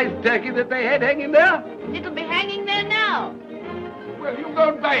sold the prize turkey that they had hanging there? It'll be hanging there now. Well, you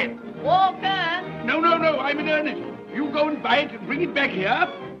go and buy it. Walker. No, I'm in earnest. You go and buy it and bring it back here,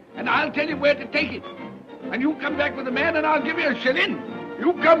 and I'll tell you where to take it. And you come back with a man, and I'll give you a shilling.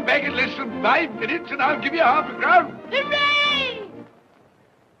 You come back in less than 5 minutes, and I'll give you half a crown. Hooray!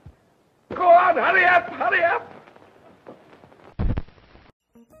 Go on, hurry up, hurry up.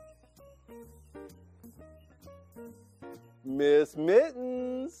 Miss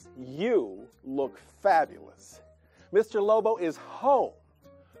Mittens, you look fabulous. Mr. Lobo is home.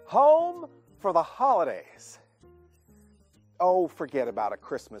 Home for the holidays. Oh, forget about A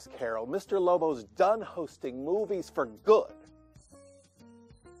Christmas Carol. Mr. Lobo's done hosting movies for good.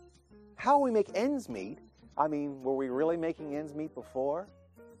 How we make ends meet? I mean, were we really making ends meet before?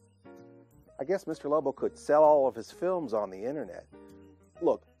 I guess Mr. Lobo could sell all of his films on the internet.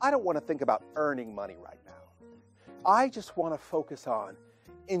 Look, I don't want to think about earning money right now. I just want to focus on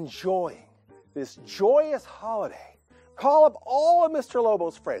enjoying this joyous holiday. Call up all of Mr.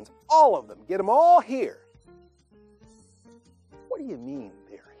 Lobo's friends, all of them. Get them all here. What do you mean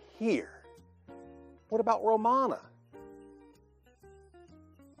they're here? What about Romana?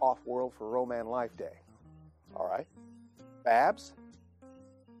 Off-world for Roman Life Day. All right. Babs?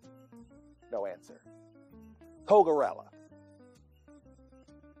 No answer. Togarella.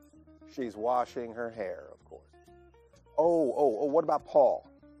 She's washing her hair, of course. Oh, what about Paul?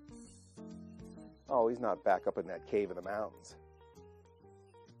 Oh, he's not back up in that cave in the mountains.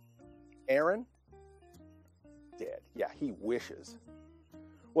 Aaron? Dead. Yeah, he wishes.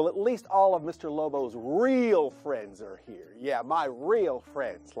 Well, at least all of Mr. Lobo's real friends are here. Yeah, my real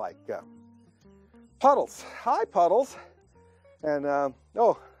friends, like Puddles. Hi, Puddles. And,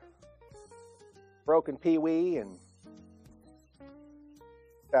 oh, Broken Pee-wee and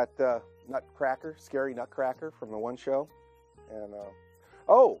that Nutcracker, Scary Nutcracker from the one show. And,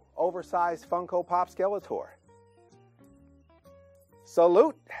 oh, oversized Funko Pop Skeletor.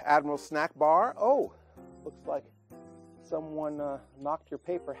 Salute, Admiral Snack Bar. Oh, looks like someone knocked your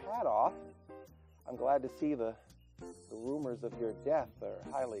paper hat off. I'm glad to see the rumors of your death are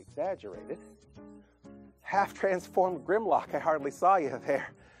highly exaggerated. Half-transformed Grimlock, I hardly saw you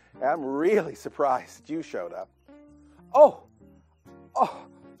there. I'm really surprised you showed up. Oh,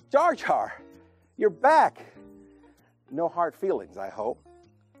 Jar Jar, you're back. No hard feelings, I hope.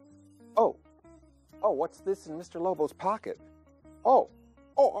 Oh, what's this in Mr. Lobo's pocket?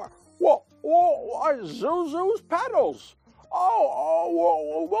 Zuzu's pedals.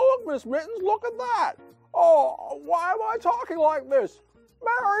 Look, Miss Mittens, look at that. Oh, why am I talking like this?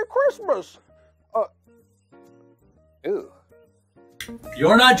 Merry Christmas. Ew.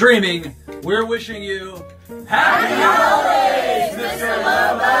 You're not dreaming. We're wishing you Happy Holidays, Mr.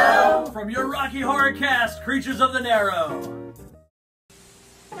 Lobo! From your Rocky Horror cast, Creatures of the Narrow.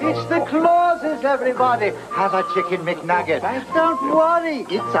 It's the Clauses, everybody. Have a chicken McNugget. Don't worry,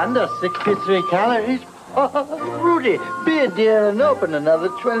 it's under 63 calories. Rudy, be a dear and open another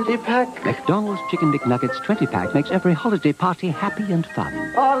 20-pack. McDonald's Chicken McNuggets 20-pack makes every holiday party happy and fun.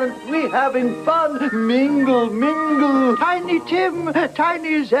 Aren't we having fun? Mingle, mingle. Tiny Tim,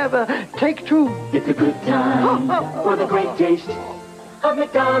 tiny as ever. Take two. It's a good time for the great taste of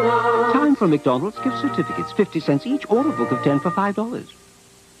McDonald's. Time for McDonald's gift certificates, 50 cents each, or a book of 10 for $5.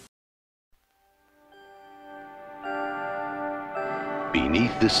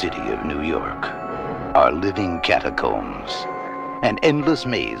 Beneath the city of New York are living catacombs, an endless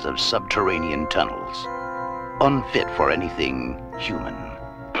maze of subterranean tunnels, unfit for anything human,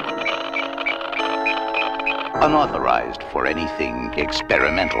 unauthorized for anything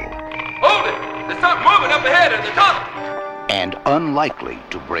experimental. Hold it! There's something moving up ahead in the tunnel! And unlikely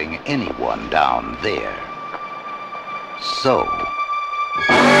to bring anyone down there. So,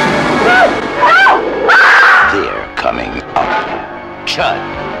 they're coming up. Chud.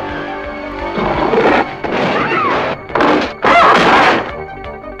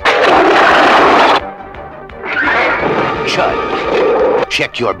 Chud,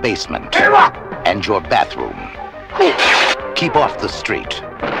 check your basement and your bathroom. Keep off the street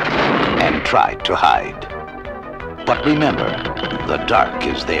and try to hide. But remember, the dark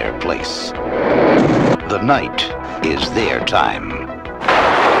is their place. The night is their time.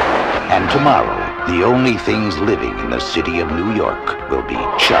 And tomorrow, the only things living in the city of New York will be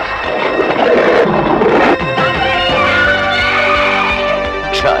Chud.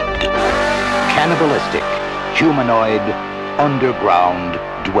 Chud. Cannibalistic, humanoid, underground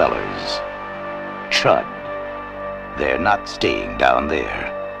dwellers. Chud. They're not staying down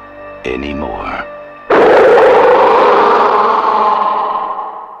there anymore.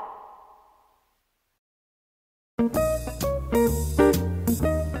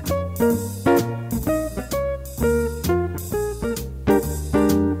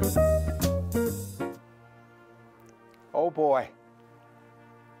 Oh boy.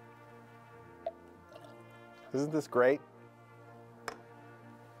 Isn't this great?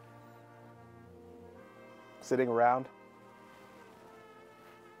 Sitting around.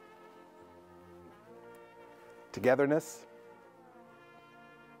 Togetherness.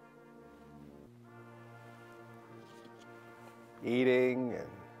 Eating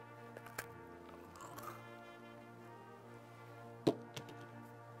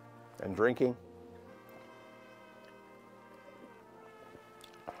and drinking.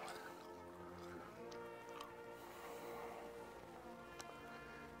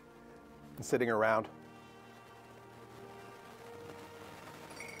 And sitting around.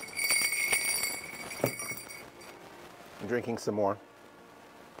 And drinking some more.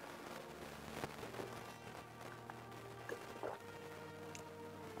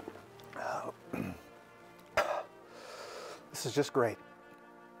 This is just great.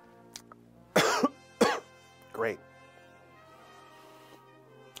 Great.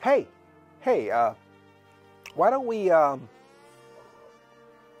 Hey, why don't we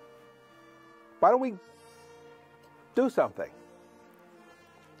do something?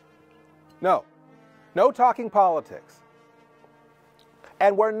 No talking politics.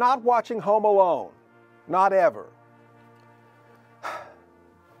 And we're not watching Home Alone. Not ever.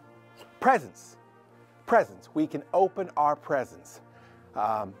 Presents. We can open our presents.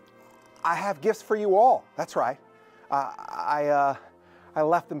 I have gifts for you all. That's right. I I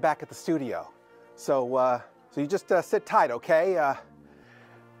left them back at the studio. So you just sit tight, okay?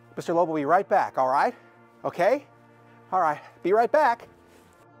 Mr. Lobo will be right back, all right? Okay? All right, be right back.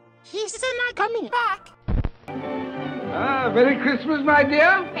 He's still not coming back. Merry Christmas, my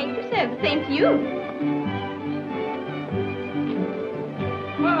dear. Thank you, sir. The same to you.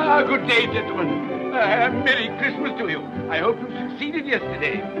 Good day, gentlemen. Merry Christmas to you. I hope you succeeded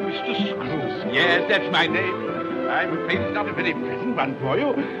yesterday. Mr. Scrooge. Yes, that's my name. I'm afraid it's not a very pleasant one for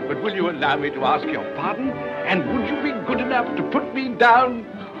you, but will you allow me to ask your pardon? And would you be good enough to put me down?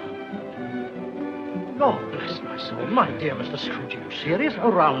 Lord bless my soul. My dear Mr. Scrooge, are you serious? A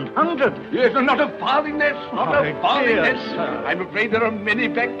round 100? Yes, not a farthing less. Not a farthing dear less. sir. I'm afraid there are many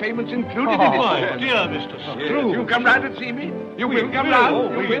back payments included in it. My dear Mr. Yes, Scrooge. you come round and see me. You will come will. round.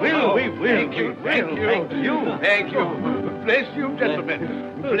 Oh, You we will. Thank you. Thank you. Thank you. Thank you. Bless you,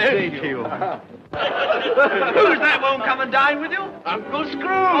 gentlemen. Bless you. Who's that won't come and dine with you? Uncle Scrooge.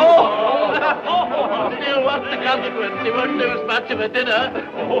 Still, what's the consequence? He won't lose much of a dinner.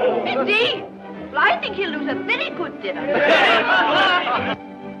 Indeed. Well, I think he'll lose a very good dinner.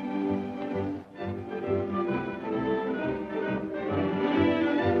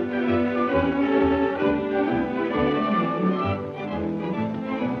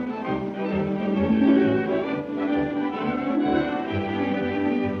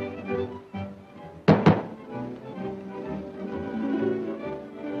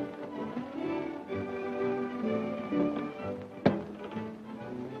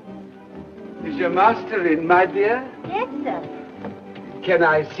 Is your master in, my dear? Yes, sir. Can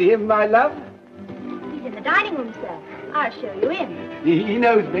I see him, my love? He's in the dining room, sir. I'll show you in. He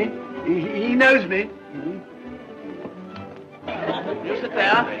knows me. He knows me. You sit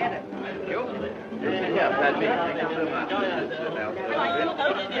there. Thank you. Here, Padby. Thank you so much.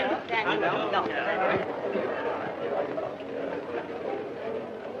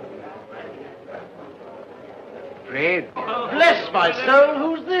 Fred. Bless my soul,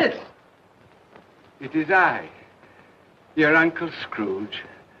 who's this? It is I, your Uncle Scrooge.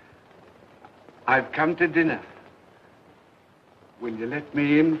 I've come to dinner. Will you let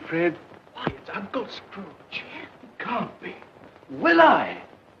me in, Fred? Why, it's Uncle Scrooge. Can't be. Will I?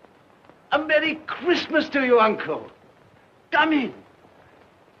 A Merry Christmas to you, Uncle. Come in.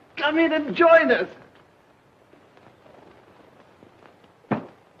 Come in and join us.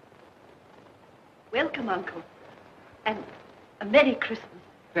 Welcome, Uncle. And a Merry Christmas.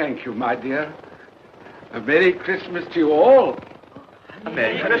 Thank you, my dear. A Merry Christmas to you all. A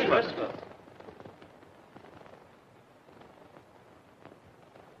Merry Christmas.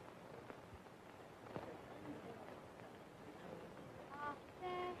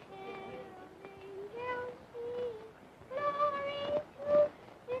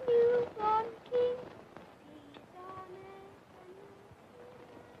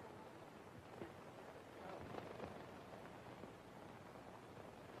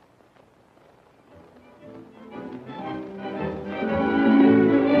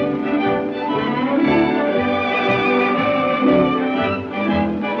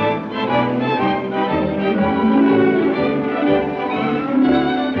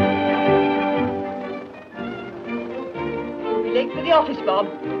 Office, Bob.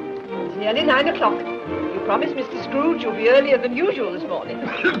 It's nearly 9 o'clock. You promised Mr. Scrooge you'll be earlier than usual this morning.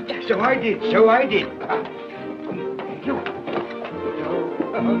 So I did. You. Thank you.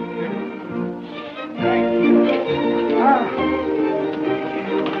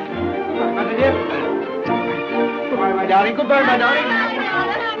 Goodbye, dear. Goodbye, my darling. Goodbye, my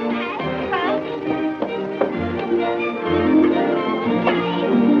darling.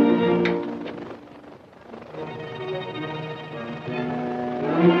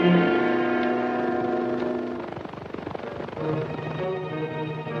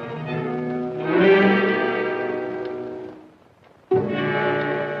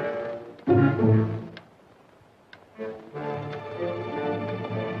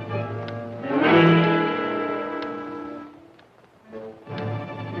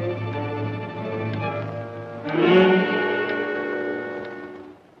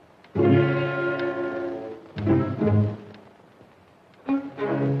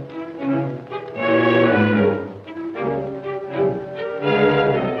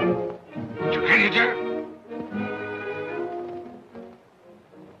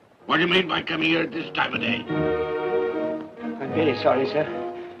 What do you mean by coming here at this time of day? I'm very sorry, sir.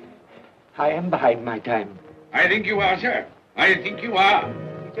 I am behind my time. I think you are, sir. I think you are.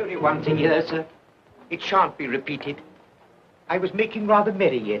 It's only one thing here, sir. It shan't be repeated. I was making rather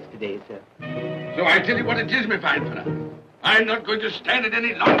merry yesterday, sir. So I tell you what it is, my fine fellow. I'm not going to stand it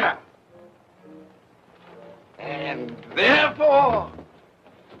any longer. And therefore,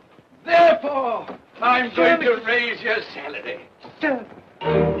 Therefore, I'm going to raise your salary. Sir,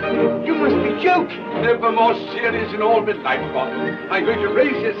 you must be joking. Never more serious in all my life, Bob. I'm going to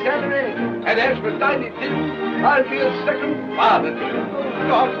raise your salary, and as for Tiny Tim, I'll be a second father to you.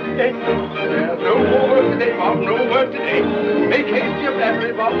 God, there's no more word today, Bob. No word today. Make haste your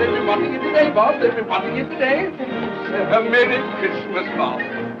battery, Bob. They'll be wanting it today, Bob. They'll be wanting it today. A Merry Christmas, Bob.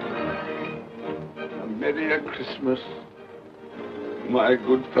 A Merry Christmas, my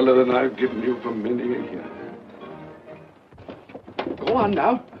good fellow, that I've given you for many a year. Go on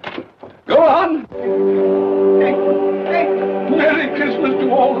now. Go on. Merry Christmas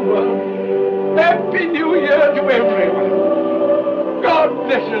to all the world. Happy New Year to everyone. God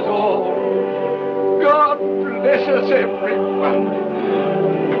bless us all. God bless us everyone.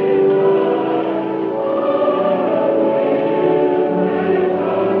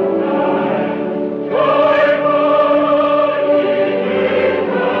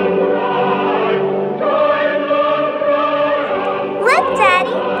 Look,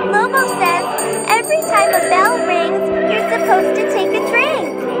 Daddy. Lobo says every time a bell rings, you're supposed to take a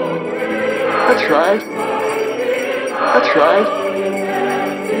drink. That's right. That's right.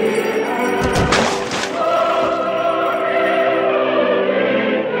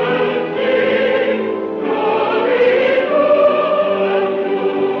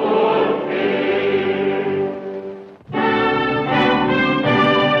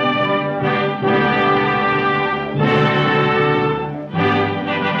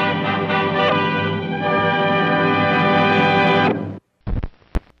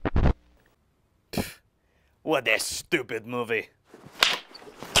 What a stupid movie.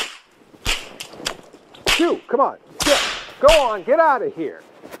 Stu, come on. Go on, get out of here.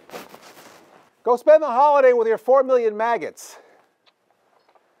 Go spend the holiday with your 4 million maggots.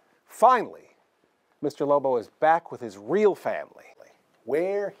 Finally, Mr. Lobo is back with his real family,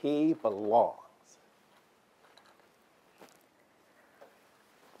 where he belongs.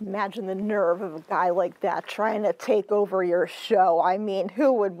 Imagine the nerve of a guy like that trying to take over your show. I mean,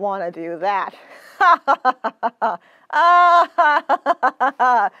 who would want to do that?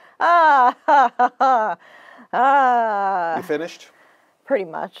 You finished? Pretty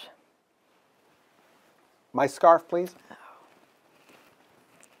much. My scarf, please.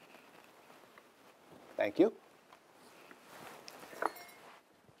 Thank you.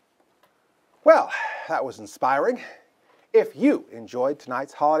 Well, that was inspiring. If you enjoyed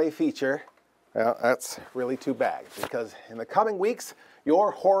tonight's holiday feature, well, that's really too bad, because in the coming weeks,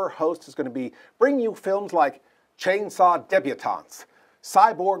 your horror host is going to be bringing you films like Chainsaw Debutantes,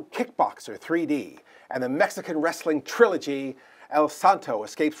 Cyborg Kickboxer 3D, and the Mexican wrestling trilogy El Santo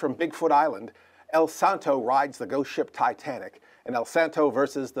Escapes from Bigfoot Island, El Santo Rides the Ghost Ship Titanic, and El Santo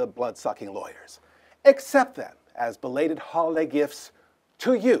versus the Blood-Sucking Lawyers. Accept them as belated holiday gifts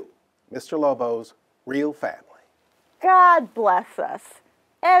to you, Mr. Lobo's real family. God bless us,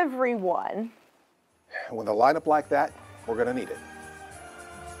 everyone. With a lineup like that, we're going to need it.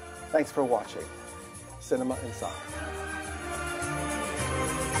 Thanks for watching Cinema Insomnia.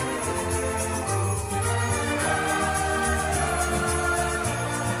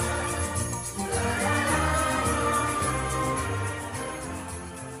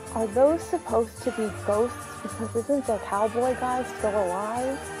 Are those supposed to be ghosts? Because isn't the cowboy guy still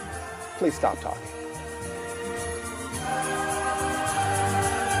alive? Please stop talking.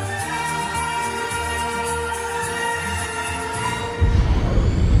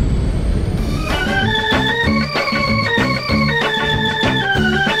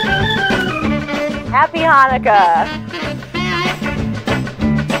 Happy Hanukkah!